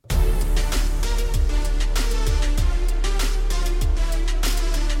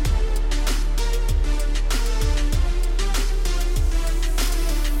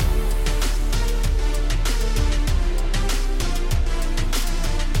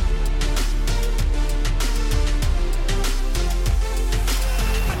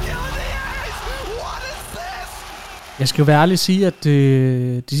Jeg skal jo være ærlig sige, at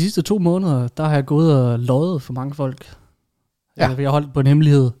de sidste 2 måneder, der har jeg gået og løjet for mange folk. Ja. Jeg har holdt på en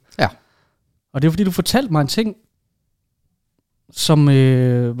hemmelighed. Ja. Og det er fordi, du fortalte mig en ting, som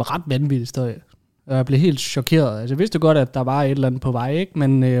var ret vanvittigt. Og jeg blev helt chokeret. Altså, jeg vidste godt, at der var et eller andet på vej, ikke?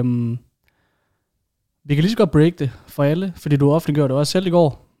 Men vi kan lige så godt break det for alle, fordi du offentliggjorde det også selv i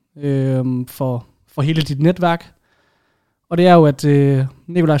går, for hele dit netværk. Og det er jo, at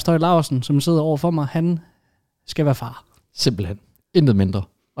Nikolaj Støj Laursen, som sidder over for mig, han skal være far. Simpelthen. Intet mindre.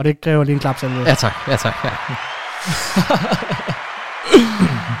 Og det kræver lige en klapsalve. Ja tak, ja tak. Ja.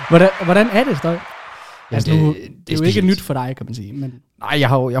 Hvordan er det, Støj? Altså, det er jo ikke nyt for dig, kan man sige. Men nej, jeg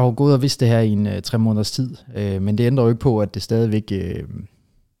har jo gået og vidst det her i en 3 måneders tid. Men det ændrer jo ikke på, at det stadigvæk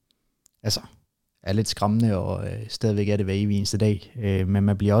er lidt skræmmende, og stadigvæk er det hver evig eneste dag. Men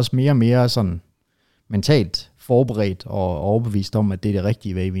man bliver også mere og mere sådan mentalt forberedt og overbevist om, at det er det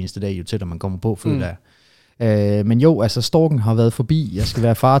rigtige hver evig eneste dag, jo tættere man kommer på, føler jeg. Men jo, altså storken har været forbi. Jeg skal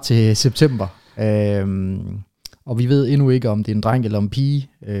være far til september. Og vi ved endnu ikke, om det er en dreng eller en pige.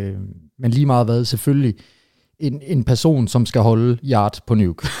 Men lige meget hvad, selvfølgelig en person, som skal holde Yard på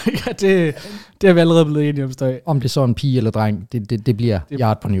Nuuk. Ja, det er vi allerede blevet enige om, Støj. Om det er så en pige eller dreng, det bliver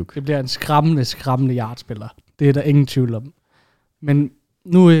Yard på Nuuk. Det bliver en skræmmende Yard-spiller. Det er der ingen tvivl om. Men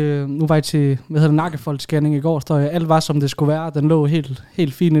nu var jeg til, nakkefoldsscanning i går, Støj. Alt var, som det skulle være. Den lå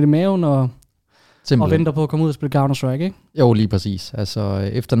helt fint i maven, og venter på at komme ud og spille Counter-Strike, ikke? Jo, lige præcis. Altså,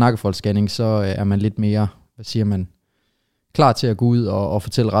 efter nakkefoldsscanning, så er man lidt mere, hvad siger man, klar til at gå ud og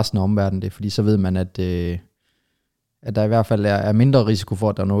fortælle resten af omverdenen det, fordi så ved man, at der i hvert fald er mindre risiko for,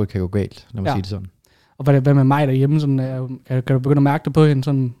 at der er noget, der kan gå galt, lad mig sige det sådan. Og hvad med mig derhjemme? Sådan, kan du begynde at mærke det på hende,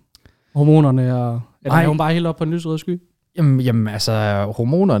 sådan hormonerne, eller er hun bare helt op på en lysrød sky? Jamen, altså,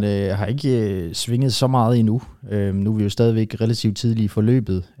 hormonerne har ikke svinget så meget endnu. Nu er vi jo stadigvæk relativt tidligt i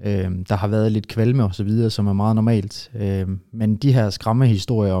forløbet. Der har været lidt kvalme og så videre, som er meget normalt. Men de her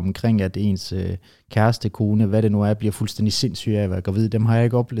skræmmehistorier omkring, at ens kæreste, kone, hvad det nu er, bliver fuldstændig sindssyg af at være gravid, dem har jeg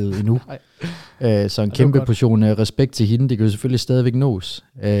ikke oplevet endnu. Så en kæmpe portion respekt til hende, det kan jo selvfølgelig stadigvæk nås.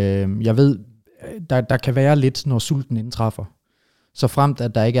 Jeg ved, der kan være lidt, når sulten indtræffer. Så fremt,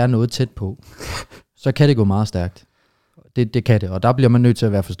 at der ikke er noget tæt på, så kan det gå meget stærkt. Det kan det, og der bliver man nødt til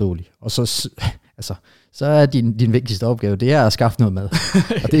at være forståelig. Og så er din vigtigste opgave, det er at skaffe noget mad.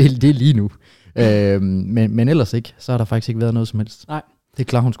 Og det er lige nu. Men ellers ikke, så har der faktisk ikke været noget som helst. Nej. Det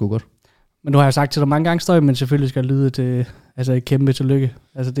klarer hun sgu godt. Men nu har jeg sagt til dig mange gange, Støj, men selvfølgelig skal lyde til et kæmpe tillykke.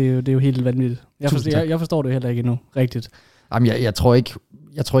 Altså det er jo helt vanvittigt. Jeg forstår det heller ikke endnu, rigtigt. Jamen, jeg tror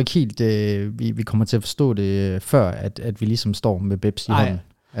ikke helt, vi kommer til at forstå det før, at vi ligesom står med Bebs i hånden.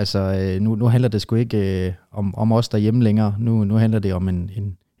 Altså, nu handler det sgu ikke om os derhjemme længere. Nu handler det om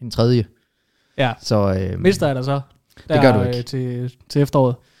en tredje. Ja, så, mister jeg dig så? Det gør du ikke. Til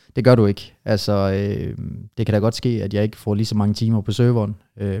efteråret? Det gør du ikke. Altså, det kan da godt ske, at jeg ikke får lige så mange timer på serveren.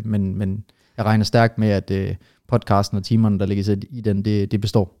 Men jeg regner stærkt med, at podcasten og timerne, der ligger i den, det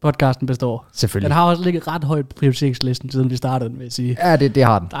består. Podcasten består. Selvfølgelig. Den har også ligget ret højt på prioriteringslisten, siden vi startede, vil jeg sige. Ja, det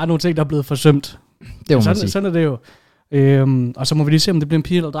har den. Der er nogle ting, der er blevet forsømt. Det må man sige. Sådan er det jo. Og så må vi lige se, om det bliver en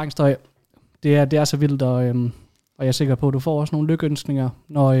pige eller dreng, Støj. Det er så vildt, og jeg er sikker på, at du får også nogle lykkeønskninger,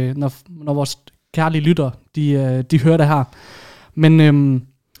 når vores kærlige lytter, de hører det her. Men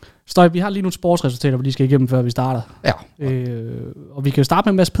Støj, vi har lige nogle sportsresultater, vi lige skal igennem, før vi starter. Ja. Og vi kan jo starte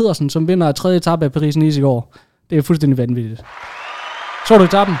med Mads Pedersen, som vinder 3. etape af Paris-Nice i går. Det er fuldstændig vanvittigt. Så du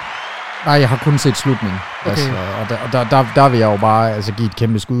etappen? Nej, jeg har kun set slutningen. Okay. Altså, og der vil jeg jo bare give et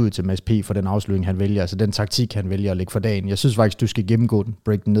kæmpe skud ud til Mads P. for den afslutning, han vælger. Altså den taktik, han vælger at lægge for dagen. Jeg synes faktisk, du skal gennemgå den.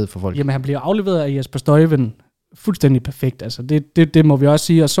 Break den ned for folk. Jamen, han bliver afleveret af Jesper Støjven fuldstændig perfekt. Altså, det må vi også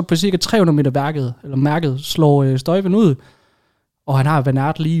sige. Og så på cirka 300 meter mærket slår Støjven ud. Og han har Van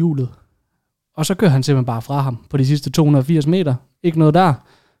Aert lige i hjulet. Og så kører han simpelthen bare fra ham på de sidste 280 meter. Ikke noget der.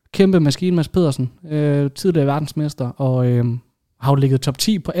 Kæmpe maskine, Mads Pedersen. Tidligere verdensmester. Og har jo ligget top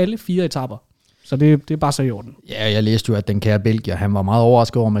 10 på alle 4 etaper. Så det er bare så i orden. Ja, jeg læste jo, at den kære belgier, han var meget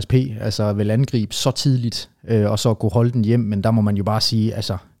overrasket over Mads P. Altså vil angribe så tidligt, og så kunne holde den hjem. Men der må man jo bare sige,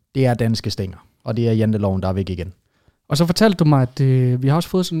 altså det er danske stænger. Og det er janteloven, der er væk igen. Og så fortalte du mig, at vi har også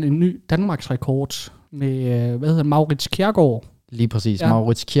fået sådan en ny Danmarks rekord med, Maurits Kjærgaard. Lige præcis. Ja.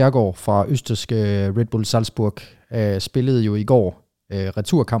 Maurits Kjærgaard fra østrigske Red Bull Salzburg spillede jo i går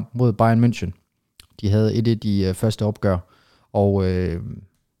returkamp mod Bayern München. De havde et af de første opgør, og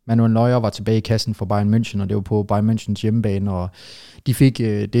Manuel Neuer var tilbage i kassen for Bayern München, og det var på Bayern Münchens hjemmebane, og de fik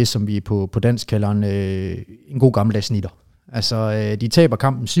det, som vi på dansk kalder en god gammeldags snitter. Altså, de taber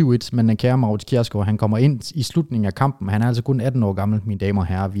kampen 7-1, men Kjær Maurits Kjærsgaard, han kommer ind i slutningen af kampen. Han er altså kun 18 år gammel, mine damer og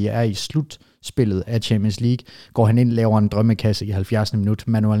herrer. Vi er i slutspillet af Champions League. Går han ind, laver en drømmekasse i 70. minut.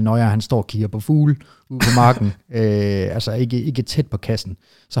 Manuel Neuer, han står og kigger på fugle ude på marken. Altså ikke tæt på kassen.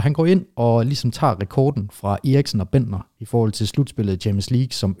 Så han går ind og ligesom tager rekorden fra Eriksen og Bentner i forhold til slutspillet af Champions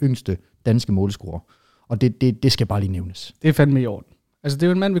League som yngste danske målscorer. Og det skal bare lige nævnes. Det er fandme i orden. Altså, det er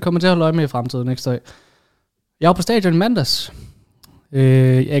jo en mand, vi kommer til at holde øje med i fremtiden, ikke? Så jeg var på stadion i mandags.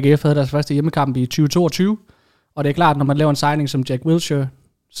 AGF havde deres første hjemmekamp i 2022. Og det er klart, når man laver en signing som Jack Wilshere,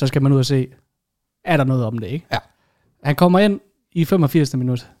 så skal man ud og se, er der noget om det, ikke? Ja. Han kommer ind i 85.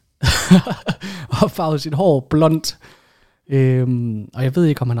 minut. og farvede sit hår blondt. Og jeg ved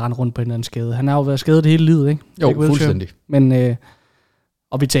ikke, om han render rundt på en eller anden skade. Han har jo været skadet hele livet, ikke? Jo, fuldstændig. Men,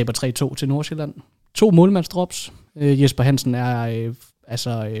 og vi taber 3-2 til Nordsjælland. 2 målmandsdrops. Jesper Hansen er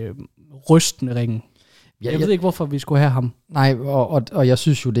rystende ringen. Jeg ved ikke, hvorfor vi skulle have ham. Nej, og jeg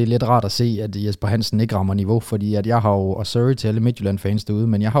synes jo, det er lidt rart at se, at Jesper Hansen ikke rammer niveau, fordi at jeg har jo, og sorry til alle Midtjylland-fans derude,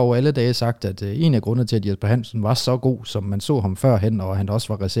 men jeg har jo alle dage sagt, at en af grundene til, at Jesper Hansen var så god, som man så ham førhen, og han også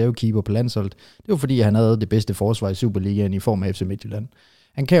var reservekeeper på landsholdet, det var fordi, han havde det bedste forsvar i Superligaen i form af FC Midtjylland.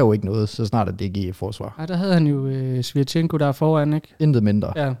 Han kan jo ikke noget, så snart at det er forsvar. Nej, der havde han jo Svirchenko der foran, ikke? Intet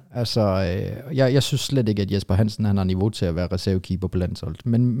mindre. Ja. Altså, jeg synes slet ikke, at Jesper Hansen han har niveau til at være reservekeeper på landsholdet.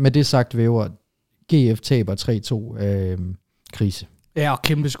 Men med det sagt, Væver, GF taber 3-2 krise. Ja, og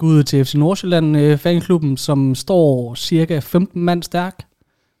kæmpe skud til FC Nordsjælland fanklubben, som står cirka 15 mand stærk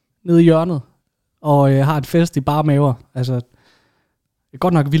nede i hjørnet, og har et fest i bare maver. Altså, det er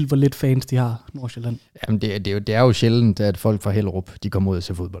godt nok vildt, hvor lidt fans de har, Nordsjælland. Jamen, det er jo sjældent, at folk fra Hellerup, de kommer ud og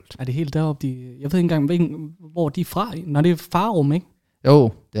ser fodbold. Er det helt deroppe? Jeg ved ikke engang, hvor de er fra. Når det er Farum, ikke?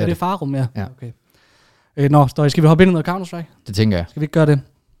 Jo, det er det. Farum, ja. Okay. Støj, skal vi hoppe ind i noget Counter-Strike? Det tænker jeg. Skal vi ikke gøre det?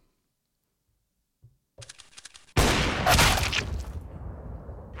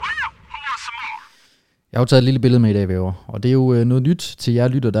 Jeg har jo taget et lille billede med i dag, Væver, og det er jo noget nyt til jer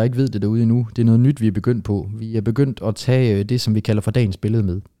lytter, der ikke ved det derude endnu. Det er noget nyt, vi er begyndt på. Vi er begyndt at tage det, som vi kalder for dagens billede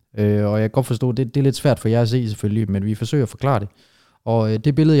med. Og jeg kan godt forstå, det er lidt svært for jer at se selvfølgelig, men vi forsøger at forklare det. Og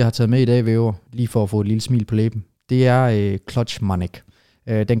det billede, jeg har taget med i dag, Væver, lige for at få et lille smil på læben, det er Clutch Manek.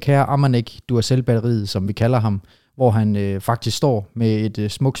 Den kære Amanek Duracell-batteriet, som vi kalder ham, hvor han faktisk står med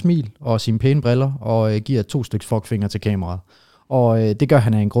et smukt smil og sine pæne briller og giver 2 stykker fuckfinger til kameraet. Og det gør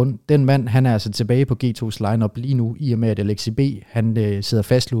han af en grund. Den mand, han er altså tilbage på G2's lineup lige nu, i og med at Alexi B, han sidder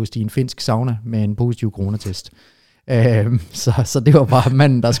fastlåst i en finsk sauna med en positiv coronatest. Så det var bare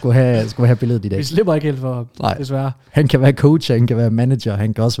manden, der skulle have billedet i dag. Vi slipper ikke helt for ham, desværre. Han kan være coach, han kan være manager,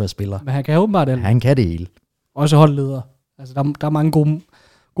 han kan også være spiller. Men han kan åbenbart det. Han kan det hele. Også holdleder. Altså, der er mange gode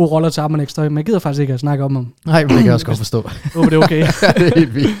roller til Amanek Støj, men jeg gider faktisk ikke at snakke om ham. Nej, men det kan jeg også godt forstå. Håber det er okay. Det er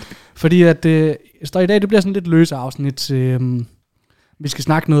helt vildt. Fordi at Støj i dag, det bliver sådan lidt løse afsnit. Vi skal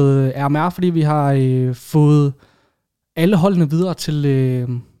snakke noget RMR, fordi vi har fået alle holdene videre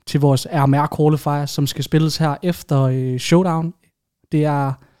til vores RMR qualifier, som skal spilles her efter Showdown. Det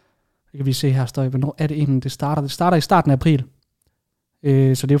er, kan vi se her, Støj, hvornår er det egentlig, det starter? Det starter i starten af april. Så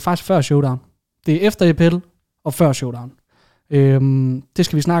det er jo faktisk før Showdown. Det er efter EPL og før Showdown. Det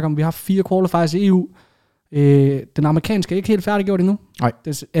skal vi snakke om. Vi har 4 qualifiers i EU. Den amerikanske er ikke helt færdiggjort endnu. Nej.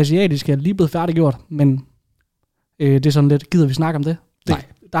 Det asiatiske er lige blevet færdiggjort, men det er sådan lidt, gider vi snakke om det? Nej.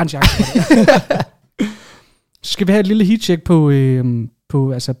 Der er en chance for det. Så skal vi have et lille heat-check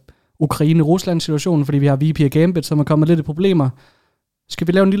på altså Ukraine-Rusland-situationen, fordi vi har VP og Gambit, som er kommet lidt i problemer. Skal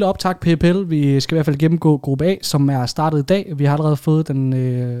vi lave en lille optag på EPL? Vi skal i hvert fald gennemgå gruppe A, som er startet i dag. Vi har allerede fået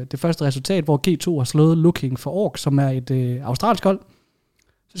det første resultat, hvor G2 har slået Looking for Ork, som er et australsk hold.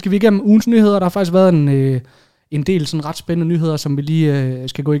 Så skal vi igennem ugens nyheder. Der har faktisk været en del sådan ret spændende nyheder, som vi lige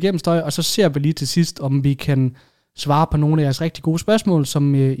skal gå igennem, Støj. Og så ser vi lige til sidst, om vi kan svare på nogle af jeres rigtig gode spørgsmål,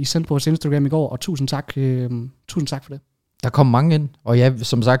 som I sendte på vores Instagram i går. Og tusind tak for det. Der kom mange ind, og ja,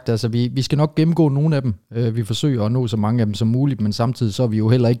 som sagt, altså, vi skal nok gennemgå nogle af dem. Vi forsøger at nå så mange af dem som muligt, men samtidig så er vi jo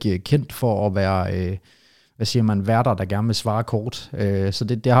heller ikke kendt for at være, værter, der gerne vil svare kort. Så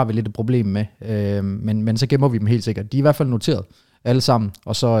det har vi lidt et problem med. Men så gemmer vi dem helt sikkert. De er i hvert fald noteret alle sammen,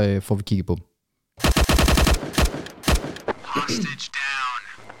 og så får vi kigget på dem.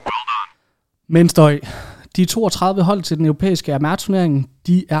 Men Støj, de 32 hold til den europæiske RMR-turnering,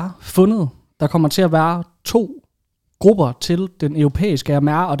 de er fundet. Der kommer til at være 2 grupper til den europæiske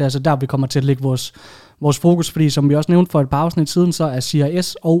RMR, og det er altså der, vi kommer til at lægge vores fokus, fordi som vi også nævnte for et par afsnit siden, så er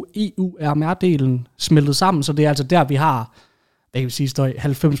CIS og EU RMR-delen smeltet sammen, så det er altså der, vi har, hvad kan vi sige, Støj,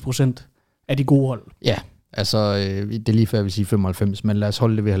 90% af de gode hold. Ja, altså det er lige før, jeg vil sige 95, men lad os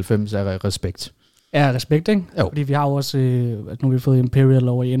holde det ved 90 af respekt. Ja, respekt, ikke? Jo. Fordi vi har jo også, nu har vi fået Imperial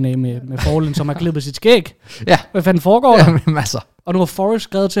over i NA med Fallen, som har klippet sit skæg. Ja. Hvad fanden foregår der? Ja, masser. Og nu har Forrest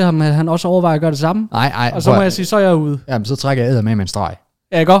skrevet til ham, at han også overvejer at gøre det samme. Nej. Og så må jeg sige, så er jeg ude. Jamen, så trækker jeg med en streg.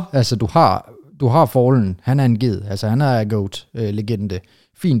 Ja, ikke også? Altså, du har Fallen. Han er en ged. Altså, han er GOAT-legende.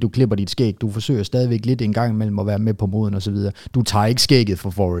 Fint, du klipper dit skæg. Du forsøger stadigvæk lidt en gang imellem at være med på moden og så videre. Du tager ikke skægget for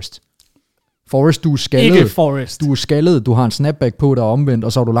Forrest. Forrest, du er skaldet. Ikke Forrest. Du er skaldet, du har en snapback på, der er omvendt,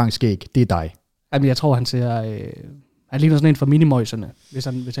 og så har du langt skæg. Det er dig. Jamen, jeg tror, han ser... han ligner sådan en fra minimøjserne,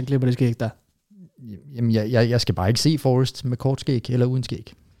 hvis han klipper det skæg der. Jamen, jeg skal bare ikke se Forrest med kort skæg eller uden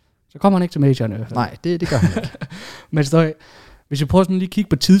skæg. Så kommer han ikke til majoren i hvert fald. Nej, det gør han ikke. Men Støj, hvis vi prøver sådan lige at kigge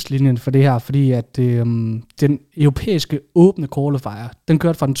på tidslinjen for det her, fordi at den europæiske åbne qualifier, den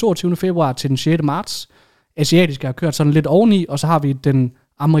kørte fra den 22. februar til den 6. marts. Asiatiske har kørt sådan lidt oveni, og så har vi den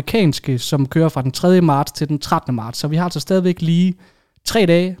amerikanske, som kører fra den 3. marts til den 13. marts. Så vi har altså stadigvæk lige 3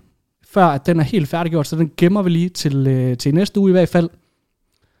 dage, før at den er helt færdiggjort, så den gemmer vi lige til næste uge i hvert fald.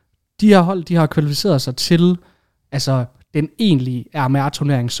 De her hold, de har kvalificeret sig til altså den egentlige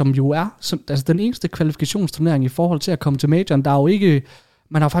RMR-turnering, som jo er altså den eneste kvalifikationsturnering i forhold til at komme til majoren. Der er jo ikke,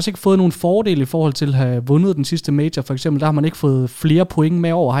 man har faktisk ikke fået nogen fordel i forhold til at have vundet den sidste major, for eksempel. Der har man ikke fået flere point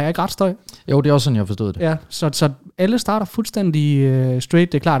med over. Har jeg ikke ret, Støj? Jo, det er også sådan, jeg forstod det. Ja, så alle starter fuldstændig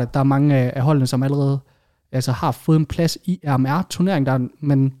straight. Det er klart, at der er mange af holdene, som allerede altså har fået en plads i RMR-turneringen,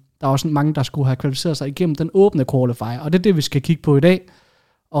 men der er også mange, der skulle have kvalificeret sig igennem den åbne qualifier, og det er det, vi skal kigge på i dag.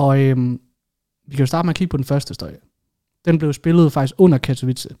 Og vi kan jo starte med at kigge på den første, Støj. Den blev spillet faktisk under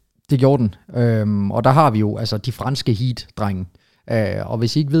Katowice. Det gjorde den. Og der har vi jo altså de franske heat-drenge. Og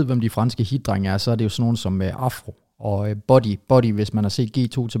hvis I ikke ved, hvem de franske heat-drenge er, så er det jo sådan nogen som Afro og Body, hvis man har set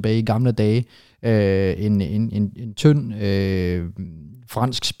G2 tilbage i gamle dage. En tynd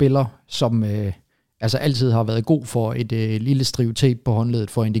fransk spiller, som altså altid har været god for et lille strive tape på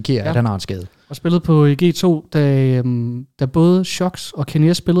håndledet for at indikere, at han har en skade. Og spillede på G2, da både Shox og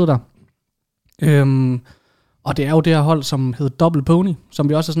Kenier spillede der. Og det er jo det her hold, som hedder Double Pony, som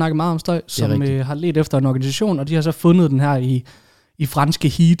vi også har snakket meget om, Støj, som har ledt efter en organisation, og de har så fundet den her i franske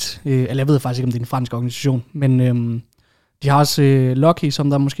heat. Eller jeg ved faktisk ikke, om det er en fransk organisation, men de har også Lucky, som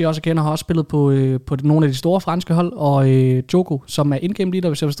der måske også kender, har også spillet på nogle af de store franske hold, og Joko, som er in-game leader,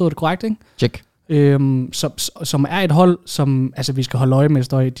 hvis jeg forstod det korrekt, ikke? Check. Som er et hold, som altså vi skal holde øje med,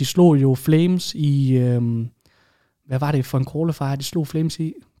 Støj. De slog jo Flames i... hvad var det for en qualifier, de slog Flames i?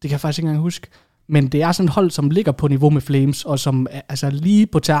 Det kan jeg faktisk ikke engang huske. Men det er sådan et hold, som ligger på niveau med Flames, og som er altså lige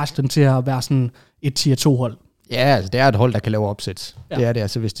på tærsklen til at være sådan et tier 2 hold. Ja, altså det er et hold, der kan lave opsæt. Ja. Det er det.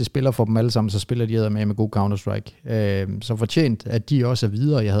 Altså hvis det spiller for dem alle sammen, så spiller de med god Counter-Strike. Så fortjent, at de også er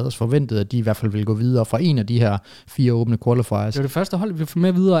videre. Jeg havde også forventet, at de i hvert fald ville gå videre fra en af de her 4 åbne qualifiers. Det er det første hold, vi får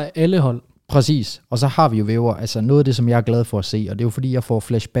med videre af alle hold. Præcis. Og så har vi jo væver, altså noget af det, som jeg er glad for at se, og det er jo fordi, jeg får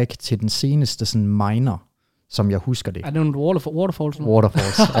flashback til den seneste sådan minor, som jeg husker det. Er det en Waterfalls?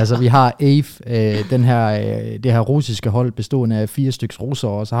 Waterfalls. Altså vi har AVE, det her russiske hold bestående af 4 stykker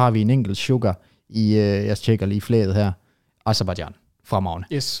russere, og så har vi en enkelt Sugar i, jeg tjekker lige flaget her, Azerbaijan, fremragende.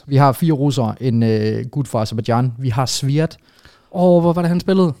 Yes. Vi har 4 russere, en gut fra Azerbaijan. Vi har Sviat. Hvor var det, han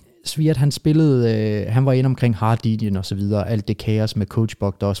spillede? Sviat, han spillede, han var inde omkring Hardedian og så videre, alt det kaos med Coach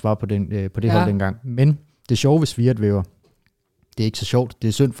Buck, der også var på det hold dengang. Men det sjove ved Sviat, væver, det er ikke så sjovt, det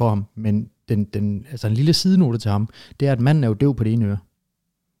er synd for ham, men altså en lille sidenote til ham, det er, at manden er jo døv på det ene øre.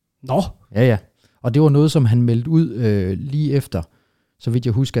 Nå. Ja. Og det var noget, som han meldte ud lige efter, så vidt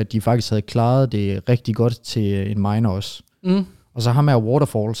jeg husker, at de faktisk havde klaret det rigtig godt til en minor også. Mm. Og så ham her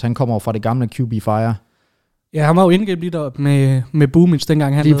Waterfalls, han kommer fra det gamle QB Fire. Ja, han var jo indgame leader med Boomage,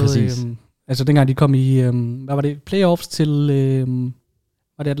 dengang han lige præcis. Altså dengang de kom i, hvad var det, playoffs til,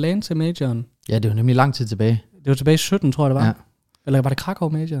 var det Atlanta majoren? Ja, det var nemlig lang tid tilbage. Det var tilbage i 17, tror jeg det var. Ja. Eller var det Krakow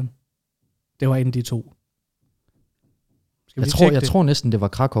majoren? Det var en af de to. Jeg tror næsten, det var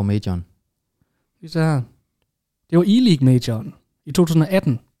Krakow majoren. Det var E-League majoren i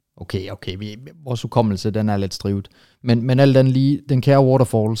 2018. Okay, vores hukommelse, den er lidt strivet. Men alt den lige, den kære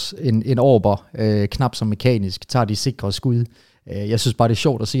Waterfalls, en orber, knap som mekanisk, tager de sikre skud. Jeg synes bare, det er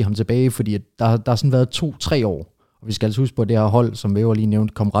sjovt at se ham tilbage, fordi der har sådan været 2-3 år, og vi skal altså huske på, at det her hold, som Væver lige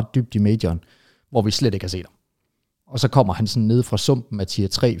nævnte, kom ret dybt i majoren, hvor vi slet ikke har set ham. Og så kommer han sådan ned fra sumpen af tier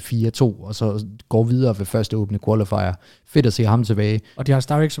 3, 4, 2, og så går videre ved første åbne qualifier. Fedt at se ham tilbage. Og de har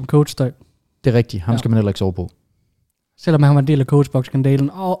Starrick som coach, der. Det er rigtigt, ham skal man heller ikke sove på. Selvom han var en del af coachbox-skandalen,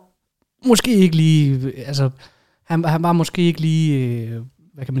 og måske ikke lige, altså, han var måske ikke lige,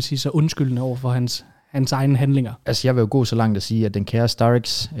 hvad kan man sige, så undskyldende over for hans egne handlinger. Altså, jeg vil jo gå så langt at sige, at den kære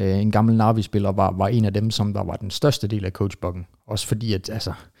Starrix, en gammel Navi-spiller, var en af dem, som der var den største del af coachboxen. Også fordi, at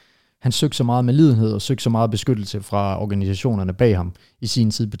altså, han søgte så meget med lidenhed, og søgte så meget beskyttelse fra organisationerne bag ham i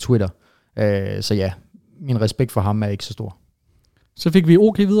sin tid på Twitter. Så ja, min respekt for ham er ikke så stor. Så fik vi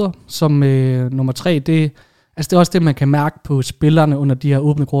OK videre, som nummer 3. Det er også det, man kan mærke på spillerne under de her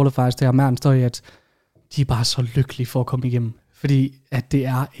åbne qualifiers, der er står i, at de er bare så lykkelige for at komme igennem. Fordi at det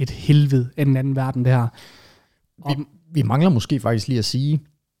er et helvede af den anden verden, det her. Vi mangler måske faktisk lige at sige,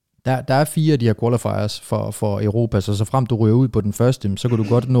 der er 4 af de her qualifiers for Europa, så frem du ryger ud på den første, så kan du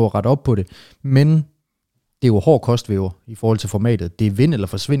godt nå at rette op på det. Men det er jo hård kostvæver i forhold til formatet. Det er vind- eller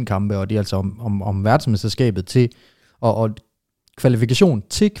forsvind-kampe, og det er altså om verdensmesterskabet til og kvalifikation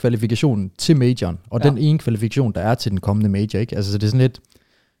til majoren, og den ene kvalifikation, der er til den kommende major, ikke? Altså, så det er sådan lidt...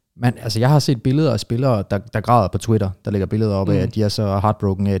 jeg har set billeder af spillere, der græder på Twitter, der lægger billeder op af, at de er så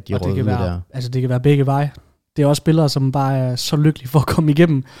heartbroken af, at de er røget ud der. Altså, det kan være begge veje. Det er også spillere, som bare er så lykkelige for at komme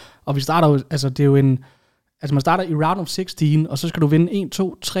igennem. Og vi starter jo, altså det er jo man starter i round of 16, og så skal du vinde 1,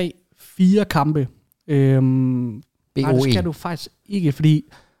 2, 3, 4 kampe. Nej, det skal du faktisk ikke, fordi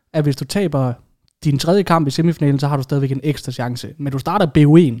at hvis du taber din 3. kamp i semifinalen, så har du stadigvæk en ekstra chance. Men du starter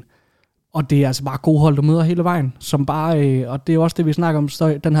BO1, og det er altså bare gode hold, du møder hele vejen. Som bare, og det er jo også det, vi snakker om,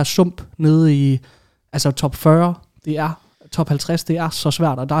 den her sump nede i top 40, det er top 50, det er så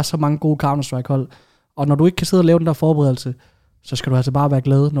svært, og der er så mange gode Counter-Strike-hold. Og når du ikke kan sidde og lave den der forberedelse, så skal du altså bare være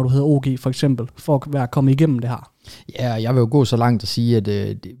glad, når du hedder OG for eksempel, for at være kommet igennem det her. Ja, jeg vil jo gå så langt at sige, at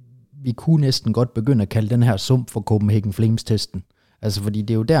vi kunne næsten godt begynde at kalde den her sump for Copenhagen Flames-testen. Altså fordi det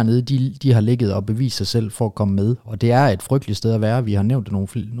er jo dernede, de har ligget og bevist sig selv for at komme med. Og det er et frygteligt sted at være. Vi har nævnt det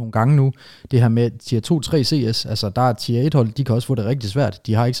nogle gange nu. Det her med tier 2, 3 CS, altså der er tier 1 hold, de kan også få det rigtig svært.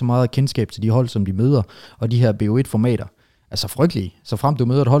 De har ikke så meget kendskab til de hold, som de møder. Og de her BO1-formater, altså frygtelige. Så frem du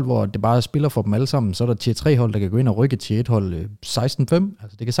møder et hold, hvor det bare spiller for dem alle sammen, så er der tier 3 hold, der kan gå ind og rykke tier 1 hold 16-5.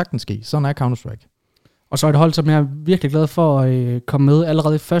 Altså det kan sagtens ske. Sådan er Counter-Strike. Og så er et hold, som jeg er virkelig glad for at komme med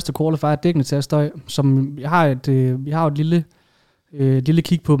allerede i første qualifier, Dignitas, som vi har et lille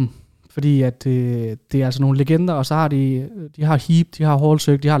kig på dem, fordi at det er altså nogle legender, og så har de har Heap, de har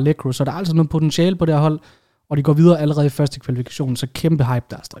Hallsøk, de har Lekro, så der er altså noget potentiale på det her hold, og de går videre allerede i første kvalifikation, så kæmpe hype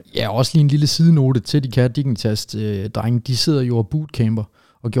der, Strik. Ja, også lige en lille sidenote til de kære Dignitas-drenge, de sidder jo og bootcamper,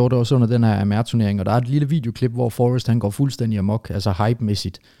 og gjorde det også under den her AMR-turnering, og der er et lille videoklip, hvor Forrest han går fuldstændig amok, altså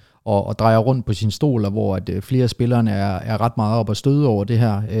hype-mæssigt, og drejer rundt på sin stol, hvor at flere af spillerne er ret meget op og støde over det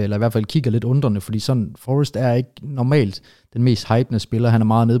her, eller i hvert fald kigger lidt undrende, fordi sådan Forrest er ikke normalt den mest hypende spiller, han er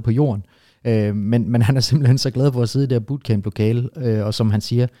meget nede på jorden, men han er simpelthen så glad for at sidde i det her bootcamp-lokale, og som han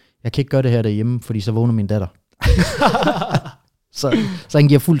siger, jeg kan ikke gøre det her derhjemme, fordi så vågner min datter. så han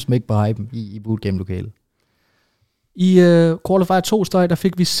giver fuld smæk på hypen i bootcamp-lokalet. I Qualifier 2 støj, der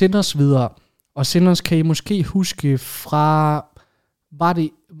fik vi Sinners videre, og Sinners kan I måske huske fra...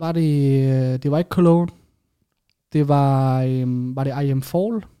 Det var ikke Cologne. Det var det IM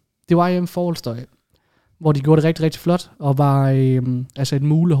Fall. Det var IM Fall støj, hvor de gjorde det rigtig, rigtig flot, og var et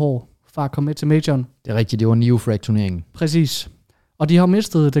mulehår for at komme med til majoren. Det er rigtigt, det var Neofrag-turneringen. Præcis. Og de har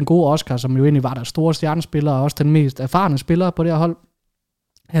mistet den gode Oscar, som jo egentlig var der store stjernespiller, og også den mest erfarne spiller på det her hold.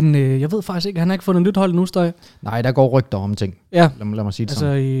 Jeg ved faktisk ikke, han har ikke fundet et nyt hold nu, støj. Nej, der går rygter om ting. Ja. Lad mig sige det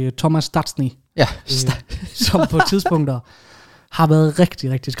sådan. Altså Thomas Statsny. Ja. Som på tidspunkter har været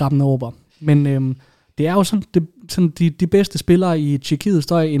rigtig, rigtig skræmmende råber. Men det er jo sådan de bedste spillere i Tjekkiet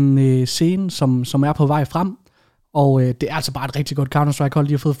står i en scene, som er på vej frem. Og det er altså bare et rigtig godt Counter-Strike-hold.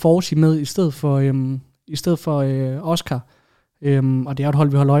 De har fået Forsi med i stedet for Oscar. Og det er et hold,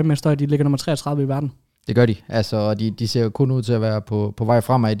 vi holder øje med. Støj, de ligger nummer 33 i verden. Det gør de. Altså, de ser jo kun ud til at være på vej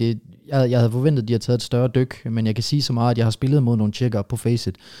fremad. Jeg havde forventet, at de har taget et større dyk, men jeg kan sige så meget, at jeg har spillet mod nogle tjekker på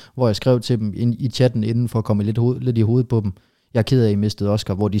Faceit, hvor jeg skrev til dem i chatten inden for at komme lidt i hovedet på dem. Jeg er ked af, at I mistede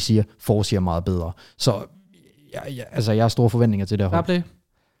Oscar, hvor de siger, Forsi er meget bedre. Så jeg har store forventninger til det her hold.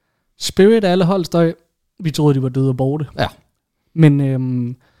 Spirit af alle hold, Støj. Vi troede, de var døde og borte. Ja. Men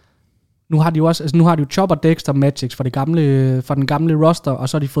nu har de jo også, nu har de jo Chopper, Dexter, Magix fra den gamle roster, og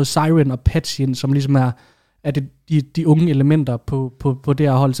så har de fået Siren og Patch ind, som ligesom er de unge elementer på det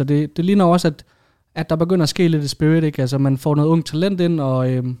her hold. Så det ligner også, at der begynder at ske lidt i Spirit, ikke? Altså man får noget ung talent ind,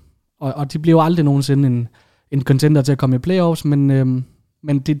 og de bliver jo aldrig nogensinde en contender til at komme i playoffs,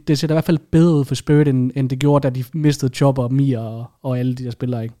 men det ser da i hvert fald bedre ud for Spirit, end det gjorde, da de mistede Chopper, Mia og alle de der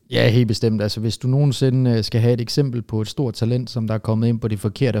spillere, ikke? Ja, helt bestemt. Altså, hvis du nogensinde skal have et eksempel på et stort talent, som der er kommet ind på det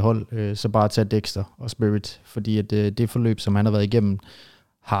forkerte hold, så bare tag Dexter og Spirit, fordi at det forløb, som han har været igennem,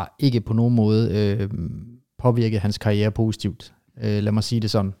 har ikke på nogen måde påvirket hans karriere positivt. Lad mig sige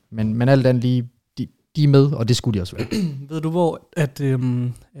det sådan. Men alt andet lige, de er med, og det skulle de også være. Ved du, hvor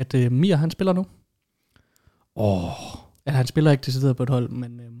at Mia, han spiller nu? Ja, han spiller ikke decideret på et hold,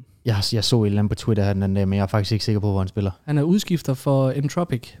 men... Jeg så et eller andet på Twitter, men jeg er faktisk ikke sikker på, hvor han spiller. Han er udskifter for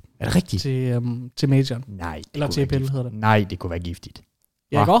Entropic. Er det rigtigt? Til Major. Nej. Eller til APL hedder det. Nej, det kunne være giftigt.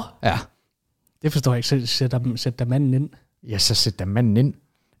 Ja, ikke? Ja. Det forstår jeg ikke. Sæt der manden ind. Ja, så sæt der manden ind.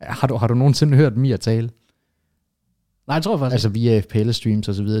 Har du nogensinde hørt Mia tale? Nej, jeg tror faktisk altså via FPL-streams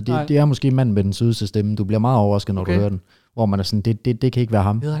og så videre. Det er måske manden med den sødeste stemme. Du bliver meget overrasket, når du hører den. Hvor man er sådan, det kan ikke være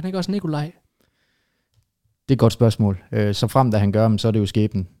ham. Hedder han ikke også Nikolaj? Det er et godt spørgsmål. Så frem da han gør dem, så er det jo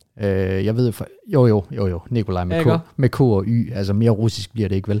skæbnen. Jeg ved, jo, Nikolaj med K og Y. Altså mere russisk bliver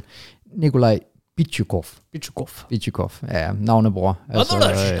det ikke, vel? Nikolaj Bichukov. Ja, navnebror. Altså,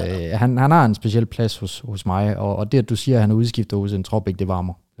 han har en speciel plads hos mig, og det, at du siger, at han er udskiftet hos en trop, ikke, det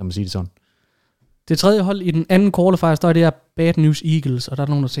varmer. Lad mig sige det sådan. Det tredje hold i den anden qualifier, så er det her Bad News Eagles, og der er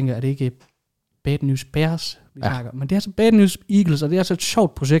nogen, der tænker, at det ikke er Bad News Bears, vi snakker. Men det er altså Bad News Eagles, og det er altså et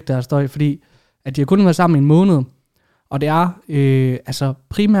sjovt projekt, der står i, fordi at de har kun været sammen i en måned, og det er altså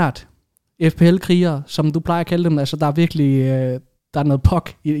primært FPL-krigere, som du plejer at kalde dem. Altså der er virkelig der er noget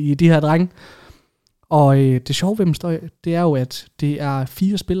pok i de her drenge. Og det sjove ved dem, det er jo, at det er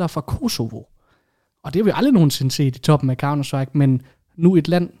 4 spillere fra Kosovo. Og det har vi aldrig nogensinde set i toppen af Counter-Strike, men nu et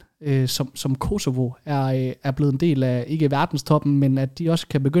land som Kosovo er blevet en del af, ikke verdenstoppen, men at de også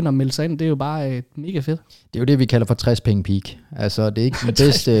kan begynde at melde sig ind, det er jo bare mega fedt. Det er jo det, vi kalder for 60 penge peak. Altså, det er ikke den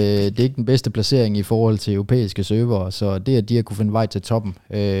bedste, det er ikke den bedste placering i forhold til europæiske servere, så det, at de har kunne finde vej til toppen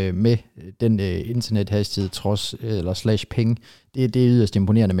med den internethastighed trods eller /penge, det er yderst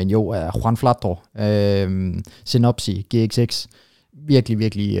imponerende, men jo, Juan Flatro, Synopsi, GXX,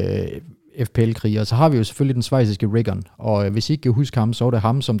 virkelig FPL-kriger. Så har vi jo selvfølgelig den schweiziske Rigon, og hvis I ikke kan huske ham, så var det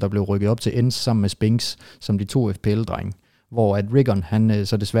ham, som der blev rykket op til ends sammen med Spinks, som de 2 FPL-drenge. Hvor at Rigon, han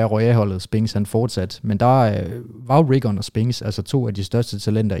så desværre røg afholdet, Spinks han fortsat. Men der var jo Rigon og Spinks, altså 2 af de største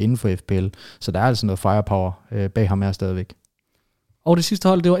talenter inden for FPL, så der er altså noget firepower bag ham her stadigvæk. Og det sidste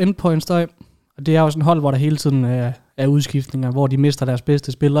hold, det var Endpoints, og det er jo sådan et hold, hvor der hele tiden er udskiftninger, hvor de mister deres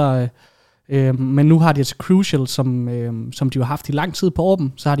bedste spillere. Men nu har de altså Crucial, som de har haft i lang tid på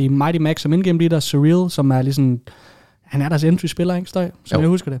Orben. Så har de Mighty Max som in-game leader, Surreal, som er ligesom, han er deres entry-spiller, ikke Støj? Som jeg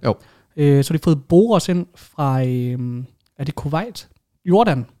husker det. Jo. Så har de fået Boros ind fra, er det Kuwait?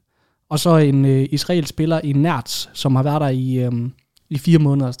 Jordan. Og så en israelsk spiller i Nerts, som har været der i 4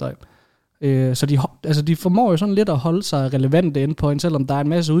 måneder, Støj. Så de formår jo sådan lidt at holde sig relevante endpoint, selvom der er en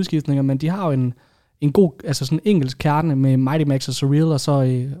masse udskiftninger, men de har jo en god, altså sådan engelsk kerne med Mighty Max og Surreal,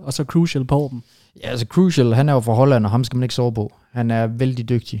 og så Crucial på dem. Ja, altså Crucial, han er jo fra Holland, og ham skal man ikke sove på. Han er vældig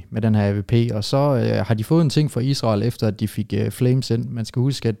dygtig med den her AVP, og så har de fået en ting fra Israel, efter at de fik Flames ind. Man skal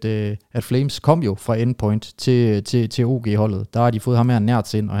huske, at Flames kom jo fra Endpoint til OG-holdet. Der har de fået ham her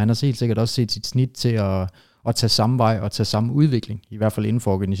nært ind, og han har helt sikkert også set sit snit til at tage samme vej og tage samme udvikling, i hvert fald inden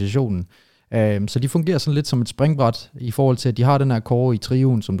for organisationen. Så de fungerer sådan lidt som et springbræt i forhold til, at de har den her core i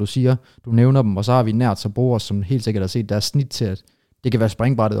trioen, som du siger. Du nævner dem, og så har vi Nerts og Boros, som helt sikkert har set deres snit til, at det kan være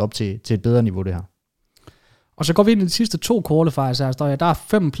springbrættet op til et bedre niveau, det her. Og så går vi ind i de sidste 2 qualifiers her. Der er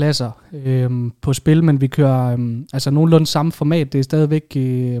 5 pladser på spil, men vi kører altså nogenlunde samme format. Det er stadigvæk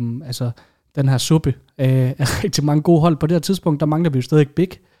altså den her suppe af rigtig mange gode hold. På det her tidspunkt, der mangler vi jo stadig big.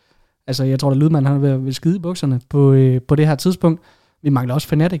 Altså jeg tror, at Lydman han er ved at skide i bukserne på det her tidspunkt. Vi mangler også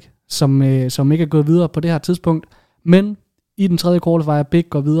Fnatic, som ikke er gået videre på det her tidspunkt. Men i den tredje qualifier, Big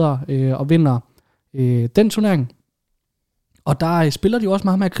går videre og vinder den turnering. Og der spiller de jo også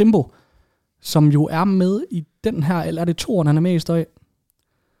meget med Krimbo, som jo er med i den her, eller er det 2'eren, han er med i Støj?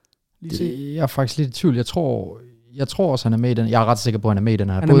 Jeg er faktisk lidt i tvivl. Jeg tror også, han er med i den. Jeg er ret sikker på, at han er med i den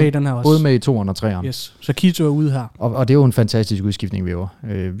her. Han er med i den her også. Både med i 2'eren og 3'eren. Yes. Så Kito er ude her. Og det er jo en fantastisk udskiftning, vi var.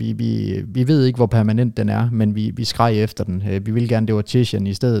 Vi ved ikke, hvor permanent den er, men vi skreg efter den. Vi vil gerne, det var Tishan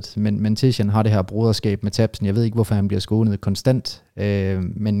i stedet, men Tishan har det her broderskab med Tabsen. Jeg ved ikke, hvorfor han bliver skånet konstant.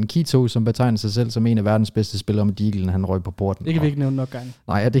 Men Kito, som betegner sig selv som en af verdens bedste spillere med Deaglen, han røg på porten. Det kan vi ikke nævne nok gange.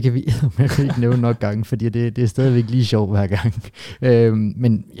 Nej, det kan vi ikke nævne nok gange, fordi det er stadigvæk lige sjovt hver gang.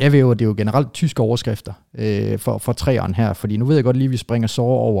 Men jeg ved jo, at det er jo generelt tyske overskrifter for 3'eren her, fordi nu ved jeg godt lige, at vi springer så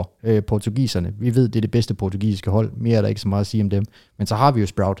over portugiserne. Vi ved, det er det bedste portugisiske hold. Mere er der ikke så meget at sige om dem. Men så har vi jo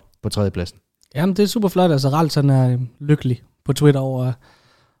Sprout på 3. pladsen. Jamen, det er super flot. Altså, Ralf er lykkelig på Twitter over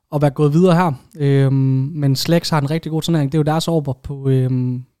at være gået videre her. Men Slex har en rigtig god turnering. Det er jo deres over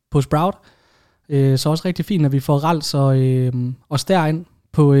på Sprout. Så også rigtig fint, at vi får Ralf og Stær ind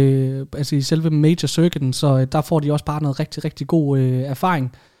på, altså i selve major circuiten, så der får de også bare noget rigtig, rigtig god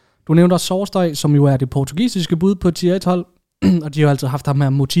erfaring. Du nævnte også Soverstøj, som jo er det portugisiske bud på tier 1-hold, og de har jo altid haft ham her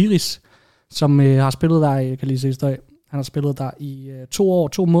Motiris, som har spillet der, jeg kan lige se Støj, han har spillet der i 2 år,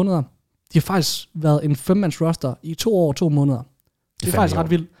 2 måneder. De har faktisk været en 5-mands roster i 2 år, 2 måneder. Det er faktisk ret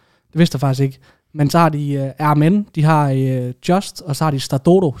vildt. Det vidste jeg faktisk ikke. Men så har de RMN, de har Just, og så har de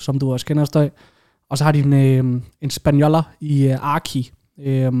Stardodo, som du også kender Støj. Og så har de en spanioler i Arki,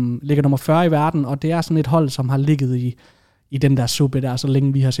 ligger nummer 40 i verden, og det er sådan et hold, som har ligget i den der suppe der, så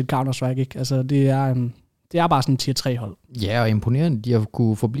længe vi har set Counter-Strike, ikke? Altså, det er bare sådan en tier 3 hold. Ja, og imponerende, de har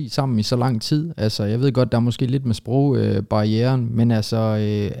kunne forblive sammen i så lang tid. Altså, jeg ved godt, der er måske lidt med sprogbarrieren, men altså,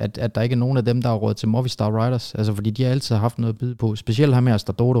 at der ikke er nogen af dem, der har råd til Movistar Riders, altså, fordi de har altid haft noget at byde på. Specielt her med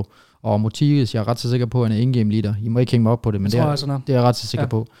Astradotto og Motiges, jeg er ret så sikker på, at han er in-game leader. I må ikke hænge mig op på det, men det er jeg ret så sikker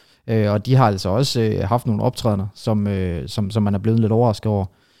på. Og de har altså også haft nogle optrædener, som man er blevet lidt overrasket over.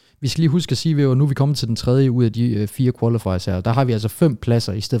 Vi skal lige huske at sige, at nu er vi kommet til den tredje ud af de 4 qualifiers her. Der har vi altså 5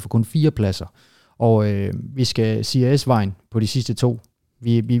 pladser i stedet for kun 4 pladser. Og vi skal CRS-vejen på de sidste 2.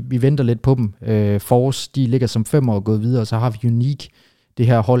 Vi venter lidt på dem. Force, de ligger som 5 år gået videre, og så har vi Unique, det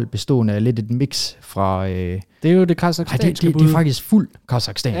her hold bestående af lidt et mix fra... det er jo det kazakhstanske det er faktisk fuld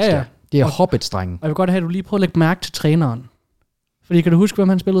kazakhstansk. Ja. Det er Hobbit-strengen. Og jeg vil godt have, at du lige prøver at lægge mærke til træneren. Fordi kan du huske, hvem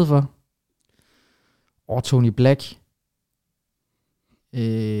han spillede for? Tony Black.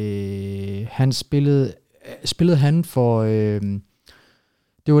 Han spillede han for...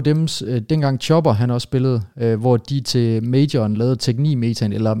 det var dem, dengang Chopper han også spillede, hvor de til majoren lavede Teknik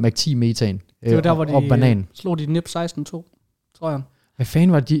Metan, eller Mac-10 Metan. Det var der, hvor de banan. Slog de NIP 16-2, tror jeg. Hvad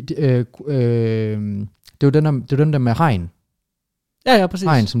fanden var det? Det var den der med hegn. Ja, præcis.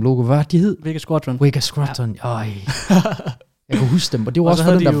 Hegn som logo. Hvad de hed? Vega Squadron. Vega Squadron, ja. Jeg kan huske dem, og det var og også så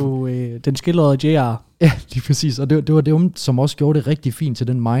havde den, de jo den skildrede JR. Ja, lige præcis, og det var det, som også gjorde det rigtig fint til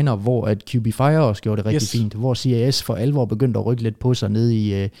den minor, hvor at QB Fire også gjorde det rigtig fint, hvor CAS for alvor begyndte at rykke lidt på sig nede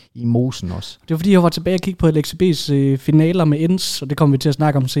i mosen også. Det var fordi, jeg var tilbage og kiggede på LXB's finaler med Ends, og det kommer vi til at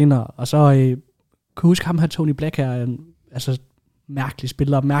snakke om senere, og så kunne jeg huske ham her, Tony Black her, altså mærkelig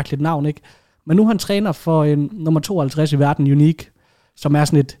spiller, mærkeligt navn, ikke? Men nu er han træner for nummer 52 i verden, Unique, som er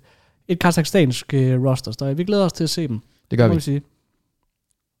sådan et kazakhstansk roster, så vi glæder os til at se dem. Det gør vi. Sige.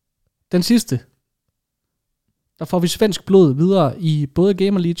 Den sidste, der får vi svensk blod videre i både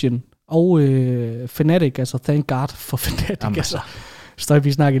Gamer Legion og Fnatic, altså thank God for Fnatic. Jamen, altså.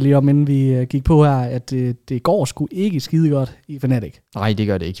 Vi snakkede lige om, inden vi gik på her, at det går sgu ikke skide godt i Fnatic. Nej, det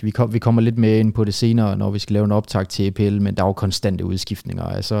gør det ikke. Vi kommer lidt mere ind på det senere, når vi skal lave en optag til EPL, men der er jo konstante udskiftninger.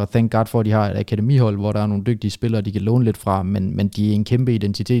 Altså, thank God for, at de har et akademihold, hvor der er nogle dygtige spillere, de kan låne lidt fra, men de er en kæmpe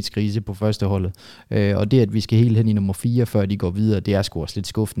identitetskrise på første holdet. Og det, at vi skal helt hen i nummer 4, før de går videre, det er sgu også lidt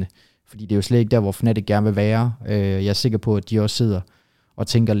skuffende. Fordi det er jo slet ikke der, hvor Fnatic gerne vil være. Jeg er sikker på, at de også sidder og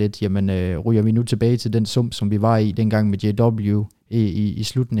tænker lidt, jamen ryger vi nu tilbage til den sump, som vi var i dengang med JW i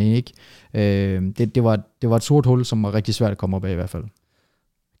slutningen, ikke? Det var et sort hul, som var rigtig svært at komme op af i hvert fald.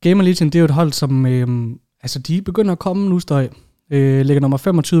 Gamer Legion, det er jo et hold, som altså de begynder at komme nu, ligger nummer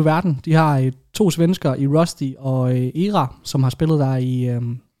 25 i verden. De har 2 svensker i Rusty og Era, som har spillet der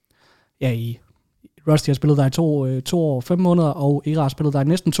i Rusty har spillet der i 2 år, 5 måneder, og Era har spillet der i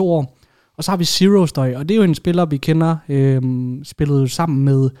næsten 2 år. Og så har vi Zero, og det er jo en spiller, vi kender, spillede sammen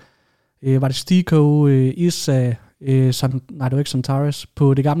med, var det Stico, Isa, nej, det var ikke Santaris,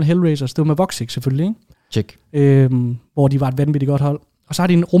 på det gamle Hellraisers. Det var med Voxic selvfølgelig, ikke? Check. Hvor de var et vanvittigt godt hold. Og så har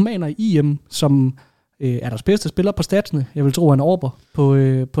de en romaner i IM, som er deres bedste spiller på statsene. Jeg vil tro, han er over på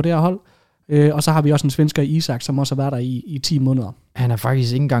det her hold. Og så har vi også en svensker, Isak, som også har været der i 10 måneder. Han er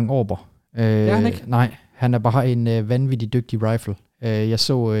faktisk ikke engang over. Er han ikke? Nej, han er bare en vanvittig dygtig rifle. Jeg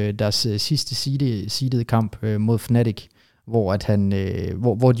så deres sidste seedede kamp mod Fnatic, hvor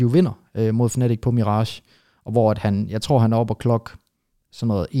de jo vinder mod Fnatic på Mirage, og hvor jeg tror han er oppe og clock sådan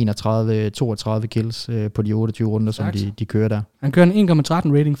noget 31-32 kills på de 28 runder, som de kører der. Han kører en 1,13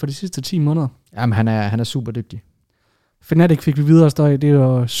 rating for de sidste 10 måneder. Jamen han er super dygtig. Fnatic fik vi videre støj, det er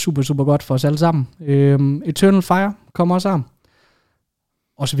jo super, super godt for os alle sammen. Eternal Fire kommer også sammen.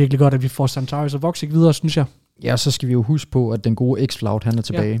 Også virkelig godt, at vi får Santaris og Voxic videre, synes jeg. Ja, så skal vi jo huske på, at den gode X-Flout, han er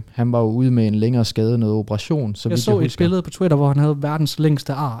tilbage. Ja. Han var jo ude med en længere skade, noget operation. Jeg så et billede på Twitter, hvor han havde verdens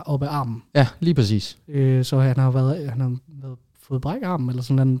længste ar op ad armen. Ja, lige præcis. Så han har fået brækkearmen eller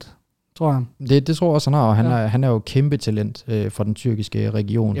sådan noget, tror jeg. Det tror jeg også, han har, og han er jo kæmpe talent for den tyrkiske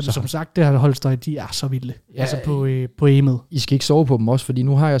region. Jamen som sagt, det her holdstøj, de er så vilde. Ja, altså på emet. I skal ikke sove på dem også, fordi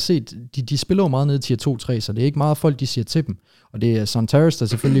nu har jeg set, de spiller jo meget ned til tier 2-3, så det er ikke meget folk, de siger til dem. Og det er Santaris, der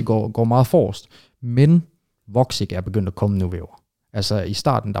selvfølgelig går meget forrest. Men Voxic er begyndt at komme nu ved år. Altså i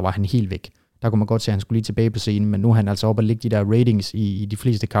starten, der var han helt væk. Der kunne man godt se, at han skulle lige tilbage på scenen, men nu er han altså oppe og ligge de der ratings i de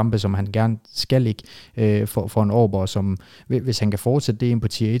fleste kampe, som han gerne skal ligge for en Orber, som hvis han kan fortsætte det ind på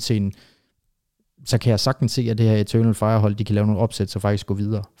tier 1-scenen, så kan jeg sagtens se, at det her Eternal Fire-hold, de kan lave nogle opsæt, så faktisk gå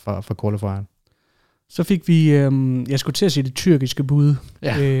videre fra qualifieren. Så fik vi, jeg skulle til at sige det tyrkiske bud,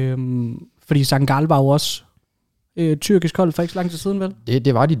 ja. Fordi Sangal var jo også tyrkisk hold for ikke så lang tid siden, vel?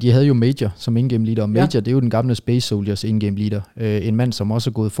 Det var de. De havde jo Major som in-game leader, og Major, det er jo den gamle Space Soldiers in-game leader. En mand, som også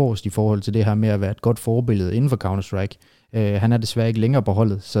er gået forrest i forhold til det her med at være et godt forbillede inden for Counter-Strike. Han er desværre ikke længere på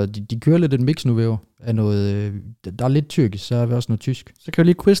holdet, så de kører lidt en mix nu ved af noget, der er lidt tyrkisk, så er vi også noget tysk. Så kan vi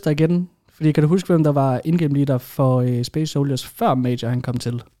lige quiz dig igen, fordi kan du huske, hvem der var in-game leader for Space Soldiers før Major han kom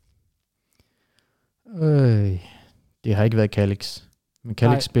til? Det har ikke været Calix, men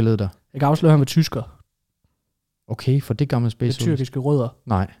Calix spillede der. Jeg kan afsløre, at han var tysker. Okay, for det gamle Space Det er tyrkiske rødder.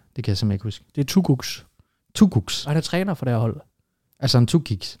 Nej, det kan jeg simpelthen ikke huske. Det er Tukuks. Tukuks? Og han er træner for det her hold. Altså en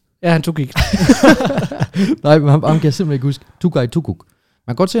Tukiks? Ja, han Tukiks. Nej, men ham kan jeg simpelthen ikke huske. Tugay Tukuk.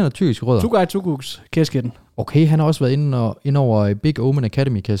 Man kan godt se, at han er tyrkiske rødder. Tugay Tukuks, kæsketten. Okay, han har også været inde over Big Omen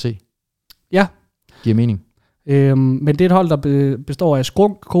Academy, kan jeg se. Ja. Giver mening. Men det er et hold, der består af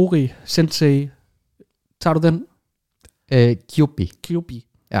Skrunk, Kori, Sensei. Tager du den? Kyobi.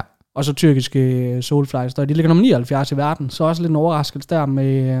 Ja. Og så tyrkiske Soulflies. De ligger nummer 79 i verden, så også lidt en overraskelse der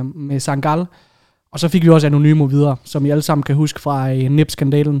med Sangal. Og så fik vi også Anonymo videre, som I alle sammen kan huske fra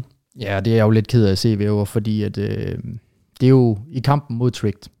NIP-skandalen. Ja, det er jeg jo lidt ked af at se ved, fordi at, det er jo i kampen mod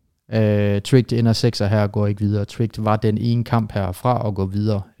Tricked. Tricked ender 6'er her og går ikke videre. Tricked var den ene kamp herfra og gå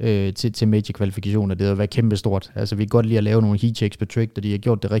videre til major-kvalifikationer. Det har været kæmpestort. Altså, vi kan godt lide at lave nogle heat-checks på Tricked, og de har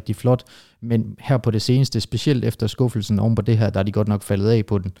gjort det rigtig flot. Men her på det seneste, specielt efter skuffelsen oven på det her, der er de godt nok faldet af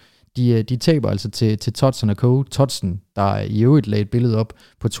på den. De taber altså til Totson og Co. Totson, der i øvrigt lagde et billede op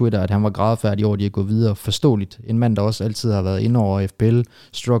på Twitter, at han var gradfærdig over, at de er gået videre. Forståeligt. En mand, der også altid har været inde over FPL,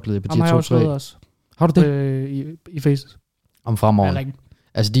 strugglede på tier 2-3. Også. Har du det? I face. Om fremover.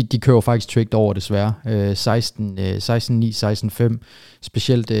 Altså, de kører faktisk tricked over, desværre. 16-9, 16-5.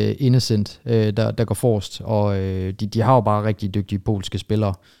 Specielt Innocent, der går forrest. Og de har jo bare rigtig dygtige polske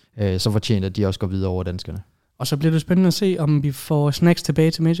spillere. Så fortjener de også går videre over danskerne. Og så bliver det spændende at se, om vi får Snacks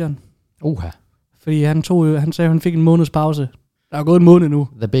tilbage til majoren. Fordi han sagde, at han fik en måneds pause. Der er gået en måned nu.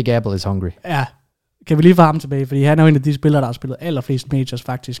 The Big Apple is hungry. Ja. Kan vi lige få ham tilbage? Fordi han er jo en af de spillere, der har spillet allerflest majors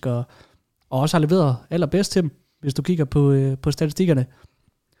faktisk. Og også har leveret allerbedst til dem, hvis du kigger på statistikkerne.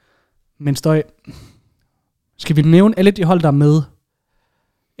 Men Støj, skal vi nævne alle de hold, der er med?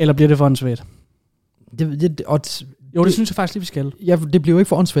 Eller bliver det for åndssvagt? Det synes jeg faktisk lige, vi skal. Ja, det bliver jo ikke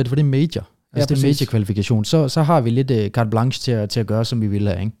for åndssvagt, for det er major. Altså det er major-kvalifikation. Så har vi lidt carte blanche til at gøre, som vi vil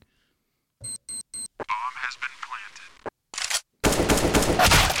have, ikke?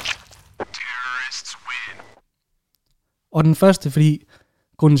 Og den første, fordi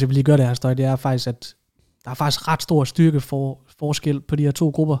grunden til, at vi lige gør det her, Støj, det er faktisk, at der er faktisk ret stor forskel på de her to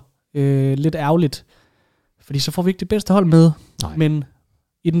grupper. Lidt ærgerligt, fordi så får vi ikke det bedste hold med. Nej. Men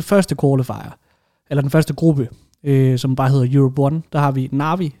i den første qualifier, eller den første gruppe, som bare hedder Europe 1, der har vi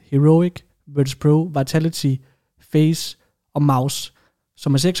Na'Vi, Heroic, Virtus Pro, Vitality, FaZe og Mouse,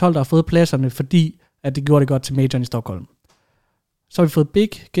 som er 6 hold, der har fået pladserne, fordi at det gjorde det godt til majoren i Stockholm. Så har vi fået Big,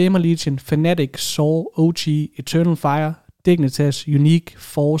 Gamer Legion, Fnatic, Saw, OG, Eternal Fire, Dignitas, Unique,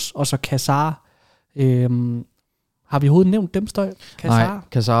 Force og så Kazar. Har vi overhovedet nævnt dem, Støj? Kazar? Nej,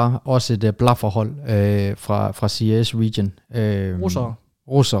 Kazar. Også et blafferhold fra CS Region.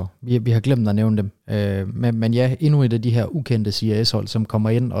 Russer. Vi har glemt at nævne dem. Men ja, endnu et af de her ukendte CS-hold, som kommer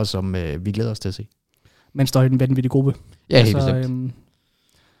ind, og som vi glæder os til at se. Men Støj, en vanvittig gruppe. Ja, helt bestemt.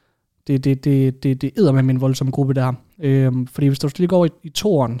 Det æder med min voldsomme gruppe der. Fordi hvis du lige går i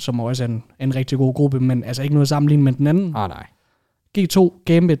toren, som også er en rigtig god gruppe, men altså ikke noget sammenlignet med den anden. Nej. G2,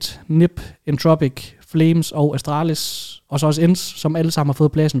 Gambit, NIP, Entropic, Flames og Astralis, og så også ENCE, som alle sammen har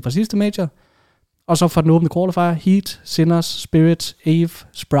fået pladsen fra sidste major. Og så fra den åbne qualifier, Heat, Sinners, Spirit, Ave,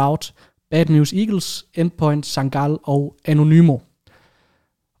 Sprout, Bad News Eagles, Endpoint, Sangal og Anonymo.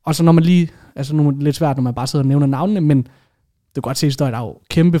 Og så når man lige, altså nu er det lidt svært, når man bare sidder og nævner navnene, men du kan godt se, at der er jo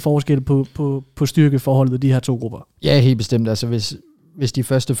kæmpe forskel på styrkeforholdet af de her to grupper. Ja, helt bestemt. Altså hvis de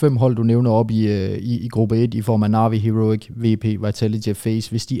første 5 hold, du nævner op i gruppe 1, i form af Na'Vi, Heroic, VP, Vitality og FaZe,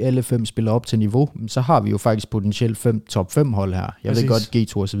 hvis de alle 5 spiller op til niveau, så har vi jo faktisk potentielt top 5 hold her. Jeg ved godt,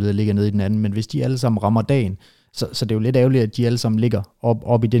 G2 og så videre ligger nede i den anden, men hvis de alle sammen rammer dagen, så det er jo lidt ærgerligt, at de alle sammen ligger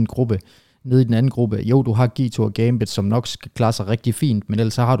op i den gruppe. Nede i den anden gruppe, jo, du har G2 og Gambit, som nok skal klare sig rigtig fint, men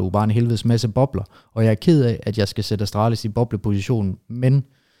ellers så har du bare en helvedes masse bobler, og jeg er ked af, at jeg skal sætte Astralis i boblepositionen, men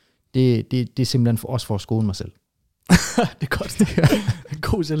det er simpelthen også for at skåne mig selv. Det er godt, det er en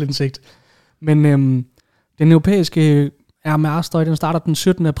god selvindsigt. Men den europæiske RMR-støj, den starter den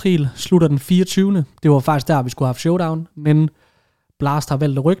 17. april, slutter den 24. Det var faktisk der, vi skulle have showdown, men Blast har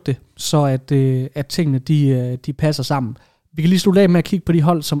valgt at rykke det, så at tingene de passer sammen. Vi kan lige slutte af med at kigge på de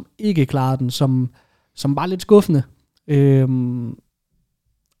hold, som ikke klarede den, som var lidt skuffende.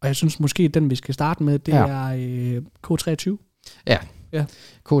 Og jeg synes måske, den vi skal starte med, det er K23. Ja.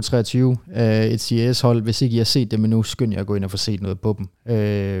 K23, et CS-hold. Hvis ikke I har set dem endnu, skynd jer at gå ind og få set noget på dem.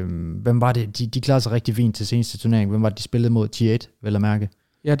 Hvem var det? De klarede sig rigtig fint til seneste turnering. Hvem var det, de spillede mod? T8, vel at mærke?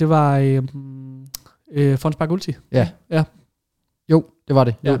 Ja, det var Fondspark Ulti. Ja. Jo, det var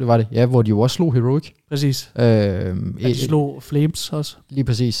det. Det var det. Ja, hvor de jo også slog Heroic. Præcis. De slog Flames også. Lige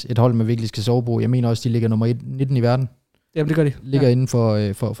præcis. Et hold med virkelig skal sove på. Jeg mener også, de ligger nummer 19 i verden. Jamen, det gør de. Ligger inden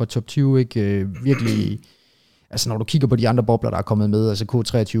for top 20, ikke? Virkelig... Altså, når du kigger på de andre bobler, der er kommet med, altså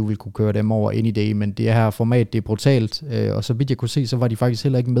K23 vil kunne køre dem over any day, men det her format, det er brutalt. Og så vidt jeg kunne se, så var de faktisk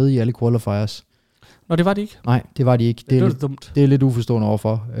heller ikke med i alle qualifiers. Nå, det var de ikke? Nej, det var de ikke. Det er dumt. Det er lidt uforstående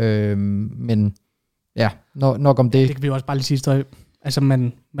overfor. Men ja, nok om det. Det kan vi jo også bare lige sige, Støj. Altså,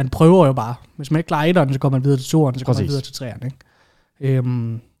 man prøver jo bare. Hvis man ikke klarer etteren, så går man videre til toeren, så går man videre til treeren, ikke?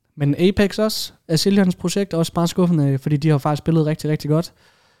 Men Apex også, Azilians projekt, er også bare skuffende, fordi de har faktisk spillet rigtig, rigtig godt.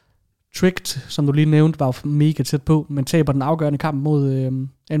 Tricked, som du lige nævnte, var jo mega tæt på, men taber den afgørende kamp mod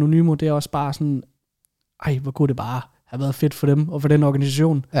Anonymo. Det er også bare sådan, hvor kunne det bare have været fedt for dem og for den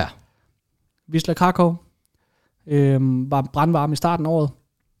organisation. Ja. Wisla Krakow var brandvarme i starten af året.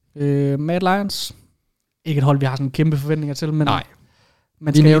 Mad Lions, ikke et hold, vi har sådan kæmpe forventninger til, men... Nej.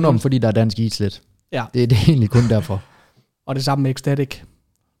 Vi nævner dem, fordi der er dansk islet. Ja. Det er egentlig kun derfor. Og det samme med Ecstatic,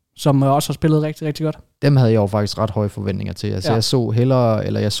 som også har spillet rigtig, rigtig godt. Dem havde jeg jo faktisk ret høje forventninger til. Altså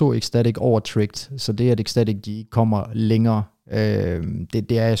jeg så Ecstatic over Tricked, så det at Ecstatic de kommer længere,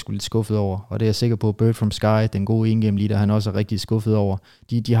 det er jeg sgu lidt skuffet over. Og det er jeg sikker på, Bird from Sky, den gode in-game leader, han også er rigtig skuffet over.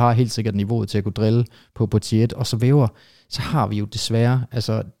 De har helt sikkert niveauet til at kunne drille på tier 1, og så har vi jo desværre,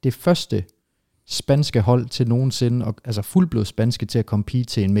 altså det første spanske hold til nogensinde, altså fuldblod spanske til at compete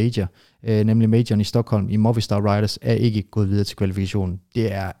til en major, nemlig majoren i Stockholm i Movistar Riders, er ikke gået videre til kvalifikationen.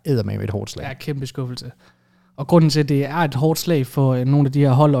 Det er eddermame et hårdt slag. Det er kæmpe skuffelse. Og grunden til, at det er et hårdt slag for nogle af de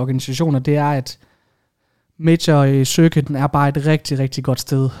her hold og organisationer, det er, at major circuiten er bare et rigtig, rigtig godt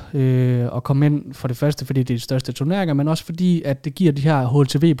sted at komme ind, for det første, fordi det er de største turneringer, men også fordi, at det giver de her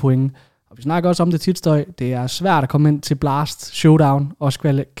HLTV-point. Og vi snakker også om det tit, Støj. Det er svært at komme ind til Blast Showdown og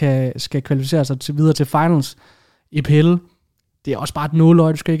skal kvalificere sig videre til finals. EPL, det er også bare et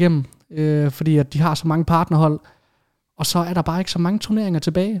nåløje, du skal igennem, fordi at de har så mange partnerhold, og så er der bare ikke så mange turneringer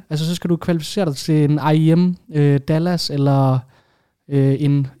tilbage. Altså så skal du kvalificere dig til en IEM Dallas, eller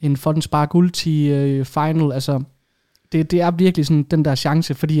en Fondspark Ulti final. Altså det er virkelig sådan den der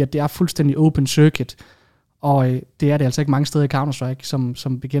chance, fordi at det er fuldstændig open circuit, og det er det altså ikke mange steder i Counter-Strike,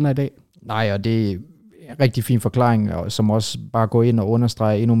 som begynder i dag. Nej, og det er en rigtig fin forklaring, som også bare går ind og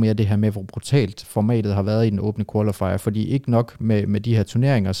understreger endnu mere det her med, hvor brutalt formatet har været i den åbne qualifier, fordi ikke nok med de her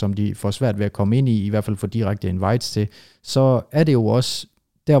turneringer, som de får svært ved at komme ind i hvert fald for direkte invites til, så er det jo også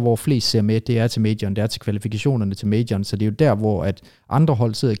der, hvor flest ser med, det er til majoren, det er til kvalifikationerne til majoren, så det er jo der, hvor at andre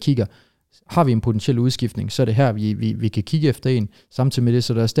hold sidder og kigger, har vi en potentiel udskiftning, så er det her, vi kan kigge efter en. Samtidig med det,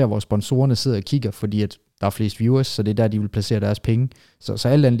 så er det også der, hvor sponsorerne sidder og kigger, fordi at der er flest viewers, så det er der, de vil placere deres penge. Så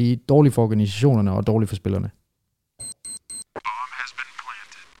alt andet lige dårligt for organisationerne og dårligt for spillerne.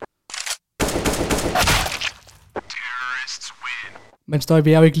 Men Støj,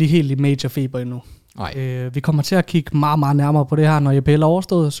 vi er jo ikke lige helt i major feber endnu. Nej. Vi kommer til at kigge meget, meget nærmere på det her, når EPL er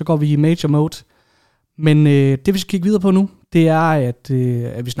overstået, så går vi i major mode. Men det vi skal kigge videre på nu, det er,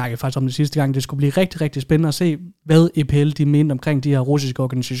 at vi snakkede faktisk om det sidste gang, det skulle blive rigtig, rigtig spændende at se, hvad EPL de mente omkring de her russiske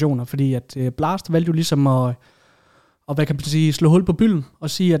organisationer, fordi at Blast valgte jo ligesom at hvad kan man sige, slå hul på bylden og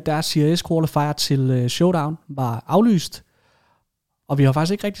sige, at deres CRS qualifier til Showdown var aflyst, og vi har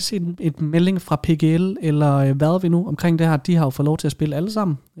faktisk ikke rigtig set et melding fra PGL eller hvad vi nu omkring det her. De har jo fået lov til at spille alle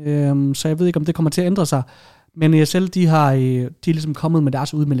sammen, så jeg ved ikke, om det kommer til at ændre sig, men ESL, de er ligesom kommet med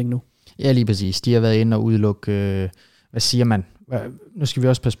deres udmelding nu. Ja, lige præcis. De har været inde og udelukke, hvad siger man? Nu skal vi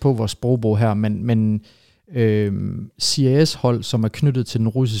også passe på vores sprogbrug her, men CIS-hold, som er knyttet til den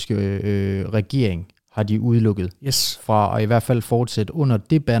russiske regering, har de udelukket fra at i hvert fald fortsætte under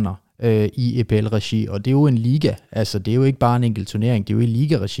det banner i EPL-regi, og det er jo en liga. Altså, det er jo ikke bare en enkelt turnering, det er jo en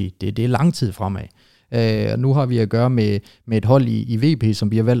liga-regi. Det er lang tid fremad. Og nu har vi at gøre med et hold i VP,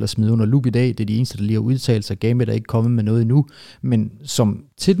 som vi har valgt at smide under lup i dag. Det er de eneste, der lige har udtalt sig. Gamet er ikke kommet med noget endnu, men som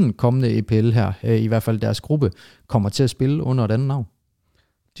til den kommende EPL her, i hvert fald deres gruppe, kommer til at spille under et andet navn.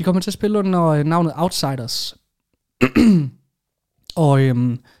 De kommer til at spille under navnet Outsiders. Og det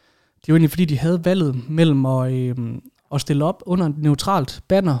er jo egentlig, fordi de havde valget mellem at stille op under et neutralt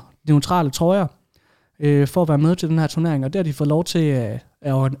banner, neutrale trøjer, for at være med til den her turnering, og det har de fået lov til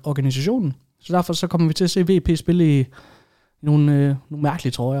af organisationen. Så derfor så kommer vi til at se VP spille i nogle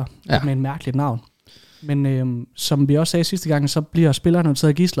mærkelige trøjer, med en mærkeligt navn. Men som vi også sagde sidste gang, så bliver spillerne jo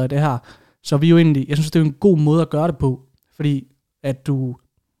taget gidsler i det her. Så vi jo egentlig, jeg synes, det er en god måde at gøre det på, fordi at du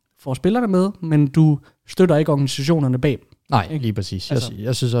får spillerne med, men du støtter ikke organisationerne bag. Nej, ikke? Lige præcis. Altså.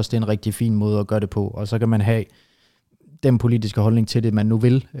 Jeg synes også, det er en rigtig fin måde at gøre det på, og så kan man have den politiske holdning til det, man nu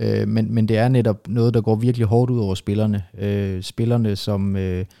vil, men det er netop noget, der går virkelig hårdt ud over spillerne. Spillerne, som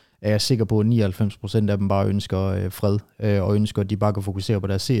er jeg sikker på, at 99% af dem bare ønsker fred, og ønsker, at de bare kan fokusere på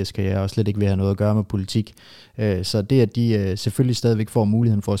deres CS-karriere, og slet ikke vil have noget at gøre med politik. Så det, at de selvfølgelig stadigvæk får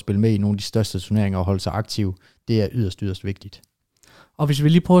muligheden for at spille med i nogle af de største turneringer og holde sig aktive, det er yderst vigtigt. Og hvis vi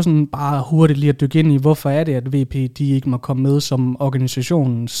lige prøver sådan bare hurtigt lige at dykke ind i, hvorfor er det, at VP de ikke må komme med som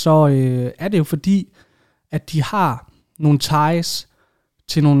organisation, så er det jo fordi, at de har nogle ties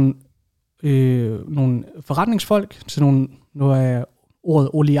til nogle forretningsfolk, til nogle, nu er ordet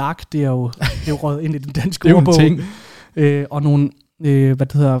oligark, det er jo røget ind i den danske ordbog, og nogle, hvad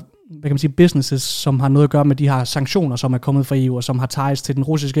kan man sige, businesses, som har noget at gøre med de her sanktioner, som er kommet fra EU, og som har ties til den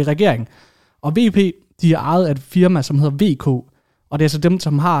russiske regering. Og VP, de er ejet af et firma, som hedder VK, og det er altså dem,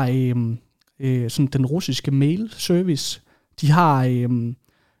 som har sådan den russiske mail-service. De har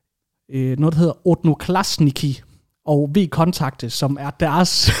noget, der hedder Odnoklassniki og V-kontakte, som er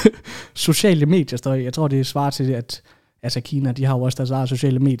deres sociale medier. Jeg tror, det svarer til, at altså Kina, de har jo også deres eget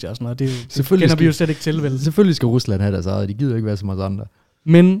sociale medier og sådan noget. Det kender vi jo slet ikke til, vel? Selvfølgelig skal Rusland have deres eget. De gider ikke være som os andre.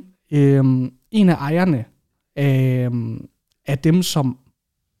 Men en af ejerne af dem, som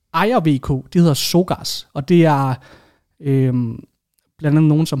ejer VK, det hedder Sogas, og det er blandt andet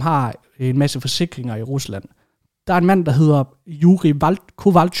nogen, som har en masse forsikringer i Rusland. Der er en mand, der hedder Yuri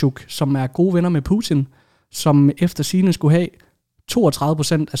Kovalchuk, som er gode venner med Putin, som efter sigende skulle have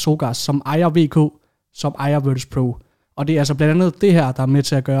 32% af Sogas, som ejer VK, som ejer Virtus.pro. Og det er altså blandt andet det her, der er med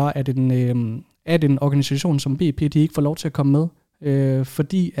til at gøre, at en organisation som BP, de ikke får lov til at komme med,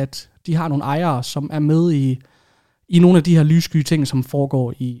 fordi at de har nogle ejere, som er med i nogle af de her lyssky ting, som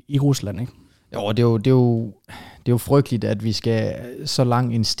foregår i Rusland, ikke? Jo, det er jo frygteligt, at vi skal så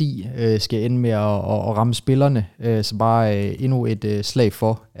lang en sti skal ende med at ramme spillerne. Så bare endnu et slag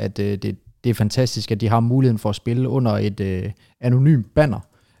for, at det er fantastisk, at de har muligheden for at spille under et anonymt banner.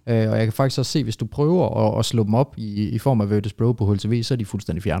 Og jeg kan faktisk også se, hvis du prøver at slå dem op i form af Virtus.pro på HLTV, så er de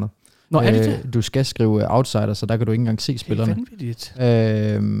fuldstændig fjernet. Nå, er det? Du skal skrive outsider, så der kan du ikke engang se spillerne. Det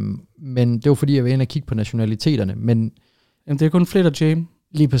er vanvittigt. Men det var fordi, jeg var inde og kigge på nationaliteterne. Men jamen, det er kun Flit og Jame.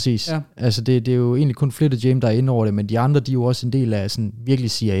 Lige præcis. Ja. Altså det er jo egentlig kun Flit og Jame, der er inde over det, men de andre, de er jo også en del af sådan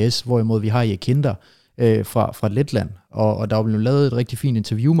virkelig CIS, hvorimod vi har Jakinda fra Letland, og der er blevet lavet et rigtig fint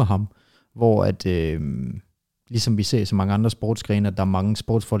interview med ham, hvor at ligesom vi ser så mange andre sportsgrene, at der er mange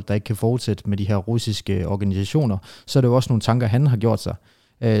sportsfolk, der ikke kan fortsætte med de her russiske organisationer, så er det jo også nogle tanker, han har gjort sig.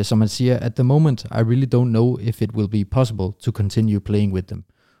 Som han siger, at the moment, I really don't know if it will be possible to continue playing with them.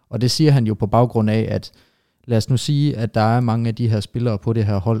 Og det siger han jo på baggrund af, at lad os nu sige, at der er mange af de her spillere på det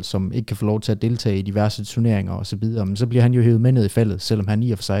her hold, som ikke kan få lov til at deltage i diverse turneringer og så videre, men så bliver han jo hævet med ned i faldet, selvom han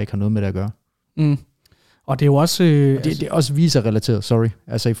i og for sig ikke har noget med det at gøre. Mm. Og det er jo også... det er også visa-relateret,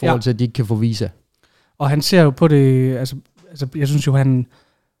 altså i forhold til, at de ikke kan få visa. Og han ser jo på det, altså jeg synes jo, han...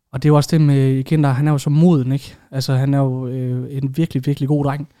 Og det er jo også det med Kinder, han er jo så moden, ikke? Altså han er jo en virkelig, virkelig god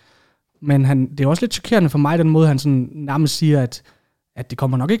dreng. Men det er også lidt chokerende for mig, den måde, han sådan nærmest siger, at det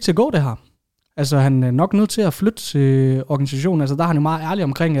kommer nok ikke til at gå, det her. Altså han er nok nødt til at flytte organisationen. Altså der er han jo meget ærlig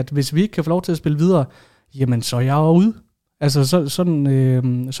omkring, at hvis vi ikke kan få lov til at spille videre, jamen så er jeg jo ude. Altså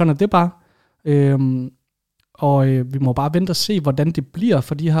sådan er det bare. Og vi må bare vente og se, hvordan det bliver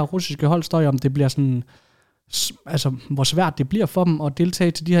for de her russiske holdstøj, om det bliver sådan... Altså, hvor svært det bliver for dem at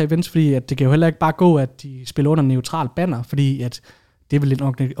deltage til de her events, fordi at det kan jo heller ikke bare gå, at de spiller under neutral banner, fordi at det vil en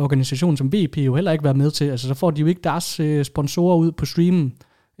organisation som VP jo heller ikke være med til. Altså, så får de jo ikke deres sponsorer ud på streamen,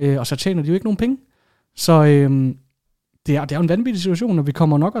 og så tjener de jo ikke nogen penge. Så det er jo en vanvittig situation, og vi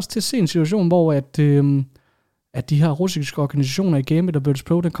kommer nok også til at se en situation, hvor at de her russiske organisationer i Gambit og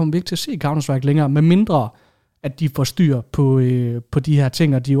Virtus.pro, der kommer vi ikke til at se Counter-Strike længere, med mindre at de får styr på de her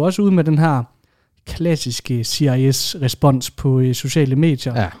ting, og de er jo også ude med den her klassiske CIS-respons på sociale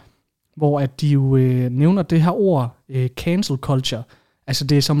medier, hvor at de jo nævner det her ord, cancel culture. Altså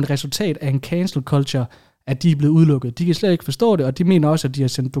det er som et resultat af en cancel culture, at de er blevet udelukket. De kan slet ikke forstå det, og de mener også, at de har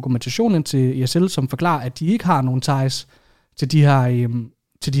sendt dokumentation ind til ESL, som forklarer, at de ikke har nogen ties til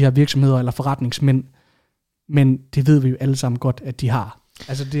de her virksomheder eller forretningsmænd. Men det ved vi jo alle sammen godt, at de har.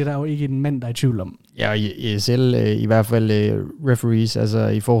 Altså det er der jo ikke en mand, der er i tvivl om. Ja, og ESL i hvert fald referees, altså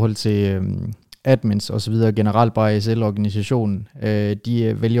i forhold til... admins og så videre, generelt bare ESL-organisationen,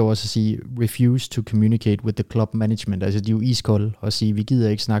 de vælger også at sige, refuse to communicate with the club management. Altså de er jo iskolde og sige, vi gider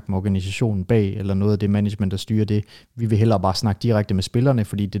ikke snakke med organisationen bag, eller noget af det management, der styrer det. Vi vil hellere bare snakke direkte med spillerne,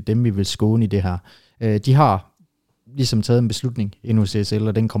 fordi det er dem, vi vil skåne i det her. De har ligesom taget en beslutning endnu hos ESL,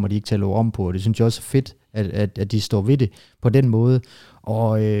 og den kommer de ikke til at love om på, og det synes jeg også er fedt, at de står ved det på den måde.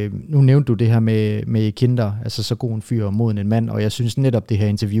 Og nu nævnte du det her med Kinder, altså så god en fyr mod en mand, og jeg synes netop det her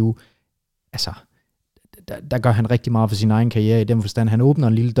interview, altså, der gør han rigtig meget for sin egen karriere i den forstand. Han åbner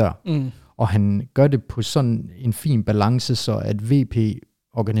en lille dør, og han gør det på sådan en fin balance, så at VP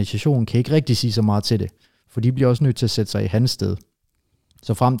organisationen kan ikke rigtig sige så meget til det, for de bliver også nødt til at sætte sig i hans sted.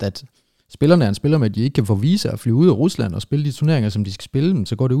 Så fremt at spillerne han spiller med, at de ikke kan få visa at flyve ud af Rusland og spille de turneringer, som de skal spille,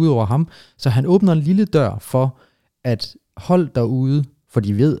 så går det ud over ham. Så han åbner en lille dør for, at hold derude, for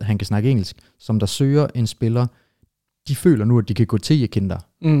de ved, at han kan snakke engelsk, som der søger en spiller, de føler nu, at de kan gå til Ekinder.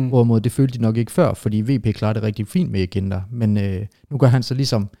 Hvorimod det følte de nok ikke før, fordi VP klarer det rigtig fint med Ekinder. Men nu gør han så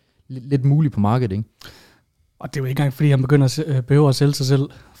ligesom lidt muligt på markedet, ikke? Og det er jo ikke engang, fordi han behøver at sælge sig selv.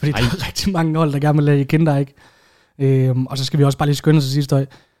 Fordi der er rigtig mange hold, der gerne vil lade Ekinder, ikke? Og så skal vi også bare lige skynde os til sidste.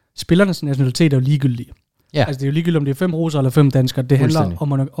 Spillernes nationalitet er jo ligegyldig. Ja. Altså det er jo ligegyldigt, om det er 5 russere eller 5 danskere. Det handler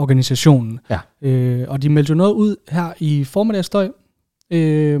om organisationen. Ja. Og de meldte jo noget ud her i formiddagsstøj.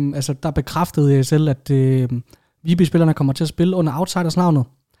 Altså der bekræftede ESL, at VB-spillerne kommer til at spille under Outsiders navnet.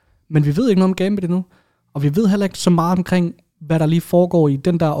 Men vi ved ikke noget om Gambit endnu. Og vi ved heller ikke så meget omkring, hvad der lige foregår i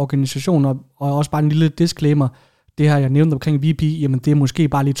den der organisation. Og også bare en lille disclaimer. Det her, jeg nævnte omkring VP, jamen det er måske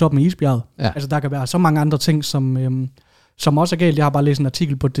bare lige toppen af isbjerget. Ja. Altså der kan være så mange andre ting, som også er galt. Jeg har bare læst en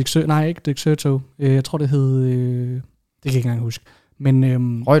artikel på Dexerto. Jeg tror, det hed... det kan jeg ikke engang huske. Men,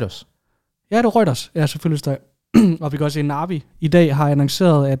 Reuters. Ja, det er Reuters. Ja, selvfølgelig. Der. Og vi kan også se, at Navi i dag har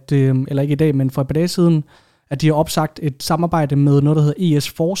annonceret, at, eller ikke i dag, men for et par dage siden, at de har opsagt et samarbejde med noget, der hedder ES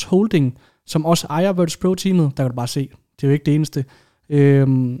Force Holding, som også ejer Virtus Pro-teamet. Der kan du bare se. Det er jo ikke det eneste.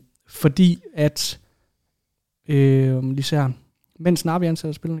 Fordi at... lige ser mens Navi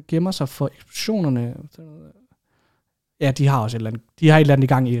ansatte spillerne gemmer sig for eksplosionerne... Ja, de har også et eller andet. De har et eller andet i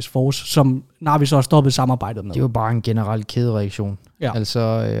gang i ES Force, som Navi så har stoppet samarbejdet med. Det er jo bare en generel kædereaktion. Ja. Altså,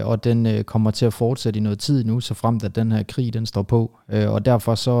 og den kommer til at fortsætte i noget tid nu, så fremt at den her krig, den står på. Og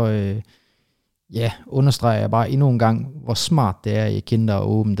derfor så, understreger jeg bare endnu en gang, hvor smart det er i Kinder at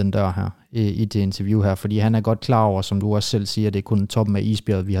åbne den dør her, i det interview her. Fordi han er godt klar over, som du også selv siger, det er kun toppen af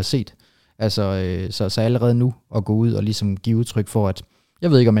isbjerget, vi har set. Altså, så allerede nu at gå ud og ligesom give udtryk for, at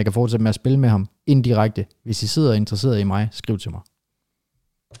jeg ved ikke, om jeg kan fortsætte med at spille med ham indirekte. Hvis I sidder interesseret i mig, skriv til mig.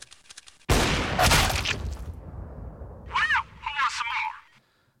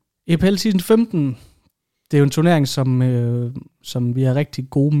 EPL Season 15, det er jo en turnering, som vi har rigtig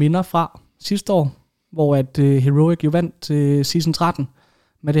gode minder fra sidste år, hvor at Heroic jo vandt Season 13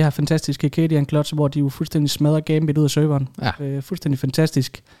 med det her fantastiske Acadian Clutch, hvor de jo fuldstændig smadrer Gambit ud af serveren. Ja. Fuldstændig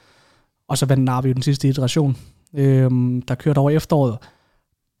fantastisk. Og så vandt Navi jo den sidste iteration, der kørte over efteråret.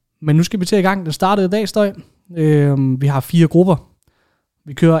 Men nu skal vi til i gang. Den startede i dag, Støj. Vi har 4 grupper.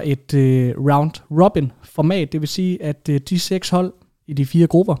 Vi kører et round robin format, det vil sige, at de 6 hold i de 4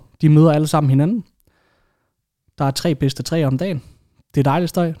 grupper, de møder alle sammen hinanden. Der er 3 bedste 3 om dagen. Det er dejligt,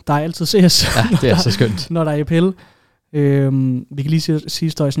 Støj. Der er altid CS. Ja, det er så skønt. Når der er EPL. Vi kan lige sige,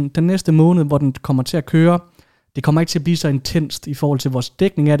 Støj, sådan, den næste måned, hvor den kommer til at køre, det kommer ikke til at blive så intenst i forhold til vores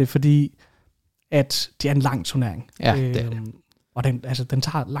dækning af det, fordi at det er en lang turnering. Ja, det er det. Og den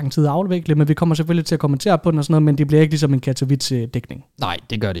tager lang tid at afvikle, men vi kommer selvfølgelig til at kommentere på den og sådan noget, men det bliver ikke ligesom en Katowice-dækning. Nej,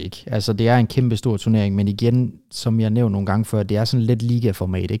 det gør det ikke. Altså, det er en kæmpe stor turnering, men igen, som jeg nævnte nogle gange før, det er sådan lidt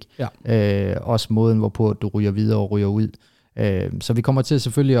liga-format, ikke? Ja. Også måden, hvorpå du ryger videre og ryger ud. Så vi kommer til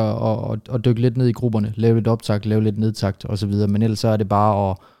selvfølgelig at dykke lidt ned i grupperne, lave lidt optakt, lave lidt nedtakt osv., men ellers så er det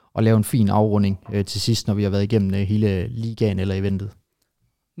bare at lave en fin afrunding til sidst, når vi har været igennem hele ligaen eller eventet.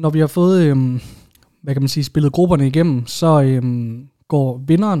 Når vi har fået... hvad kan man sige, spillet grupperne igennem, så går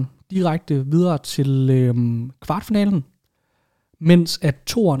vinderen direkte videre til kvartfinalen, mens at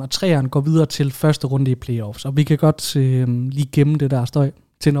 2'eren og 3'eren går videre til første runde i playoffs. Og vi kan godt lige gemme det der, Støj,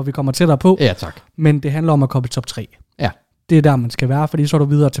 til når vi kommer tættere på. Ja, tak. Men det handler om at komme i top 3. Ja. Det er der, man skal være, fordi så er du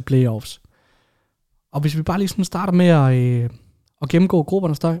videre til playoffs. Og hvis vi bare lige sådan starter med at gennemgå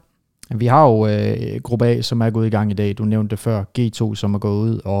grupperne, Støj. Vi har jo gruppe A, som er gået i gang i dag. Du nævnte det før. G2, som er gået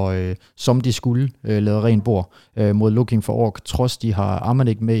ud og som de skulle lave ren bord mod Looking for Orc. Trods de har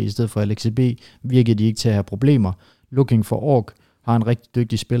Armanik med i stedet for Alex B, virkede de ikke til at have problemer. Looking for Orc har en rigtig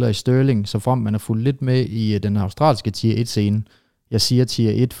dygtig spiller i Sterling, så frem man er fulgt lidt med i den australske tier 1-scene. Jeg siger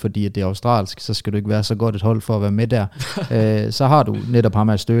tier 1, fordi det er australsk, så skal du ikke være så godt et hold for at være med der. Så har du netop ham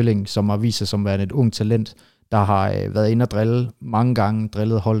af Sterling, som har vist sig som værende et ung talent, der har været inde og drille mange gange,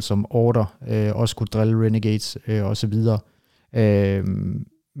 drillet hold som Order, også kunne drille Renegades og så videre.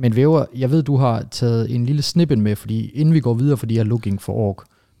 Men Væver, jeg ved, du har taget en lille snippet med, fordi inden vi går videre for de her Looking for Orc,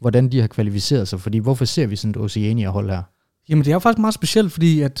 hvordan de har kvalificeret sig, fordi hvorfor ser vi sådan et Oceania-hold her? Jamen det er jo faktisk meget specielt,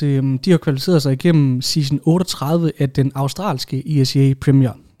 fordi at de har kvalificeret sig igennem season 38 af den australske ESEA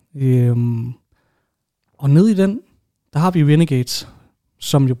Premier. Og nede i den, der har vi Renegades,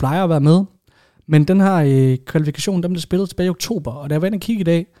 som jo plejer at være med. Men den her kvalifikation, den blev spillet tilbage i oktober, og da jeg var inde og kigge i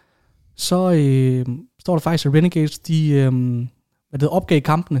dag, så står der faktisk, at Renegades, de opgav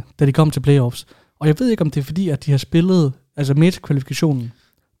kampene, da de kom til playoffs. Og jeg ved ikke, om det er fordi, at de har spillet, altså midt-kvalifikationen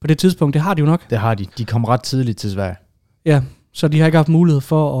på det tidspunkt. Det har de jo nok. Det har de. De kom ret tidligt til Sverige. Ja, så de har ikke haft mulighed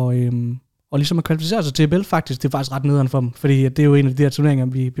for at ligesom at kvalificere sig til EBL faktisk. Det er faktisk ret nederen for dem, fordi det er jo en af de her turneringer,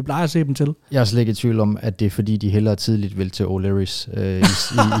 vi plejer at se dem til. Jeg er slet ikke i tvivl om, at det er fordi, de hellere tidligt vil til O'Learys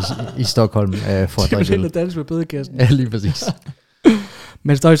i Stockholm for at drikke øl. Det er jo dansk med bødekassen. Ja, lige præcis.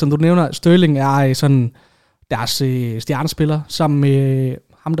 Men Støj, som du nævner, Sterling er sådan deres stjernespiller, sammen med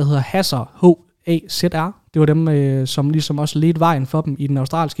ham, der hedder Hazard, H-A-Z-R. Det var dem, som ligesom også ledte vejen for dem i den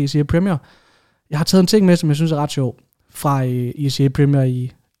australske ECA Premier. Jeg har taget en ting med, som jeg synes er ret sjov, fra ECA Premier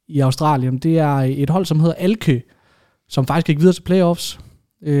i Australien. Det er et hold, som hedder Alke, som faktisk gik videre til playoffs.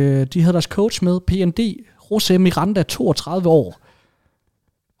 De havde deres coach med, PND, José Miranda, 32 år.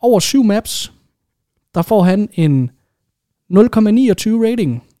 Over 7 maps, der får han en 0,29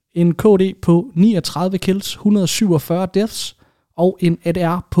 rating, en KD på 39 kills, 147 deaths, og en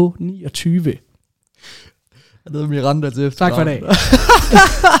ADR på 29. Jeg hedder Miranda til efter. Tak for i dag.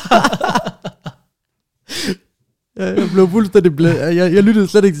 Jeg blev fuldstændig blæd. Jeg lyttede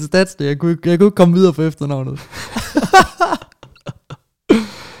slet ikke til statsene. Jeg kunne ikke komme videre for efternavnet.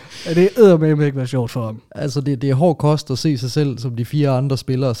 Ja, det eddermame ikke være sjovt for ham. Altså, det er hård kost at se sig selv som de 4 andre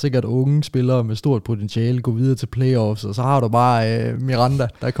spillere, sikkert unge spillere med stort potentiale, gå videre til playoffs, og så har du bare Miranda,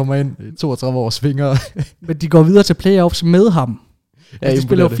 der kommer ind 32 års fingre. Men de går videre til playoffs med ham. Ja, de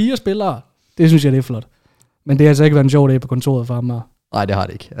spiller 4 spillere. Det synes jeg, det er flot. Men det har altså ikke været en sjov dag på kontoret for ham. Nej, det har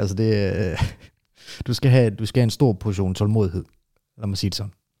det ikke. Altså, du skal have en stor portion tålmodighed. Lad mig sige det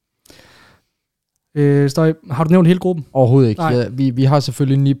sådan. Støj, har du nævnt hele gruppen? Overhovedet ikke. Ja, vi har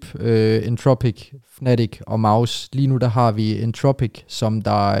selvfølgelig NiP, Entropic, Fnatic og Mouse. Lige nu der har vi Entropic, som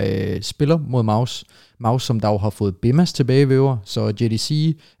der spiller mod Mouse. Mouse, som der jo har fået Bimas tilbagevæver, så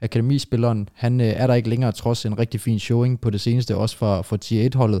JDC, akademispilleren, han er der ikke længere, trods en rigtig fin showing på det seneste, også for Tier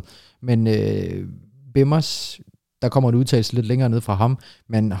 1-holdet. Men Bimas, der kommer en udtalelse lidt længere ned fra ham,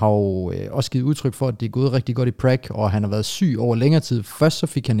 men har jo også givet udtryk for, at det er gået rigtig godt i Prag, og han har været syg over længere tid. Først så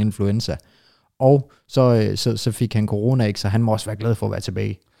fik han influenza, og så fik han corona, ikke? Så han må også være glad for at være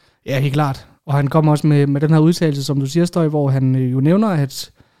tilbage. Ja, helt klart. Og han kommer også med den her udtalelse, som du siger, Støj, hvor han jo nævner,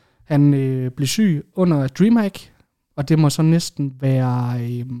 at han blev syg under DreamHack, og det må så næsten være...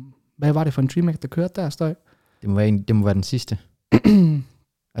 hvad var det for en DreamHack, der kørte der, Støj? Det må være den sidste.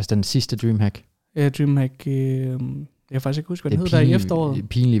 Altså den sidste DreamHack. Ja, DreamHack... jeg kan faktisk ikke huske, hvad den hed der i efteråret. Det er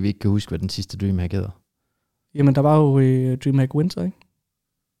pinligt, at vi ikke kan huske, hvad den sidste DreamHack hedder. Jamen, der var jo DreamHack Winter, ikke?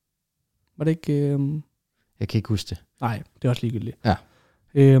 Var det ikke... Jeg kan ikke huske det. Nej, det er også ligegyldigt.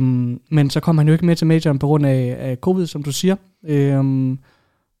 Ja. Men så kom han jo ikke med til majoren på grund af covid, som du siger.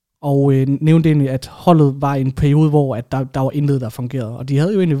 Og nævnte egentlig, at holdet var i en periode, hvor at der var intet, der fungerede. Og de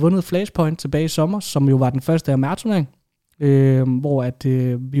havde jo egentlig vundet Flashpoint tilbage i sommer, som jo var den første AMR-turnering. Hvor at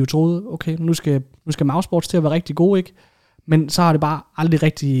vi jo troede, okay, nu skal Mousesports til at være rigtig gode, ikke? Men så har det bare aldrig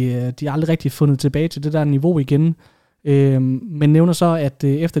rigtig fundet tilbage til det der niveau igen. Men nævner så, at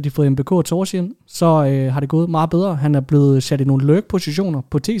efter de har fået MBK og Torsion, så har det gået meget bedre. Han er blevet sat i nogle lurk-positioner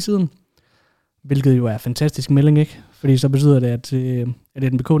på T-siden, hvilket jo er en fantastisk melding, ikke? Fordi så betyder det,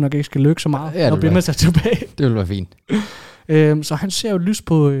 at MBK nok ikke skal lykke så meget, og Bimas er tilbage. Det vil være fint. Så han ser jo lys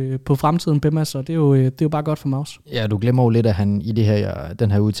på fremtiden, Bimas, og det er jo bare godt for Mouse. Ja, du glemmer jo lidt, at han i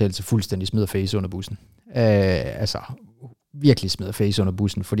den her udtalelse fuldstændig smider face under bussen. Altså virkelig smider face under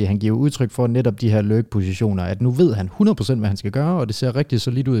bussen, fordi han giver udtryk for netop de her lurk-positioner, at nu ved han 100% hvad han skal gøre, og det ser rigtig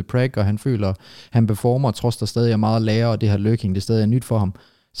solidt ud i Prag, og han føler, han performer, trods der stadig er meget at lære, og det her lurking, det stadig er nyt for ham.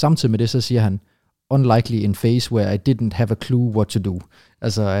 Samtidig med det, så siger han, unlikely in face where I didn't have a clue what to do.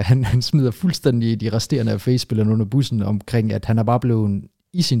 Altså, han smider fuldstændig de resterende af face-spillerne under bussen omkring, at han er bare blevet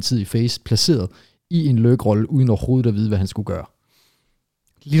i sin tid i face placeret i en lurk-rolle, uden overhovedet at vide, hvad han skulle gøre.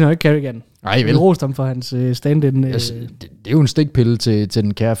 Ligner ikke Carrigan. Nej, vel. Vi roste ham for hans stand-in. Altså, det er jo en stikpille til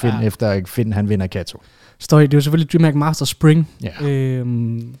den kære Finn, efter Finn han vinder Kato. Støj, det er jo selvfølgelig DreamHack Master Spring. Ja.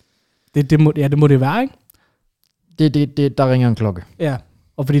 Det må det være, ikke? Der ringer en klokke. Ja,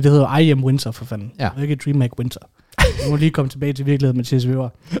 og fordi det hedder I Am Winter, for fanden. Ja. Det er ikke DreamHack Winter. Nu må lige komme tilbage til virkeligheden med TSV'er.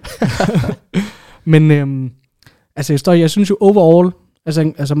 Men altså, Støj, jeg synes jo overall,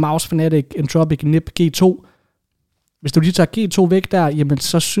 altså Mouse, Fnatic, Entropic, NiP, G2, hvis du lige tager G2 væk der, jamen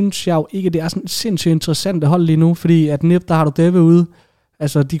så synes jeg jo ikke, det er sådan sindssygt interessant at holde lige nu, fordi at NiP, der har du Deve ude,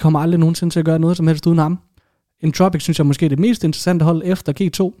 altså de kommer aldrig nogensinde til at gøre noget som helst uden ham. Entropic synes jeg måske er det mest interessante hold efter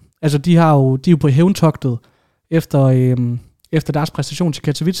G2. Altså de er jo på hævntogtet efter deres præstation til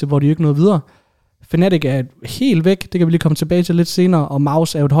Katowice, hvor de ikke nåede videre. Fnatic er helt væk, det kan vi lige komme tilbage til lidt senere, og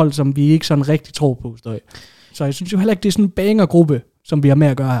Mouse er jo et hold, som vi ikke sådan rigtig tror på. Så jeg synes jo heller ikke, det er sådan en banger-gruppe, som vi har med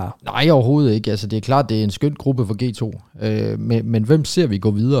at gøre her. Nej, overhovedet ikke. Altså, det er klart, det er en skøn gruppe for G2. Men hvem ser vi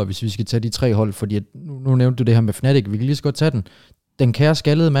gå videre, hvis vi skal tage de 3 hold? Fordi nu nævnte du det her med Fnatic, vi kan lige så godt tage den. Den kære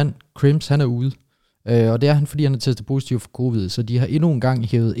skaldede mand, Crims, han er ude. Og det er han, fordi han er testet positiv for covid, så de har endnu en gang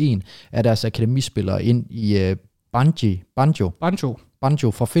hævet en af deres akademispillere ind i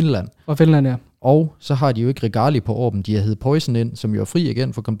Banjo fra Finland. Fra Finland, ja. Og så har de jo ikke Regali på Orben, de har heddet Poison ind, som jo er fri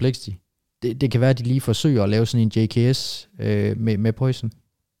igen for Complexity. Det kan være, at de lige forsøger at lave sådan en JKS med Poison.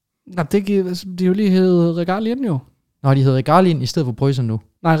 Nej, de er jo lige heddet Regali ind jo. Nå, de hedder Regali ind i stedet for Poison nu.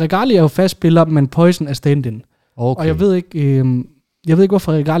 Nej, Regali er jo fast spiller, men Poison er stand-in. Okay. Og jeg ved ikke,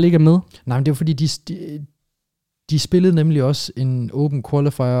 hvorfor Regali ikke er med. Nej, men det er fordi, de spillede nemlig også en open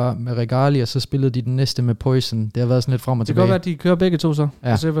qualifier med Regali, og så spillede de den næste med Poison. Det har været sådan lidt frem og tilbage. Det kan godt være, at de kører begge to så.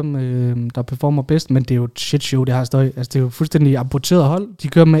 Ja. Og se, hvem der performer bedst. Men det er jo et shit show, det her støj. Altså, det er jo fuldstændig amputeret hold. De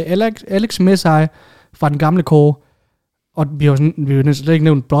kører med Alex Messai fra den gamle core. Og vi har jo slet ikke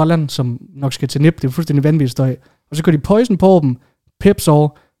nævnt Brolland, som nok skal til NIP. Det er jo fuldstændig vanvittigt støj. Og så kører de Poison på dem.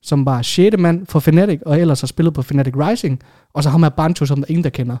 Pepsor, som var 6. mand for Fnatic, og ellers har spillet på Fnatic Rising. Og så har man Banjo, som der ingen der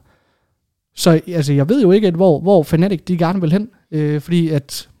kender. Så altså, jeg ved jo ikke, hvor Fnatic de gerne vil hen, fordi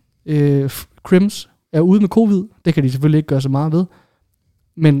at Crims er ude med covid. Det kan de selvfølgelig ikke gøre så meget ved.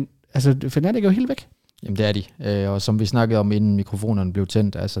 Men altså, Fnatic er jo helt væk. Jamen det er de, og som vi snakkede om, inden mikrofonerne blev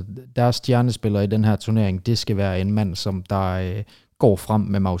tændt, altså deres stjernespiller i den her turnering, det skal være en mand, som der går frem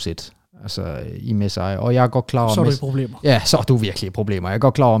med mouse 1. Altså i Messai, og jeg er godt klar over... Så er du i problemer. Ja, så er du virkelig i problemer. Jeg er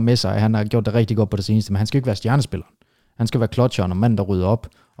godt klar over, at Messai, han har gjort det rigtig godt på det seneste, men han skal ikke være stjernespilleren. Han skal være clutcheren og mand, der rydder op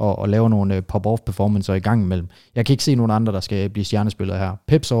og laver nogle pop-off performancer i gang imellem. Jeg kan ikke se nogen andre, der skal blive stjernespillere her.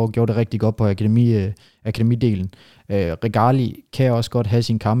 Pepsor gjorde det rigtig godt på akademidelen. Regali kan også godt have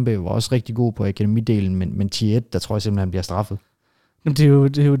sin kampe, var også rigtig god på akademidelen, men tier 1, der tror jeg simpelthen, han bliver straffet. Jamen,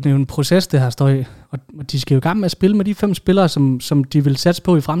 det er jo en proces, det her støj. Og de skal jo i gang med at spille med de 5 spillere, som de vil satse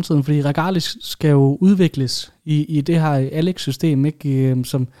på i fremtiden, fordi Regali skal jo udvikles i det her Alex-system, ikke?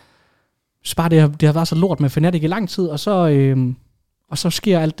 Som bare det har været så lort med Fnatic i lang tid, og så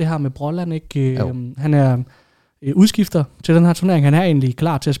sker alt det her med Brolland, ikke? Han er udskifter til den her turnering. Han er egentlig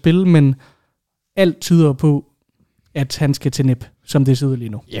klar til at spille, men alt tyder på, at han skal til NIP, som det ser ud lige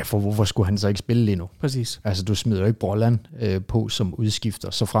nu. Ja, for hvorfor skulle han så ikke spille lige nu? Præcis. Altså, du smider jo ikke Brolland på som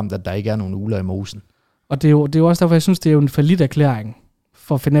udskifter, så fremt at der ikke er nogen uler i mosen. Og det er jo også derfor, jeg synes, det er jo en fallit-erklæring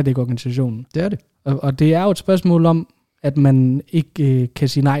for Fnatic-organisationen. Det er det. Og det er jo et spørgsmål om, at man ikke kan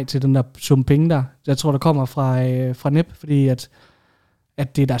sige nej til den der sum penge der. Jeg tror, der kommer fra NIP, fordi at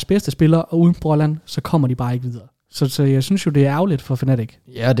det er deres bedste spillere, og uden Brolland, så kommer de bare ikke videre. Så jeg synes jo, det er ærgerligt for Fnatic.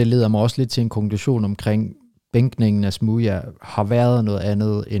 Ja, det leder mig også lidt til en konklusion omkring, bænkningen af Smooya har været noget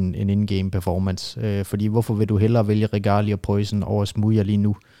andet end in-game performance. Fordi hvorfor vil du hellere vælge Regali og Poison over Smooya lige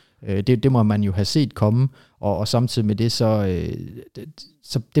nu? Det må man jo have set komme, og samtidig med det,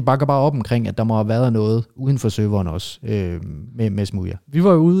 så det bakker bare op omkring, at der må have været noget uden for serveren også med Smooya. Vi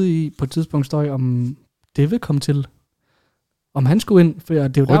var jo ude på et tidspunkt støj, om det vil komme til, om han skulle ind, for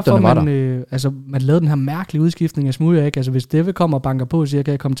det er jo derfor, man lavede den her mærkelige udskiftning af Smooya, ikke? Altså hvis Devil kommer og banker på og siger,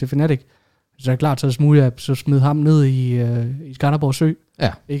 kan jeg komme til Fnatic, så er det klart, så Smooya, så smid ham ned i Skanderborg Sø.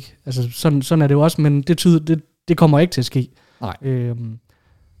 Ja. Ikke? Altså sådan er det jo også, men det kommer ikke til at ske. Nej.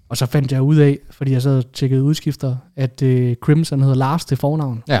 Og så fandt jeg ud af, fordi jeg sad og tjekkede udskifter, at Crimson hedder Lars til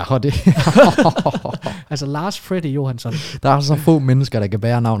fornavn. Ja, og det... altså Lars Freddy Johansson. Der er så få mennesker, der kan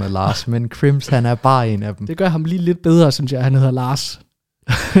bære navnet Lars, men Crims, han er bare en af dem. Det gør ham lige lidt bedre, synes jeg, han hedder Lars.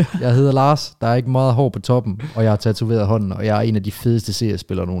 Jeg hedder Lars, der er ikke meget hår på toppen, og jeg har tatoveret hånden, og jeg er en af de fedeste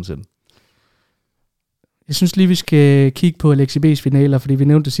CS-spillere nogensinde. Jeg synes lige, vi skal kigge på Alexi B's finaler, fordi vi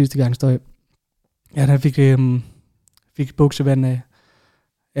nævnte det sidste gang, støj. Ja, der fik buksevand af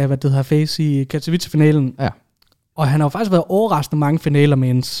hvad det hedder, face i Katowice-finalen. Ja. Og han har jo faktisk været overraskende mange finaler med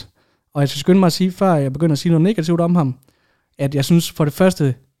ens. Og jeg skal skynde mig at sige, før jeg begynder at sige noget negativt om ham, at jeg synes for det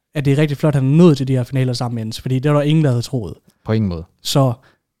første, at det er rigtig flot, at han er nået til de her finaler sammen med ens, fordi det var der ingen, der havde troet. På ingen måde. Så,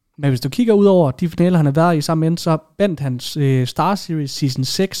 men hvis du kigger ud over de finaler, han har været i sammen med ens, så bandt hans Star Series Season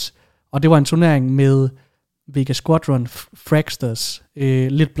 6, og det var en turnering med Vega Squadron, Fragsters,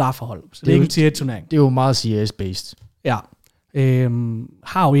 lidt blafforhold. Så det er ikke en tier 1 turnering. Det er jo meget CS-based. Ja.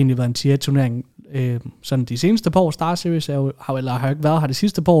 Har jo egentlig været en tier 1 turnering sådan de seneste par år. Star Series har jo ikke været her det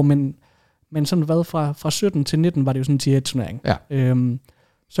sidste par år, men sådan været fra 17 til 19 var det jo sådan en tier 1 turnering. Ja.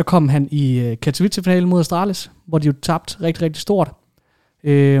 Så kom han i Katowice-finalen mod Astralis, hvor de jo tabte rigtig, rigtig stort.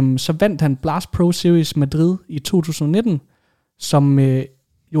 Så vandt han Blast Pro Series Madrid i 2019, som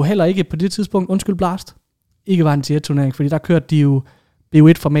jo heller ikke på det tidspunkt, Blast, ikke var en tier 1 turnering, fordi der kørte de jo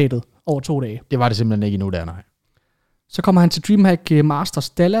BO1-formatet over 2 dage. Det var det simpelthen ikke endnu der, nej. Så kommer han til DreamHack Masters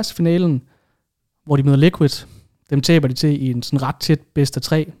Dallas-finalen, hvor de møder Liquid. Dem taber de til i en sådan ret tæt bedst af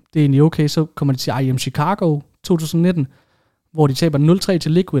 3. Det er egentlig okay. Så kommer de til IEM Chicago 2019, hvor de taber 0-3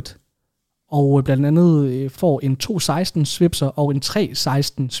 til Liquid. og blandt andet får en 2.16 svipser og en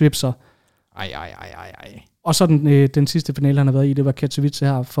 3.16 svipser. Ej. Og så den sidste finale, han har været i, det var Katowice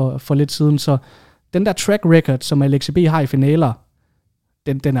her for lidt siden. Så den der track record, som Alexi B. har i finaler,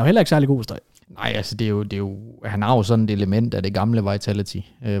 den er jo heller ikke særlig god, Støj. Nej, altså det er jo, han har jo sådan et element af det gamle Vitality.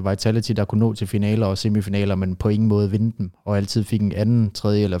 Vitality, der kunne nå til finaler og semifinaler, men på ingen måde vinde dem, og altid fik en anden,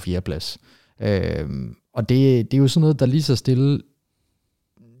 tredje eller fjerde plads. Og det er jo sådan noget, der lige så stille,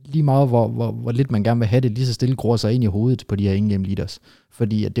 lige meget hvor lidt man gerne vil have det, lige så stille gror sig ind i hovedet på de her in-game leaders.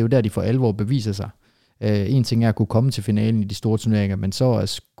 Fordi at det er jo der, de for alvor beviser sig. En ting er at kunne komme til finalen i de store turneringer, men så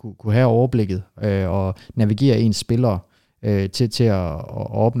at kunne have overblikket og navigere ens spillere til at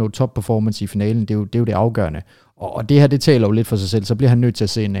opnå top performance i finalen, det er jo det afgørende. Og det her, det taler jo lidt for sig selv, så bliver han nødt til at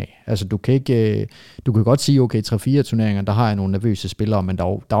se ind af. Altså du kan godt sige, okay, 3-4 turneringer, der har jeg nogle nervøse spillere, men der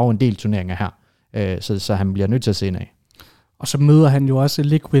er jo en del turneringer her, så han bliver nødt til at se ind af. Og så møder han jo også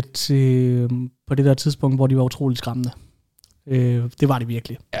Liquid på det der tidspunkt, hvor de var utroligt skræmmende. Det var det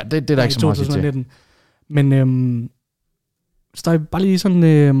virkelig. Ja, det er der ikke så meget til. Men så der er bare lige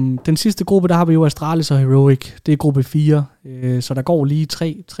sådan, den sidste gruppe, der har vi jo Astralis og Heroic. Det er gruppe 4, så der går lige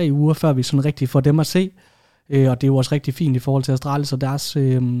 3 uger, før vi sådan rigtig får dem at se. Og det er jo også rigtig fint i forhold til Astralis og deres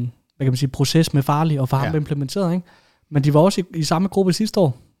hvad kan man sige, proces med Farlig og for ham implementeret. Ikke? Men de var også i samme gruppe sidste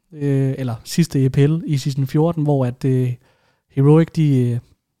år, eller sidste EPL i season 14, hvor at Heroic, de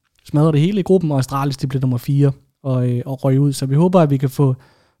smadrede det hele i gruppen, og Astralis, de blev nummer 4 og røg ud. Så vi håber, at vi kan få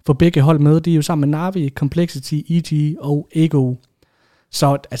begge hold med. De er jo sammen med Na'Vi, Complexity, EG og Ego.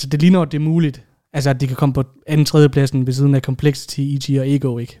 Så altså, det ligner, at det er muligt. Altså, at de kan komme på 2. 3. pladsen ved siden af Complexity, EG og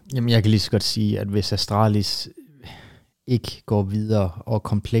Ego, ikke? Jamen, jeg kan lige så godt sige, at hvis Astralis ikke går videre, og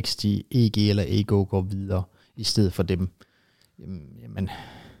Complexity, EG eller Ego går videre i stedet for dem, jamen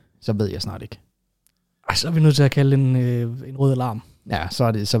så ved jeg snart ikke. Så er vi nødt til at kalde en rød alarm. Ja, så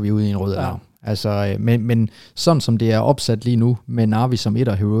er vi ude i en rød alarm. Altså, men sådan som det er opsat lige nu, med Na'Vi som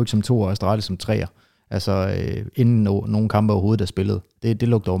 1, Heroic som 2 og Astralis som 3, altså inden nogen kampe overhovedet er spillet, det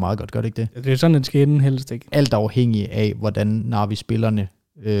lugter jo meget godt, gør det ikke det? Det er sådan, det skal ende helst ikke. Alt afhængig af, hvordan Na'Vi-spillerne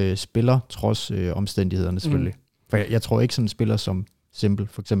spiller, trods omstændighederne selvfølgelig. For jeg tror ikke sådan en spiller som Simple,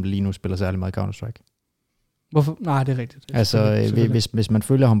 for eksempel lige nu, spiller særlig meget Counter-Strike. Hvorfor? Nej, det er rigtigt. Altså, hvis man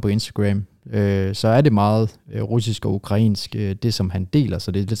følger ham på Instagram, så er det meget russisk og ukrainsk, det som han deler,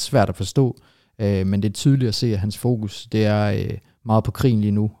 så det er lidt svært at forstå. Men det er tydeligt at se, at hans fokus, det er meget på krigen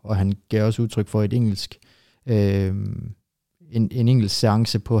lige nu, og han gav også udtryk for et engelsk, en engelsk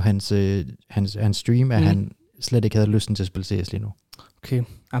seance på hans stream, at han slet ikke havde lysten til at spille CS lige nu. Okay,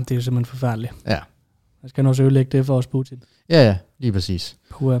 jamen det er jo simpelthen forfærdeligt. Ja. Jeg skal også ødelægge det for os, Putin. Ja, lige præcis.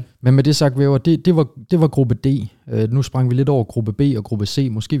 Men med det sagt, Væver, det var gruppe D. Nu sprang vi lidt over gruppe B og gruppe C.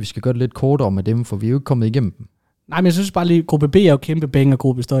 Måske vi skal gøre det lidt kortere med dem, for vi er jo ikke kommet igennem dem. Nej, men jeg synes bare lige, gruppe B er jo kæmpe banger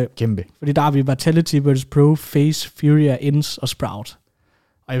gruppe, Støj. Kæmpe. Fordi der har vi Vitality vs. Pro, FaZe, Furia, ENCE og Sprout.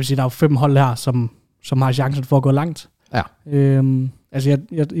 Og jeg vil sige, der er jo 5 hold her, som har chancen for at gå langt. Ja. Altså,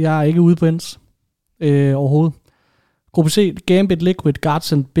 jeg er ikke ude på ENCE overhovedet. Gruppe C, Gambit, Liquid,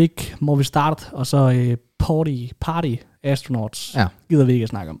 Guardian, Big, Movistar, og så Party, Astronauts. Ja. Gider vi ikke at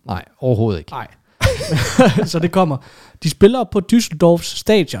snakke om. Nej, overhovedet ikke. Nej. Så det kommer. De spiller på Düsseldorfs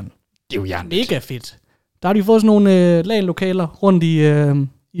stadion. Det er jo hjerneligt. Mega fedt. Der har de fået sådan nogle LAN-lokaler rundt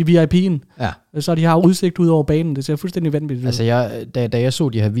i VIP'en. Ja. Så de har udsigt ud over banen. Det ser fuldstændig vanvittigt ud. Altså, da jeg så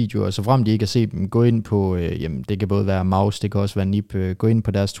de her videoer, så frem de ikke har set dem, gå ind på, det kan både være Mouse, det kan også være Nip, gå ind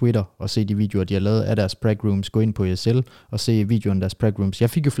på deres Twitter og se de videoer, de har lavet af deres prag rooms. Gå ind på ESL og se videoen af deres prag rooms. Jeg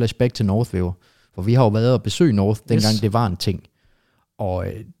fik jo flashback til Northview, for vi har jo været og besøge North, dengang det var en ting. Og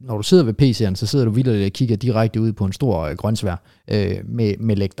når du sidder ved PC'en, så sidder du vildt og kigger direkte ud på en stor grøntsvær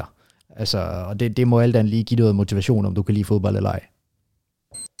med lægter. Altså, og det må alt andet lige give noget motivation, om du kan lide fodbold eller ej.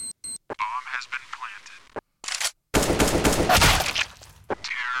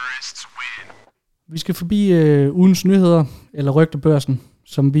 Vi skal forbi ugens nyheder, eller rygtebørsen,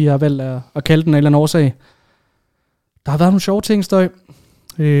 som vi har valgt at kalde den af en eller anden årsag. Der har været nogle sjove ting, Støj.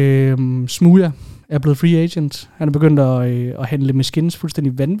 Smooya er blevet free agent. Han er begyndt at handle med skins,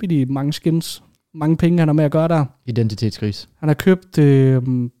 fuldstændig vanvittigt mange skins. Mange penge, han har med at gøre der. Identitetskris. Han har købt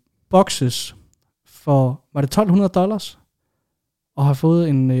boxes for, var det $1,200? Og har fået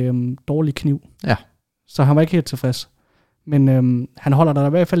en dårlig kniv. Ja. Så han var ikke helt tilfreds. Men han holder der i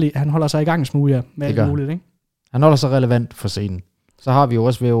hvert fald han holder sig i gang, Smooya, med alt muligt, ikke? Han holder sig relevant for scenen. Så har vi jo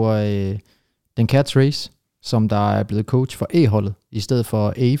også ved den kære Trace, som der er blevet coach for A-holdet, i stedet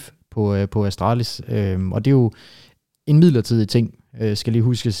for Ave på Astralis. Og det er jo en midlertidig ting, skal lige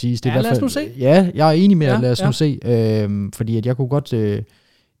huske at sige. Det lad os nu se. Ja, jeg er enig med, at lad os nu se. Fordi at jeg kunne godt...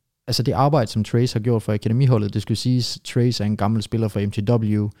 altså det arbejde, som Trace har gjort for akademiholdet, det skulle siges, Trace er en gammel spiller for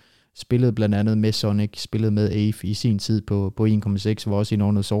MTW, spillede blandt andet med Sonic, spillede med Ave i sin tid på 1,6, var også i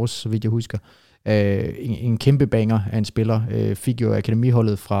Northern Source, så vidt jeg husker. En kæmpe banger af en spiller, fik jo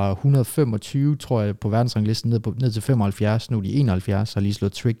akademiholdet fra 125, tror jeg, på verdensranglisten ned til 75, nu er de 71, har lige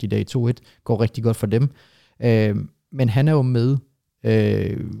slået Trick i dag 2-1, går rigtig godt for dem. Men han er jo med,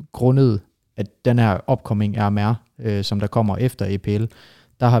 grundet at den her upcoming RMR, som der kommer efter EPL,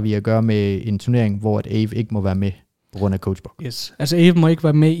 der har vi at gøre med en turnering, hvor at Ave ikke må være med på grund af coachbook. Yes. Altså Ave må ikke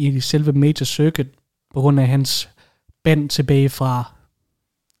være med i selve Major Circuit på grund af hans band tilbage fra,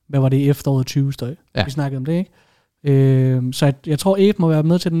 hvad var det, efteråret 20 støj. Ja. Vi snakkede om det, ikke? Så jeg tror, Ave må være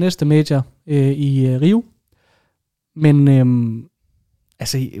med til den næste Major i Rio. Men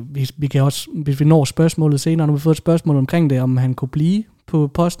altså, vi kan også, hvis vi når spørgsmålet senere, når vi får et spørgsmål omkring det, om han kunne blive på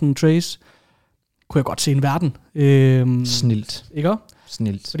posten Trace, kunne jeg godt se en verden. Snilt. Ikke?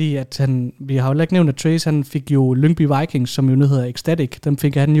 Snilt. Fordi at vi har jo ikke nævnt, at Trace, han fik jo Lyngby Vikings, som jo nu hedder Ecstatic, dem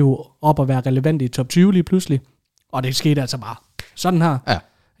fik han jo op at være relevant i top 20 lige pludselig. Og det skete altså bare sådan her.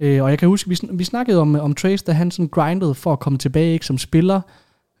 Ja. Og jeg kan huske, vi snakkede om Trace, da han sådan grindede for at komme tilbage, ikke, som spiller,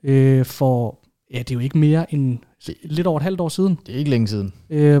 for, ja, det er jo ikke mere end lidt over et halvt år siden. Det er ikke længe siden.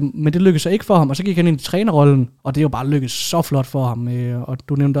 Men det lykkedes så ikke for ham, og så gik han ind i trænerrollen, og det er jo bare lykkedes så flot for ham. Og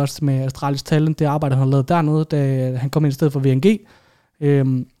du nævnte også med Astralis Talent, det arbejde, han har lavet dernede, da han kom ind i stedet for VNG.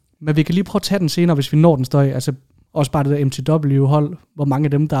 Men vi kan lige prøve at tage den senere, hvis vi når den støj. Altså også bare det der MTW-hold, hvor mange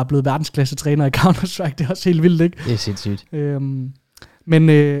af dem, der er blevet verdensklasse trænere i Counter-Strike, det er også helt vildt, ikke? Det er sindssygt. Men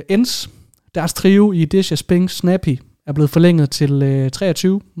ENCE, deres trio i Disha, Spink, Snappy, er blevet forlænget til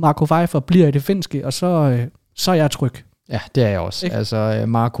 23. Marco Pfeiffer bliver i det finske, og så er jeg tryg. Ja, det er jeg også. Ikke? Altså,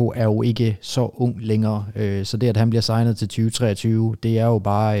 Marco er jo ikke så ung længere, så det, at han bliver signet til 2023, det er jo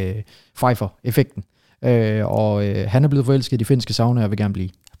bare Pfeiffer-effekten. Han er blevet forelsket i de finske sauna, og jeg vil gerne blive.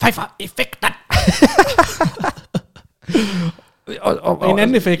 Pfeiffer-effekten! En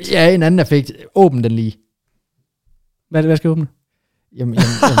anden effekt. Ja, en anden effekt. Åbn den lige. Hvad skal jeg åbne?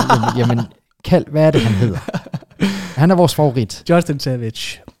 Jamen, Kald, hvad er det, han hedder? Han er vores favorit. Justin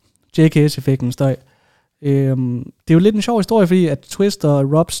Savage. JKS-effekten støj. Det er jo lidt en sjov historie, fordi at Twist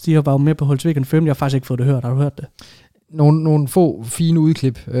og Robs, de har været med på Holtvik and Film. Jeg har faktisk ikke fået det hørt. Har du hørt det? Nogle få fine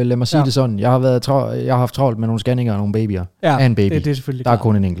udklip. Lad mig sige det sådan. Jeg har haft travlt med nogle scanninger og nogle babyer. Ja, en baby. Det er selvfølgelig der er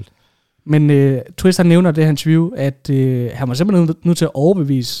kun en enkelt. Men Twist, han nævner det, han interview, at han var simpelthen nødt til at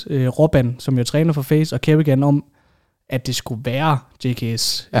overbevise Robban, som jo træner for FaZe, og Kerrigan om, at det skulle være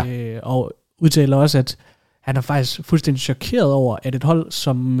JKS. Ja. Og udtaler også, at han er faktisk fuldstændig chokeret over, at et hold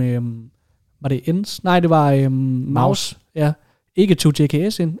som, var det ENCE? Nej, det var Mouse. Ja, ikke tog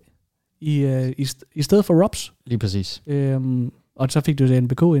JKS ind i stedet for Robs. Lige præcis. Og så fik du det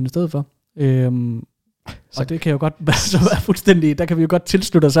NBK ind i stedet for. Og det kan jo godt så være fuldstændig, der kan vi jo godt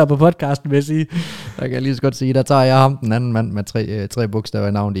tilslutte os her på podcasten, vil jeg sige. Der kan jeg lige så godt sige, der tager jeg ham, den anden mand med tre bogstaver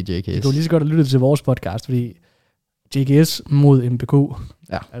i navnet i JKS. Du kan lige så godt have lyttet til vores podcast, fordi JKS mod MBK,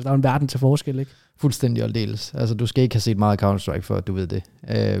 ja. Altså der er en verden til forskel, ikke? Fuldstændig aldeles. Altså du skal ikke have set meget Counter-Strike for, at du ved det.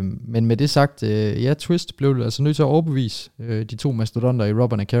 Men med det sagt, ja, Twist blev altså nødt til at overbevise de to mastodonter i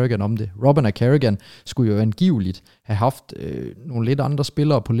Robban og Kerrigan om det. Robban og Kerrigan skulle jo angiveligt have haft nogle lidt andre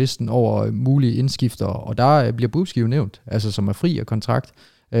spillere på listen over mulige indskifter, og der bliver Boobski jo nævnt, altså som er fri af kontrakt,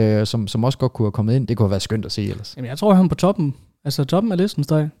 som også godt kunne have kommet ind. Det kunne have været skønt at se ellers. Jamen jeg tror, han på toppen, altså toppen af listen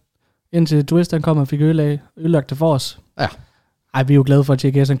støj, indtil Twist han kom og fik ødelagt det for os. Ja. Ej, vi er jo glade for, at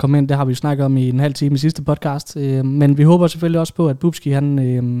JKS han kom ind. Det har vi jo snakket om i en halv time i sidste podcast. Men vi håber selvfølgelig også på, at Boobski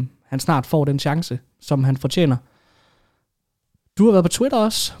han snart får den chance, som han fortjener. Du har været på Twitter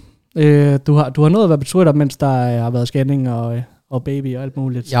også. Du har nået at være på Twitter, mens der har været scanning og baby og alt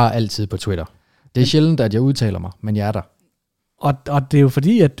muligt. Jeg er altid på Twitter. Det er sjældent, at jeg udtaler mig, men jeg er der. Og det er jo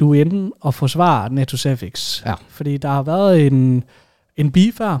fordi, at du er inde og forsvarer NettoSafeX. Ja. Fordi der har været en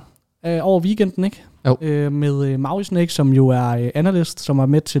beef her over weekenden, ikke? Med Mausnake, som jo er analyst, som er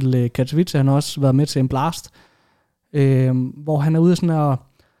med til Katowice. Han har også været med til en blast, hvor han er ude sådan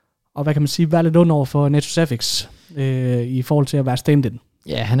og hvad kan man sige, være lidt under over for NettoSafeX i forhold til at være stand-in.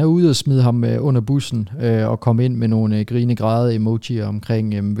 Ja, han er ude og smide ham under bussen og komme ind med nogle græde emojier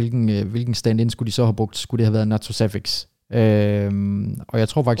omkring, hvilken stand-in skulle de så have brugt. Skulle det have været NettoSafeX? Og jeg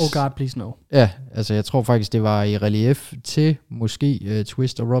tror faktisk... Oh God, please no. Ja, altså jeg tror faktisk, det var i relief til måske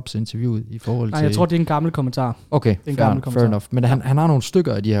Twist og Robs interviewet i forhold til... Nej, jeg tror, det er en gammel kommentar. Okay, fair enough. Men han har nogle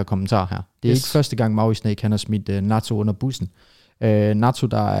stykker af de her kommentarer her. Det er ikke første gang Mausnake, han har smidt Natto under bussen. Natto,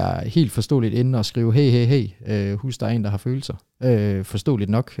 der er helt forståeligt inde og skrive, hey, husk, der er en, der har følelser. Forståeligt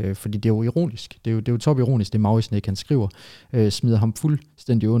nok, fordi det er jo ironisk. Det er jo top ironisk, det Mausnake, han skriver. Smider ham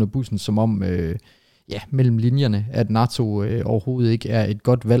fuldstændig under bussen, som om... mellem linjerne, at Natto overhovedet ikke er et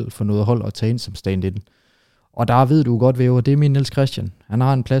godt valg for noget hold at tage ind som stand-in. Og der ved du godt, Væver, det er min Niels Christian. Han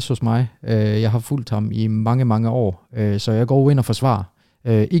har en plads hos mig. Jeg har fulgt ham i mange, mange år, så jeg går ind og forsvarer.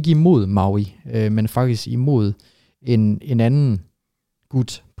 Ikke imod Maui, men faktisk imod en anden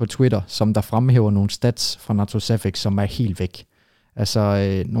gut på Twitter, som der fremhæver nogle stats fra Nato-Safex, som er helt væk.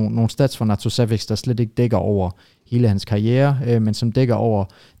 Altså nogle stats fra Nato-Safex, der slet ikke dækker over hele hans karriere, men som dækker over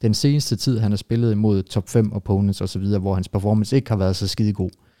den seneste tid, han har spillet imod top 5 opponents osv., hvor hans performance ikke har været så skide god.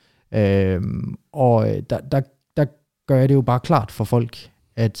 Og der gør jeg det jo bare klart for folk,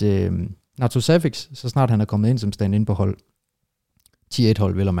 at Nato-Safex, så snart han er kommet ind som stand-in på hold,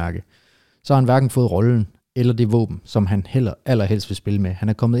 10-1-hold vil at mærke, så har han hverken fået rollen eller det våben, som han allerhelst vil spille med. Han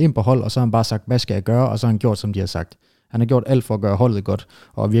er kommet ind på hold, og så har han bare sagt, hvad skal jeg gøre, og så har han gjort, som de har sagt. Han har gjort alt for at gøre holdet godt,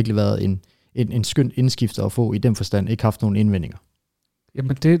 og har virkelig været en skøn indskifter at få i den forstand, ikke haft nogen indvendinger.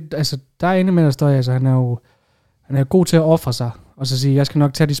 Jamen det, altså, der er inde med der står, altså han er god til at ofre sig, og så sige, jeg skal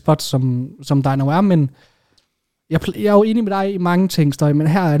nok tage de spots, som der nu er, men jeg er jo enig med dig i mange ting, Støj, men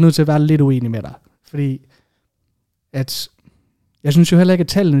her er jeg nødt til at være lidt uenig med dig, fordi at jeg synes jo heller ikke, at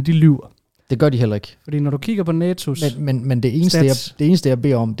tallene, de lyver. Det gør de heller ikke. Fordi når du kigger på Netos men det eneste, jeg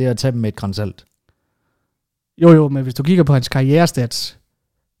beder om, det er at tage dem med et gran salt. Jo, men hvis du kigger på hans karrierestats,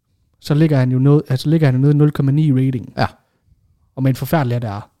 så ligger han jo nede i 0,9 rating. Ja. Og med en forfærdelig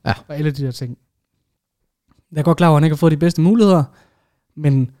der ja. Og alle de der ting. Jeg er godt klar over, at han ikke har fået de bedste muligheder,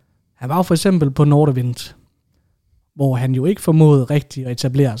 men han var jo for eksempel på Nordevind, hvor han jo ikke formåede rigtigt at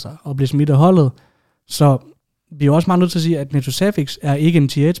etablere sig og blive smidt af holdet. Så vi er jo også meget nødt til at sige, at Nato-Safex er ikke en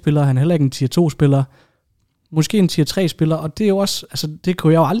tier 1-spiller, han er heller ikke en tier 2-spiller, måske en tier 3-spiller, og det er jo også, altså det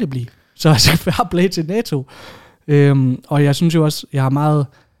kunne jeg jo aldrig blive. Så altså fair play til Neto. Og jeg synes jo også, jeg har meget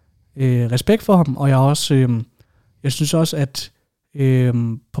respekt for ham, og jeg synes også, at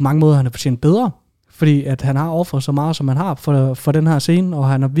på mange måder han er fortjent bedre, fordi at han har offret så meget, som han har for den her scene, og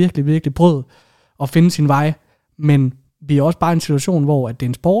han har virkelig, virkelig prøvet at finde sin vej, men vi er også bare i en situation, hvor at det er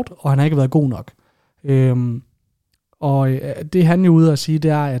en sport, og han har ikke været god nok. Og det han jo ude at sige,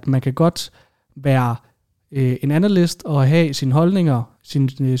 det er, at man kan godt være en analyst og have sine holdninger,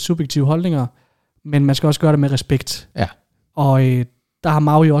 sine subjektive holdninger, men man skal også gøre det med respekt. Ja. Og der har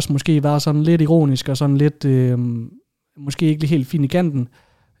Maui også måske været sådan lidt ironisk, og sådan lidt, måske ikke helt fin i kanten,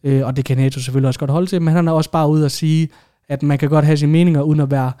 og det kan Neto selvfølgelig også godt holde til, men han er også bare ude at sige, at man kan godt have sine meninger, uden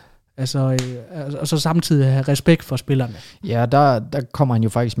at være, og så samtidig have respekt for spillerne. Ja, der kommer han jo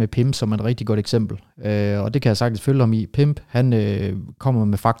faktisk med Pimp som et rigtig godt eksempel, og det kan jeg sagtens følge ham i. Pimp, han kommer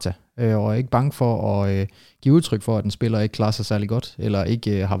med fakta, og er ikke bange for at give udtryk for, at en spiller ikke klarer sig særlig godt, eller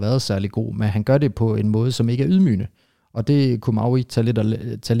ikke har været særlig god, men han gør det på en måde, som ikke er ydmygende. Og det kunne Maui tage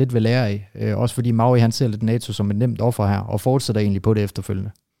lidt ved lære af, også fordi Maui han ser lidt Neto som et nemt offer her, og fortsætter egentlig på det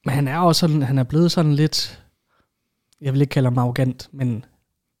efterfølgende. Men han er også sådan, han er blevet sådan lidt, jeg vil ikke kalde ham arrogant, men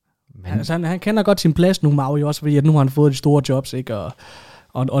altså, han kender godt sin plads nu, Maui, også fordi at nu har han fået de store jobs, ikke?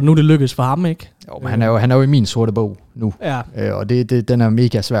 Og nu er det lykkedes for ham, ikke? Jo, men han er jo i min sorte bog nu, ja. Og den er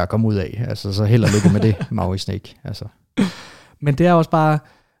mega svær at komme ud af, altså så held og lykke med det, Maui Snake. Altså. Men det er også bare,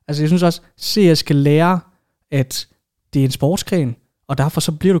 altså jeg synes også, CS skal lære, at det er en sportsgren, og derfor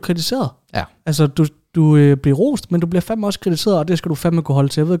så bliver du kritiseret. Ja. Altså du bliver rost, men du bliver fandme også kritiseret, og det skal du fandme kunne holde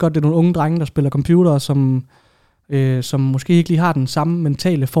til. Jeg ved godt, det er nogle unge drenge, der spiller computer, som måske ikke lige har den samme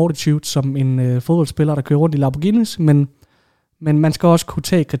mentale fortitude som en fodboldspiller, der kører rundt i Lamborghinis, men man skal også kunne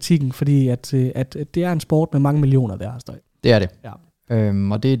tage kritikken, fordi at det er en sport med mange millioner der. Det er det. Ja.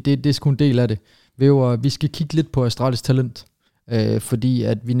 Og det er sgu en del af det. Vi skal kigge lidt på Astralis talent, fordi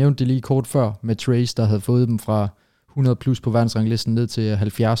at vi nævnte det lige kort før med Trace, der havde fået dem fra 100 plus på verdensranglisten ned til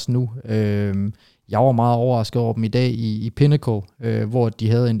 70 nu. Jeg var meget overrasket over dem i dag i Pinnacle, hvor de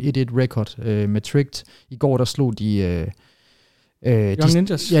havde en 1-1 record med Tricked. I går der slog de Young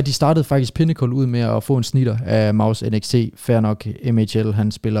Ninjas. Ja, de startede faktisk Pinnacle ud med at få en snitter af Maus NXT. Fair nok, MHL,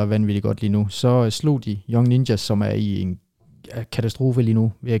 han spiller vanvittigt godt lige nu. Så slog de Young Ninjas, som er i en katastrofe lige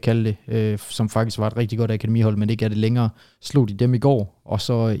nu, vil jeg kalde det, som faktisk var et rigtig godt akademihold, men ikke er det længere. Slog de dem i går, og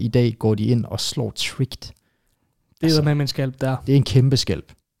så i dag går de ind og slår Tricked. Det er med en skalp der. Det er en kæmpe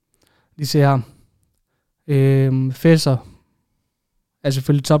skalp. De ser Fesser er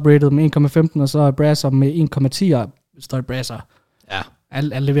selvfølgelig top-rated med 1,15, og så er Brasser med 1,10, står Brasser. Ja.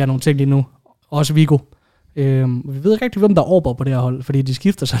 Alle leverer nogle ting lige nu. Også Vigo. Vi ved ikke rigtig, hvem der er over på det her hold, fordi de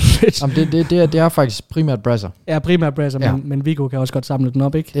skifter sig lidt. Jamen, det er faktisk primært Brasser. Ja, primært Brasser, ja. Men Vigo kan også godt samle den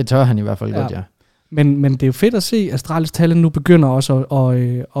op, ikke? Det tør han i hvert fald godt, ja. Men det er jo fedt at se, at Astralis talent nu begynder også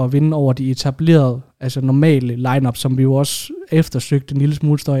at vinde over de etablerede, altså normale line-up, som vi jo også eftersøgte en lille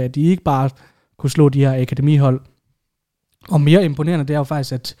smule Støj, at de ikke bare kunne slå de her akademihold. Og mere imponerende, det er jo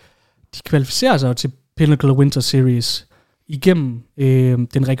faktisk, at de kvalificerer sig til Pinnacle Winter Series igennem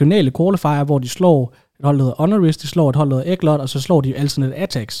den regionale qualifier, hvor de slår hold, der hedder Honoris, de slår et hold, der hedder Eklot, og så slår de Alternate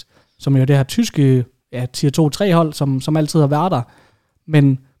Attacks, som jo det her tyske tier 2-3 hold, som altid har været der.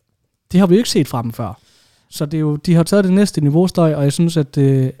 Men det har vi jo ikke set fra dem før. Så det er jo, de har taget det næste niveau, Støj, og jeg synes, at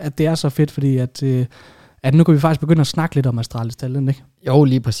det er så fedt, fordi at nu kan vi faktisk begynde at snakke lidt om Astralis talent, ikke? Jo,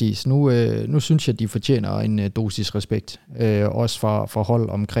 lige præcis. Nu synes jeg, at de fortjener en dosis respekt, også for hold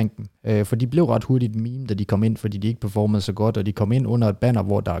omkring dem. For de blev ret hurtigt meme, da de kom ind, fordi de ikke performede så godt, og de kom ind under et banner,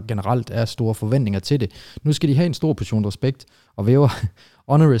 hvor der generelt er store forventninger til det. Nu skal de have en stor portion respekt, og væver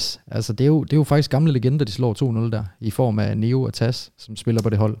Honoris, altså det er jo faktisk gamle legender, de slår 2-0 der, i form af Neo og Taz, som spiller på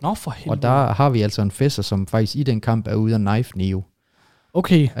det hold. Nå, for helvede. Og der har vi altså en fæsser, som faktisk i den kamp er ude at knife Neo.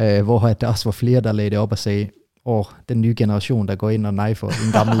 Okay. Hvor der også var flere, der lagde det op og sagde, den nye generation, der går ind og knifer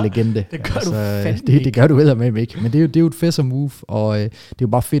en gammel legende. Det gør du fandme det gør du eddermame ikke. Men det er jo et fæsser move, og det er jo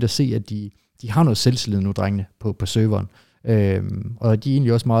bare fedt at se, at de har noget selvtillid nu, drengene, på serveren. Og de er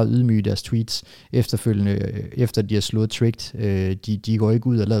egentlig også meget ydmyge i deres tweets efterfølgende, efter de har slået Tricked. De går ikke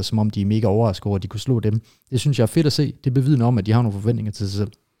ud og lader, som om de er mega overrasket over, at de kunne slå dem. Det synes jeg er fedt at se. Det bevidner om, at de har nogle forventninger til sig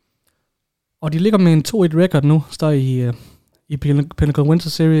selv. Og de ligger med en 2-1 record nu, står i Pinnacle Winter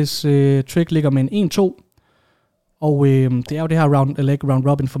Series. Trick ligger med en 1-2. Og det er jo det her round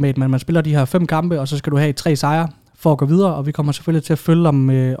robin format, men man spiller de her 5 kampe, og så skal du have 3 sejre for at gå videre, og vi kommer selvfølgelig til at følge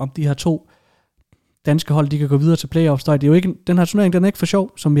om de her 2 danske hold, de kan gå videre til playoffs. Det er jo ikke, den her turnering, den er ikke for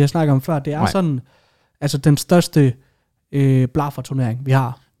sjov, som vi har snakket om før. Det er sådan, altså den største blaffer-turnering, vi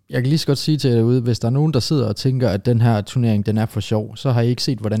har. Jeg kan lige så godt sige til jer derude, hvis der er nogen, der sidder og tænker, at den her turnering, den er for sjov, så har I ikke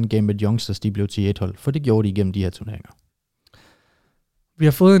set, hvordan Gambit Youngsters, de blev til 1-hold, for det gjorde de igennem de her turneringer. Vi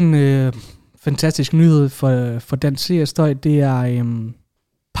har fået en fantastisk nyhed for den CS-støj. Det er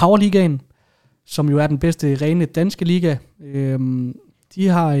Powerligaen, som jo er den bedste rene danske liga. De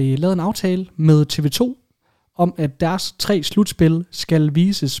har lavet en aftale med TV2 om, at deres 3 slutspil skal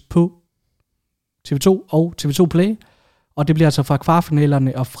vises på TV2 og TV2 Play. Og det bliver altså fra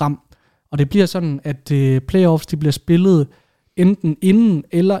kvartfinalerne og frem. Og det bliver sådan, at playoffs de bliver spillet enten inden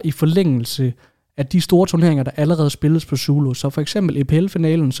eller i forlængelse af de store turneringer, der allerede spilles på Zulu. Så for eksempel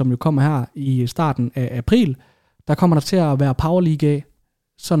EPL-finalen, som jo kommer her i starten af april, der kommer der til at være Powerliga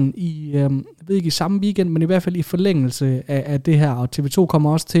sådan i, jeg ved ikke i samme weekend, men i hvert fald i forlængelse af det her. Og TV2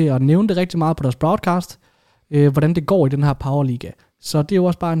 kommer også til at nævne det rigtig meget på deres broadcast, hvordan det går i den her Powerliga. Så det er jo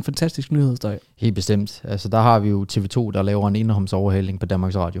også bare en fantastisk nyhedsdag. Helt bestemt. Altså der har vi jo TV2, der laver en indholmsoverhaling på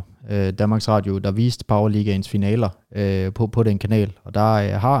Danmarks Radio. Danmarks Radio, der viste Powerligaens finaler på den kanal. Og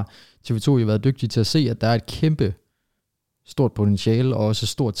der har TV2 jo været dygtige til at se, at der er et kæmpe stort potentiale og også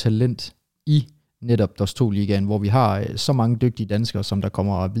stort talent i netop DOS2-ligaen, hvor vi har så mange dygtige danskere, som der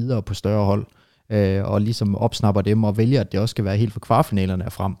kommer videre på større hold, og ligesom opsnapper dem og vælger, at det også skal være helt for kvartfinalerne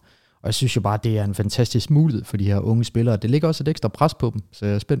af frem. Og jeg synes jo bare, at det er en fantastisk mulighed for de her unge spillere. Det ligger også et ekstra pres på dem, så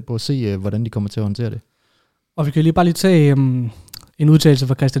jeg er spændt på at se, hvordan de kommer til at håndtere det. Og vi kan bare lige tage en udtalelse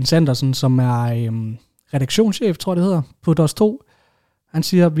fra Christian Sandersen, som er redaktionschef, tror jeg det hedder, på DOS2. Han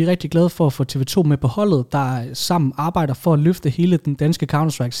siger, at vi er rigtig glade for at få TV2 med på holdet, der sammen arbejder for at løfte hele den danske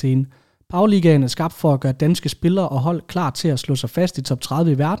Counter-Strike-scene. Powerligaen er skabt for at gøre danske spillere og hold klar til at slå sig fast i top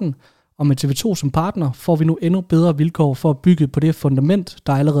 30 i verden, og med TV2 som partner får vi nu endnu bedre vilkår for at bygge på det fundament,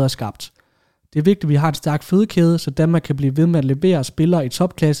 der allerede er skabt. Det er vigtigt, at vi har en stærk fødekæde, så Danmark kan blive ved med at levere spillere i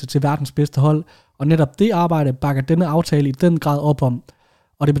topklasse til verdens bedste hold, og netop det arbejde bakker denne aftale i den grad op om,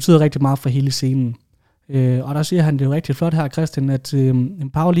 og det betyder rigtig meget for hele scenen. Og der siger han, det er jo rigtig flot her, Christian, at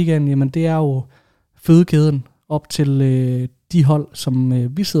Powerligaen, jamen det er jo fødekæden op til de hold, som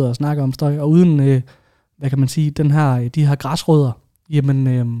vi sidder og snakker om, Støj, og uden, hvad kan man sige, de her græsrødder,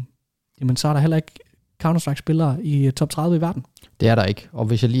 jamen så er der heller ikke Counter-Strike-spillere i top 30 i verden. Det er der ikke, og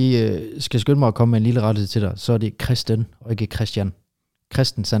hvis jeg lige skal skynde mig at komme med en lille rettelse til dig, så er det Christian, og ikke Christian.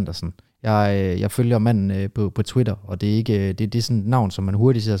 Christian Sandersen. Jeg følger manden på Twitter, og det er ikke det er sådan et navn, som man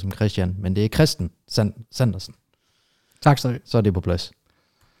hurtigt ser som Christian, men det er Christian Sandersen. Tak, Støj. Så er det på plads.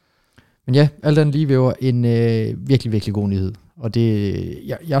 Men ja, alt andet lige væver en virkelig, virkelig god nyhed. Og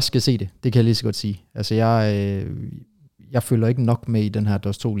det, jeg skal se det. Det kan jeg lige så godt sige. Altså, jeg følger ikke nok med i den her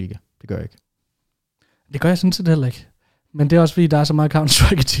DOS2-liga. Det gør jeg ikke. Det gør jeg sådan set heller ikke. Men det er også fordi, der er så meget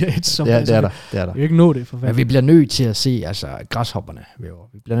Counter-Strike i Tier 1, som det er der. Vi ikke nå det, for fanden. Men vi bliver nødt til at se græshopperne.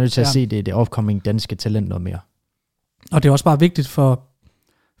 Vi bliver nødt til at se det upcoming danske talent noget mere. Og det er også bare vigtigt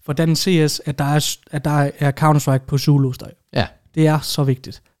for den CS, at der er Counter-Strike på Zulu. Ja. Det er så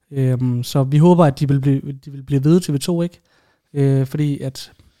vigtigt. Så vi håber, at de vil blive ved TV2, ikke? Fordi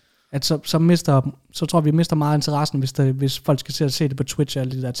så tror vi mister meget interessen, hvis folk skal se det på Twitch og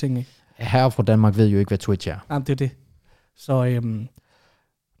alle de der ting, ikke? Her fra Danmark ved jo ikke, hvad Twitch er. Jamen, det er det. Så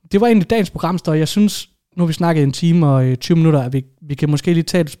det var egentlig dagens program, og jeg synes, nu har vi snakket en time og 20 minutter, at vi kan måske lige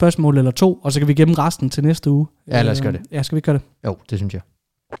tage et spørgsmål eller to, og så kan vi gemme resten til næste uge. Ja, lad os gøre det. Ja, skal vi gøre det? Jo, det synes jeg.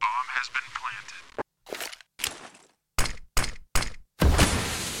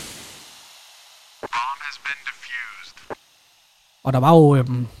 Og der var jo,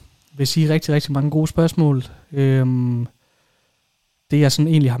 vil sige, rigtig, rigtig mange gode spørgsmål. Det jeg sådan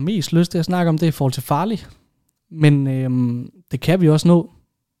egentlig har mest lyst til at snakke om, det er i forhold til Farley. Men det kan vi også nå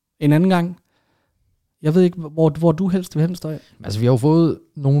en anden gang. Jeg ved ikke, hvor du helst vil hen, Støj. Altså, vi har jo fået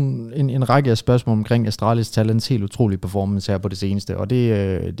en række af spørgsmål omkring Astralis Talents helt utrolig performance her på det seneste, og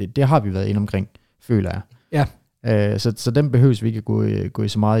det har vi været inde omkring, føler jeg. Ja. Så den behøves vi ikke at gå i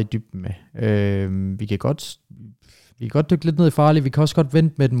så meget i dybden med. Vi kan godt dykke lidt ned i Farley. Vi kan også godt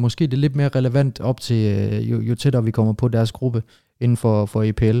vente med den. Måske det er lidt mere relevant op til, jo tættere vi kommer på deres gruppe inden for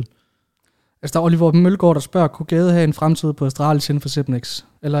EPL. Altså, der er Oliver Mølgaard, der spørger, kunne Gade have en fremtid på Astralis inden for Sepnex?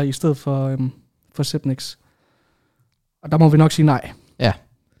 Eller i stedet for Sepnex? Og der må vi nok sige nej. Ja.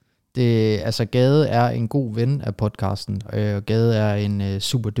 Altså, Gade er en god ven af podcasten, og Gade er en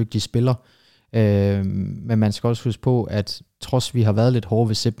super dygtig spiller. Men man skal også huske på, at trods vi har været lidt hårde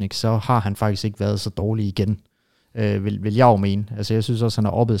ved Sepnex, så har han faktisk ikke været så dårlig igen. Vil jeg jo mene. Altså, jeg synes også, han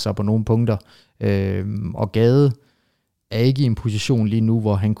har oppet sig på nogle punkter. Og Gade er ikke i en position lige nu,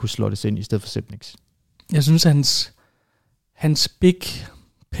 hvor han kunne slottes ind i stedet for Sepnex. Jeg synes, hans big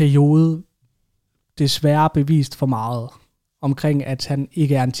periode desværre bevist for meget omkring, at han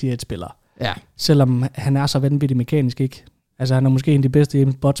ikke er en tier 1-spiller. Ja. Selvom han er så vanvittig mekanisk, ikke? Altså, han er måske en af de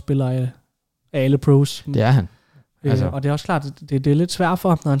bedste bot-spillere af alle pros. Det er han. Altså. Og det er også klart, at det er lidt svært for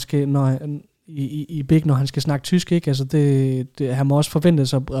ham, når han skal, i big, når han skal snakke tysk, ikke? Altså, han må også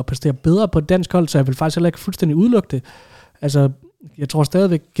forventes at præstere bedre på et dansk hold, så jeg vil faktisk heller ikke fuldstændig udelukke det. Altså, jeg tror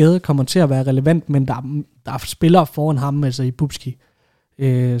stadigvæk, Gade kommer til at være relevant, men der er spillere foran ham, altså i Bubski,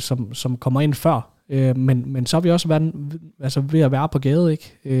 som kommer ind før. Men så er vi også ved at være på Gade,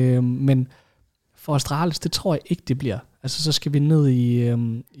 ikke? Men for Astralis, det tror jeg ikke, det bliver. Altså, så skal vi ned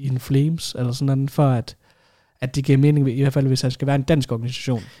i en Flames, eller sådan noget, for at det giver mening, i hvert fald hvis han skal være en dansk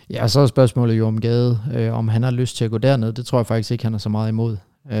organisation. Ja, og så er spørgsmålet jo om Gade, om han har lyst til at gå derned. Det tror jeg faktisk ikke, han er så meget imod.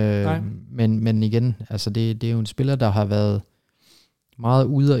 Men igen, altså det er jo en spiller, der har været meget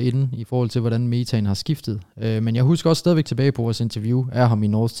ude og inde i forhold til, hvordan metaen har skiftet. Men jeg husker også stadigvæk tilbage på vores interview af ham i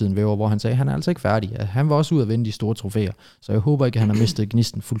Northstiden Væver, hvor han sagde, at han er altså ikke færdig. Han var også ude at vinde de store trofæer, så jeg håber ikke, at han har mistet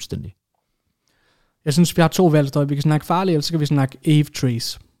gnisten fuldstændig. Jeg synes, vi har to valg. Vi kan snakke Farley, eller så kan vi snakke Ave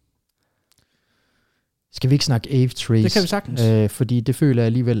Trace. Skal vi ikke snakke Ave Trace? Det kan vi sagtens. Fordi det føler jeg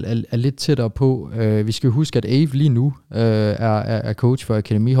alligevel er lidt tættere på. Vi skal huske, at Ave lige nu er coach for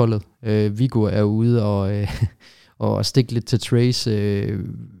akademiholdet. Viggo er ude og stikke lidt til Trace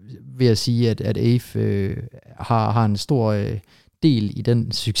ved at sige, at Ave har en stor del i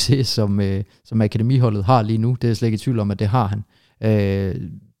den succes, som akademiholdet har lige nu. Det er jeg slet ikke i tvivl om, at det har han.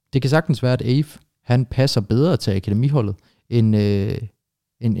 Det kan sagtens være, at Ave han passer bedre til akademiholdet,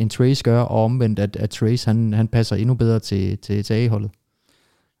 end Trace gør, og omvendt, at Trace han passer endnu bedre til A-holdet.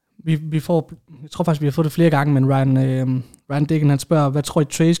 Jeg tror faktisk, vi har fået det flere gange, men Ryan Dicken, han spørger, hvad tror I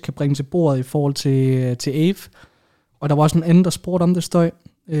Trace kan bringe til bordet i forhold til Ave? Og der var også en anden, der spurgte om det, Støj.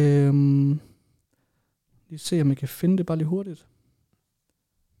 Lige se, om jeg kan finde det bare lige hurtigt.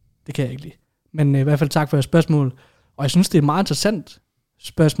 Det kan jeg ikke lige. Men i hvert fald tak for jeres spørgsmål. Og jeg synes, det er et meget interessant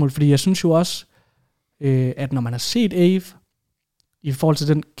spørgsmål, fordi jeg synes jo også, at når man har set Ave, i forhold til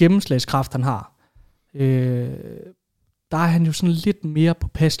den gennemslagskraft, han har, der er han jo sådan lidt mere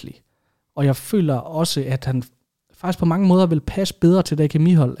påpasselig. Og jeg føler også, at han faktisk på mange måder vil passe bedre til det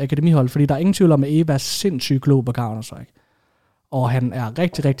akademihold, fordi der er ingen tvivl om, at Eva er sindssygt klog på Counter-Strike. Og han er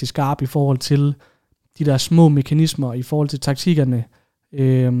rigtig, rigtig skarp i forhold til de der små mekanismer, i forhold til taktikkerne,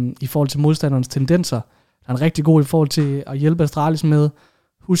 i forhold til modstanderens tendenser. Han er rigtig god i forhold til at hjælpe Astralis med,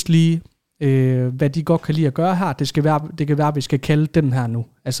 husk lige, hvad de godt kan lide at gøre her. Det kan være, at vi skal kalde den her nu.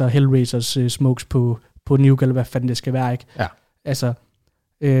 Altså Hellraisers smokes på Nuke, eller hvad fanden det skal være, ikke? Ja. Altså,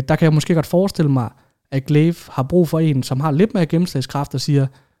 der kan jeg måske godt forestille mig, at Glaive har brug for en, som har lidt mere gennemslagskraft og siger,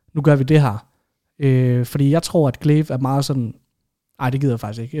 nu gør vi det her. Fordi jeg tror, at Glaive er meget sådan, nej, det gider jeg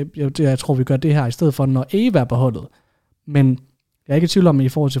faktisk ikke. Jeg tror, vi gør det her, i stedet for, når Eva er på holdet. Men jeg er ikke i tvivl om, at i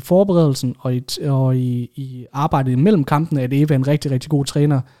forhold til forberedelsen og i arbejdet imellem kampene, at Eva er en rigtig, rigtig god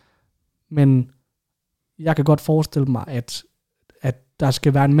træner. Men jeg kan godt forestille mig, at der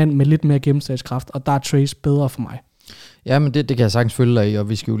skal være en mand med lidt mere gennemslagskraft, og der er Trace bedre for mig. Ja, men det kan jeg sagtens følge dig i, og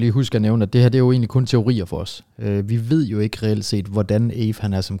vi skal jo lige huske at nævne, at det her det er jo egentlig kun teorier for os. Vi ved jo ikke reelt set, hvordan Ave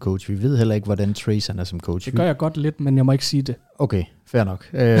han er som coach. Vi ved heller ikke, hvordan Trace han er som coach. Det gør jeg godt lidt, men jeg må ikke sige det. Okay, fair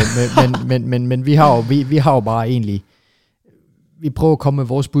nok. Men vi har jo bare egentlig, vi prøver at komme med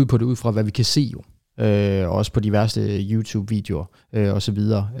vores bud på det ud fra, hvad vi kan se jo. og også på diverse YouTube-videoer og så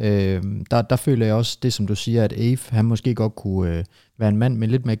videre. Der føler jeg også det, som du siger, at Ave, han måske godt kunne være en mand med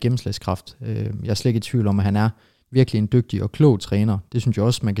lidt mere gennemslagskraft. Jeg er slet ikke i tvivl om, at han er virkelig en dygtig og klog træner. Det synes jeg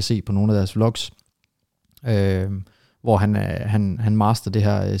også, man kan se på nogle af deres vlogs, hvor han master det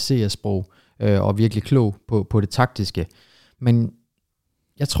her CS-sprog og er virkelig klog på det taktiske. Men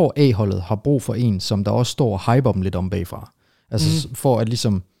jeg tror, A-holdet har brug for en, som der også står og hyper dem lidt om bagfra. Altså for at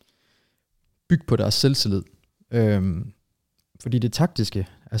ligesom bygge på deres selvtillid. Fordi det taktiske,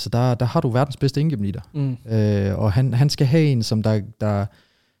 altså der har du verdens bedste indgennemlider. Og han skal have en, som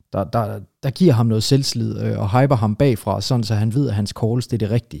der giver ham noget selvtillid og hyper ham bagfra, sådan så han ved, at hans calls det er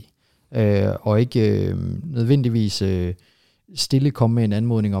det rigtige. Og ikke nødvendigvis stille komme med en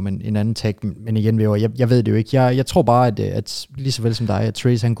anmodning om en anden tag. Men igen, jeg ved det jo ikke. Jeg tror bare, at lige så vel som dig, at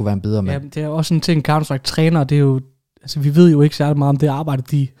Trace han kunne være en bedre mand. Ja, det er også en ting, Counter-Strike træner, det er jo, altså vi ved jo ikke særlig meget om det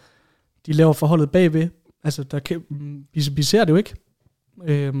arbejde, de laver forholdet bagved. Altså, vi ser det jo ikke.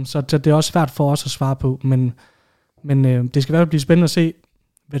 Så det er også svært for os at svare på, men det skal i hvert fald blive spændende at se,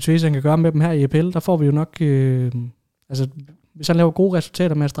 hvad Trace kan gøre med dem her i EPL. Der får vi jo nok, altså hvis han laver gode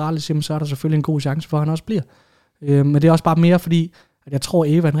resultater med Astralis, så er der selvfølgelig en god chance for, at han også bliver. Men det er også bare mere fordi, at jeg tror,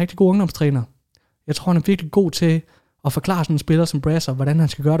 Eva er en rigtig god ungdomstræner. Jeg tror, han er virkelig god til at forklare sådan en spiller som Brasser, hvordan han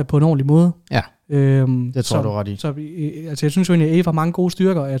skal gøre det på en ordentlig måde. Ja, det tror du ret i. Så altså, jeg synes jo egentlig, at Eva har mange gode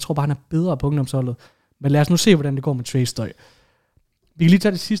styrker, og jeg tror bare, han er bedre på ungdomsholdet. Men lad os nu se, hvordan det går med Trace Støj. Vi kan lige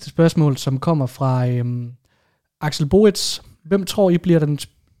tage det sidste spørgsmål, som kommer fra Axel Boetz. Hvem tror I bliver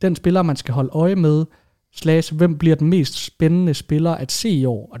den spiller, man skal holde øje med? Hvem bliver den mest spændende spiller at se i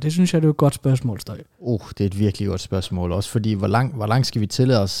år? Og det synes jeg, det er et godt spørgsmål, Støj. Det er et virkelig godt spørgsmål. Også fordi, hvor langt skal vi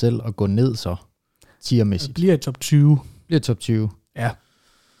tillade os selv at gå ned så? Tiermæssigt. Bliver i top 20. Bliver top 20? Ja.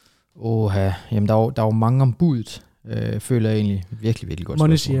 Jamen der er jo mange om budet. Føler jeg egentlig virkelig, virkelig godt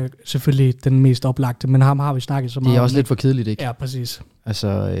Money siger selvfølgelig den mest oplagte, men ham har vi snakket så meget om. Det er også lidt for kedeligt, ikke? Ja, præcis. Altså,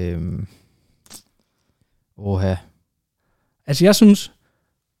 Altså jeg synes,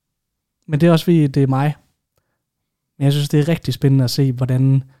 men det er også fordi, det er mig, men jeg synes, det er rigtig spændende at se,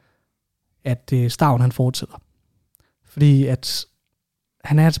 hvordan at Stavn han fortsætter. Fordi at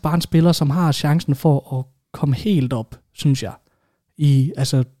han er altså bare en spiller, som har chancen for at komme helt op, synes jeg, i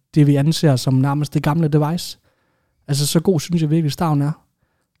altså det vi anser som nærmest det gamle device. Altså så god synes jeg virkelig Stavn er.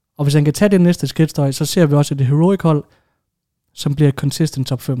 Og hvis han kan tage det næste skridt, så ser vi også et heroic hold, som bliver et consistent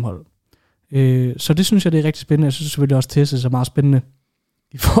top 5 hold. Så det synes jeg, det er rigtig spændende. Jeg synes selvfølgelig også, Tesse er meget spændende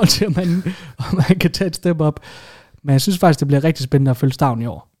i forhold til, om man kan tage et step op. Men jeg synes faktisk, det bliver rigtig spændende at følge Stavn i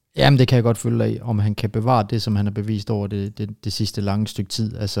år. Jamen, det kan jeg godt følge af, om han kan bevare det, som han har bevist over det sidste lange stykke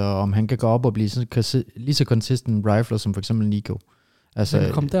tid. Altså, om han kan gå op og blive lige så consistent rifler, som for eksempel Nico. Altså, han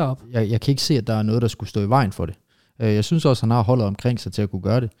kan komme derop. Jeg kan ikke se, at der er noget, der skulle stå i vejen for det. Jeg synes også, han har holdet omkring sig til at kunne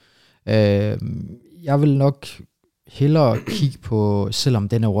gøre det. Jeg vil nok hellere kigge på, selvom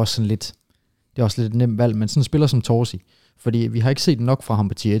den er jo også sådan lidt, det er også lidt et nemt valg, men sådan en spiller som Torsi. Fordi vi har ikke set nok fra ham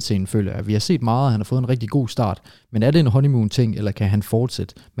på tier 1-scenen, føler jeg. Vi har set meget, han har fået en rigtig god start. Men er det en honeymoon-ting, eller kan han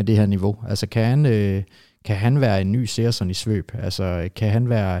fortsætte med det her niveau? Altså, kan han være en ny Searson i svøb? Altså, kan han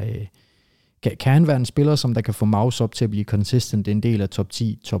være en spiller, som der kan få mouse op til at blive consistent, en del af top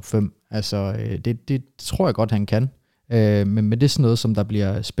 10, top 5? Altså, det tror jeg godt, han kan. Men det er sådan noget, som der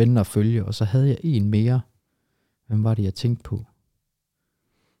bliver spændende at følge. Og så havde jeg en mere. Hvem var det, jeg tænkte på?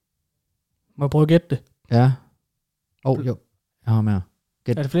 Må jeg prøve at gætte det? Ja. Jo. Jeg har mere.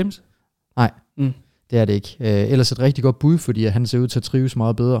 Er det Flames? Nej, det er det ikke. Ellers et rigtig godt bud, fordi han ser ud til at trives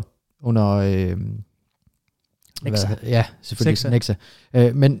meget bedre under... Nexa. Ja, selvfølgelig. Nexa.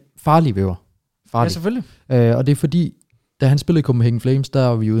 Men farlig væver. Ja, selvfølgelig. Og det er fordi, da han spillede i Copenhagen Flames, der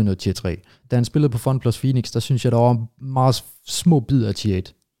var vi ude i noget tier 3. Da han spillede på Fun Plus Phoenix, der synes jeg, der var meget små bid af tier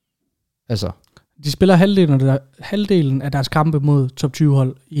 1. Altså... De spiller halvdelen af deres kampe mod top 20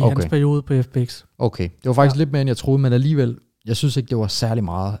 hold i hans periode på FPX. Okay, det var faktisk lidt mere, end jeg troede, men alligevel, jeg synes ikke, det var særlig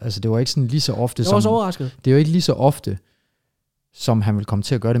meget. Altså, det var ikke sådan lige så ofte, som... Jeg var også overrasket. Det er jo ikke lige så ofte, som han vil komme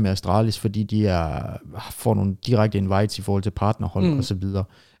til at gøre det med Astralis, fordi de får nogle direkte invites i forhold til partnerhold og så videre.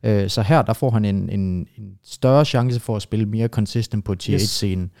 Så her, der får han en større chance for at spille mere consistent på tier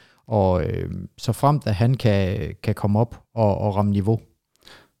 1-scenen. Og så fremt, at han kan komme op og ramme niveau.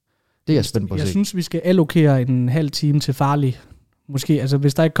 Det er jeg spændt på at se. Jeg synes, vi skal allokere en halv time til farlig. Måske, altså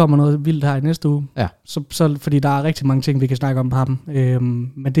hvis der ikke kommer noget vildt her i næste uge. Ja. Så fordi der er rigtig mange ting, vi kan snakke om på ham.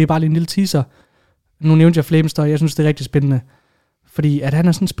 Men det er bare lige en lille teaser. Nu nævnte jeg Flames, og jeg synes, det er rigtig spændende. Fordi at han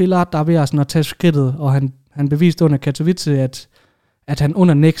er sådan en spiller, der er ved at tage skridtet, og han beviste under Katowice, at han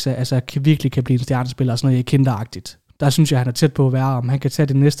under Nexa altså virkelig kan blive en stjernespiller, sådan noget kinderagtigt. Der synes jeg, han er tæt på at være, om han kan tage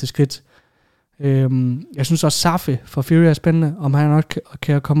det næste skridt. Jeg synes også, Safi for Fury er spændende, om han nok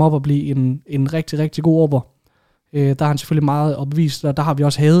kan komme op og blive en rigtig, rigtig god over. Der har han selvfølgelig meget at bevise, og der har vi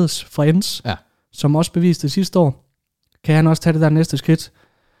også Hades fra Ends, som også beviste det sidste år. Kan han også tage det der næste skridt?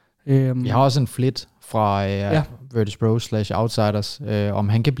 Vi har også en flit fra Virtus Pro /Outsiders, om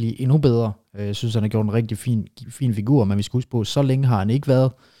han kan blive endnu bedre. Jeg synes, han har gjort en rigtig fin figur, men vi skal huske på, så længe har han ikke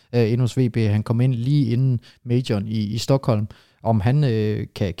været endnu hos VB. Han kom ind lige inden majoren i Stockholm. Om han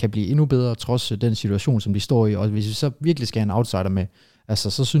kan blive endnu bedre, trods den situation, som de står i. Og hvis vi så virkelig skal have en outsider med, altså,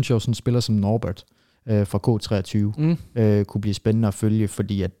 så synes jeg jo, sådan en spiller som Norbert fra K23 kunne blive spændende at følge,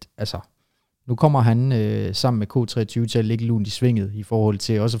 fordi at, altså, nu kommer han sammen med K23 til at ligge lunt i svinget i forhold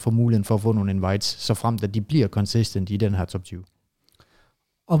til også at få muligheden for at få nogle invites, så fremt at de bliver consistent i den her top 20.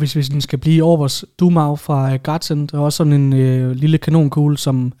 Og hvis vi skal blive over vores Dumau fra Gartzen, der er også sådan en lille kanonkugle,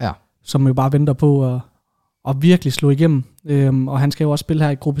 som jo bare venter på at virkelig slå igennem. Og han skal jo også spille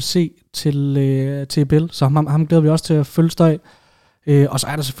her i gruppe C til EBL, så ham glæder vi også til at følge støj. Og så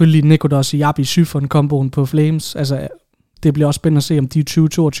er der selvfølgelig Nikodos Yabi Syfon-komboen på Flames. Altså, det bliver også spændende at se, om de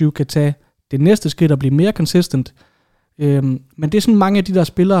 2022 kan tage det næste skridt og blive mere consistent. Men det er sådan mange af de der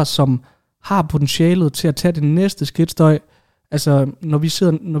spillere, som har potentialet til at tage det næste skridt støj. Altså,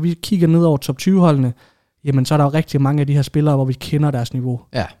 når vi kigger ned over top 20-holdene, jamen så er der jo rigtig mange af de her spillere, hvor vi kender deres niveau.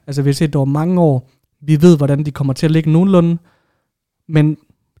 Ja. Altså, vi har set det over mange år. Vi ved, hvordan de kommer til at ligge nogenlunde. Men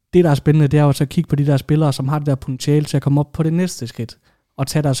det, der er spændende, det er jo så at kigge på de der spillere, som har det der potentiale til at komme op på det næste skridt, og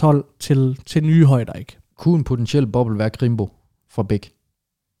tage deres hold til nye højder, ikke? Kunne en potentiel boble være Krimbo for Bæk?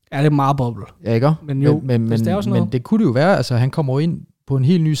 Ja, det er meget boble. Ja, ikke? Men jo, men det kunne det jo være, altså han kommer ind på en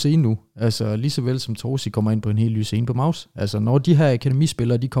helt ny scene nu, altså lige så vel som Torsi kommer ind på en helt ny scene på Maus. Altså når de her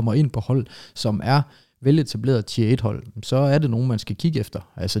akademispillere, de kommer ind på hold, som er veletableret tier 1-hold, så er det nogen, man skal kigge efter.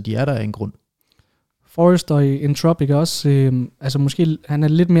 Altså de er der af en grund. Forrest og Entropic også, altså måske han er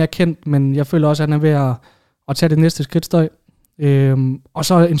lidt mere kendt, men jeg føler også, at han er ved at tage det næste skridtstøj. Og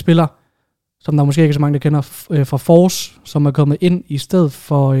så en spiller, som der måske ikke er så mange, der kender, fra Force, som er kommet ind i stedet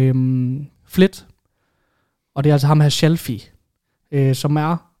for Flit. Og det er altså ham her, Shalfi, som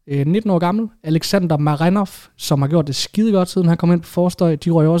er 19 år gammel. Alexander Marinov, som har gjort det skide godt, siden han kom ind på Forstøj. De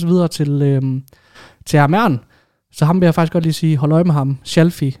røg også videre til Armern. Så ham vil jeg faktisk godt lige sige, hold øje med ham.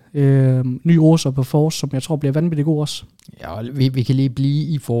 Shalfi, ny Roser på Force, som jeg tror bliver vanvittigt god også. Ja, vi kan lige blive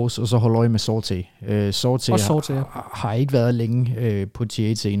i Force, og så holde øje med Sorte. Sorte har ikke været længe på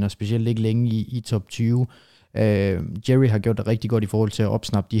T8-scenen, og specielt ikke længe i top 20. Jerry har gjort det rigtig godt i forhold til at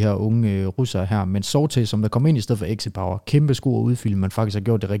opsnappe de her unge russere her, men Sorte, som der kom ind i stedet for Exit Power, kæmpe sko og udfylde, men faktisk har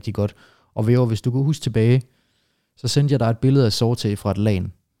gjort det rigtig godt. Og hvis du kan huske tilbage, så sendte jeg dig et billede af Sorte fra et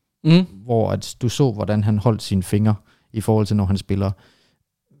LAN, hvor at du så, hvordan han holdt sine fingre i forhold til, når han spiller.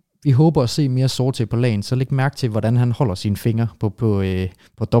 Vi håber at se mere Sorte på LAN, så læg mærke til, hvordan han holder sine fingre på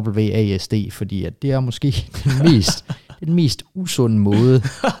WASD, fordi at det er måske den mest usunde måde.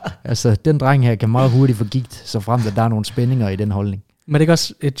 Altså, den dreng her kan meget hurtigt få gigt, så frem at der er nogle spændinger i den holdning. Men det er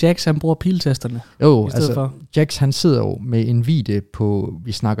også, Jax han bruger piltasterne? Jo, altså, Jax han sidder jo med en vide på,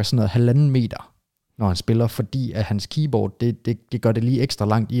 vi snakker sådan noget 1,5 meter, når han spiller, fordi at hans keyboard, det gør det lige ekstra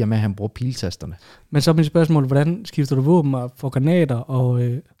langt i og med, at han bruger piltasterne. Men så er mit spørgsmål, hvordan skifter du våben og får granater,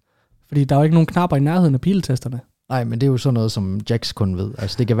 og fordi der er jo ikke nogen knapper i nærheden af piltasterne. Nej, men det er jo sådan noget, som Jax kun ved.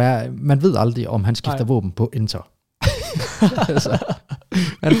 Altså, det kan være, man ved aldrig, om han skifter våben på enter. Altså,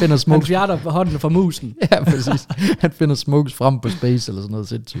 han finder smokes. Han fjerner hånden fra musen. Ja, præcis. Han finder smokes frem på space, eller sådan noget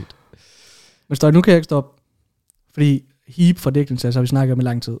sindssygt. Men Støj, nu kan jeg ikke stoppe. Fordi Heap for Dignity, så har vi snakket om i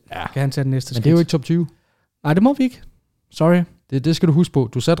lang tid. Ja. Kan han tage den næste skridt? Men det er jo ikke top 20. Nej, det må vi ikke. Sorry. Det skal du huske på.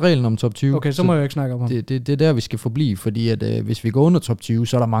 Du satte reglen om top 20. Okay, så må jeg ikke snakke om ham. Det er der, vi skal forblive, fordi at, hvis vi går under top 20,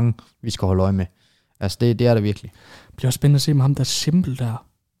 så er der mange, vi skal holde øje med. Altså, det er det virkelig. Det bliver også spændende at se med ham, der er simpel der.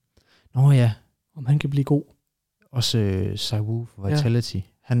 Nå ja. Om han kan blive god. Også Saiwu for Vitality.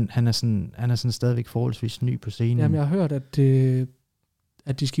 Ja. Han er sådan stadigvæk forholdsvis ny på scenen. Jamen, jeg har hørt,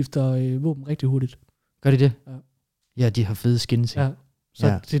 at de skifter våben rigtig hurtigt. Gør de det? Ja. Ja, de har fede skins. Ja.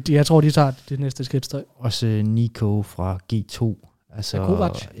 Så jeg tror, de tager det næste skridtstøj. Også Nico fra G2. Altså,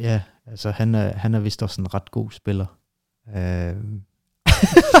 Kovac. Ja, altså han er vist også en ret god spiller.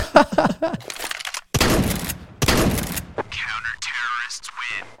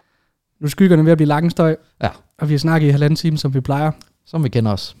 Nu er skyggerne ved at blive lange Støj. Ja. Og vi har snakket i 1,5 time, som vi plejer. Som vi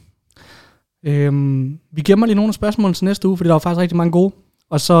kender os. Vi gemmer lige nogle af spørgsmålene til næste uge, fordi der var faktisk rigtig mange gode.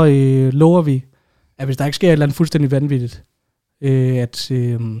 Og så lover vi, at hvis der ikke sker et eller andet fuldstændig vanvittigt,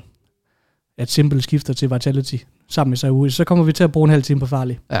 at Simple skifter til Vitality sammen med Saiwu, så kommer vi til at bruge en halv time på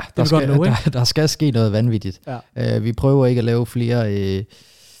Farlig. Ja, der skal ske noget vanvittigt. Ja. Vi prøver ikke at lave flere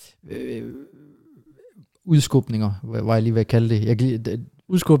udskubninger, hvad jeg lige vil kalde det.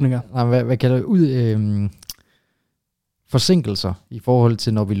 Udskubninger. Nej, hvad kalder det? Forsinkelser i forhold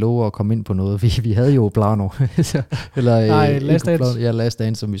til, når vi lover at komme ind på noget. Vi havde jo Plano. Eller Last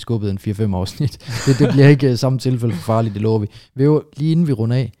Dance, som vi skubbede en 4-5 afsnit. Det bliver ikke samme tilfælde for farligt, det lover vi. Lige inden vi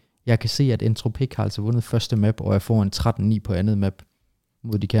runder af, jeg kan se, at Entropik har altså vundet første map, og jeg får en 13-9 på andet map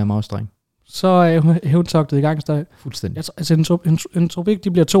mod de kære maustreng. Så er hævntogtet i gang, Støj. Fuldstændig. Altså Entropik,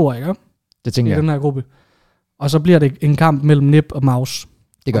 de bliver 2'er, ikke? Det tænker jeg. I den her gruppe. Og så bliver det en kamp mellem Nip og Maus.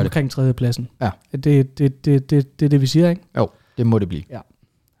 Det gør det. Omkring tredjepladsen. Ja. Det er det, vi siger, ikke? Jo, det må det blive. Ja.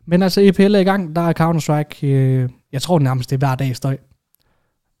 Men altså, EPL er i gang. Der er Counter-Strike. Jeg tror nærmest, det er hver dag, Støj.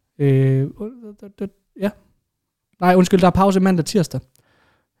 Ja. Nej, undskyld, der er pause mandag tirsdag.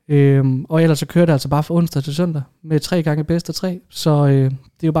 Og ellers så kører det altså bare fra onsdag til søndag. Med 3 gange bedst af 3. Så det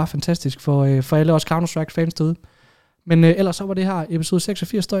er jo bare fantastisk for alle os Counter-Strike-fans derude. Men ellers så var det her episode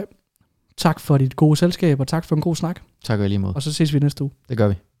 86, Støj. Tak for dit gode selskab, og tak for en god snak. Tak og lige måde. Og så ses vi næste uge. Det gør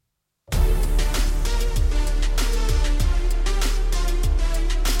vi.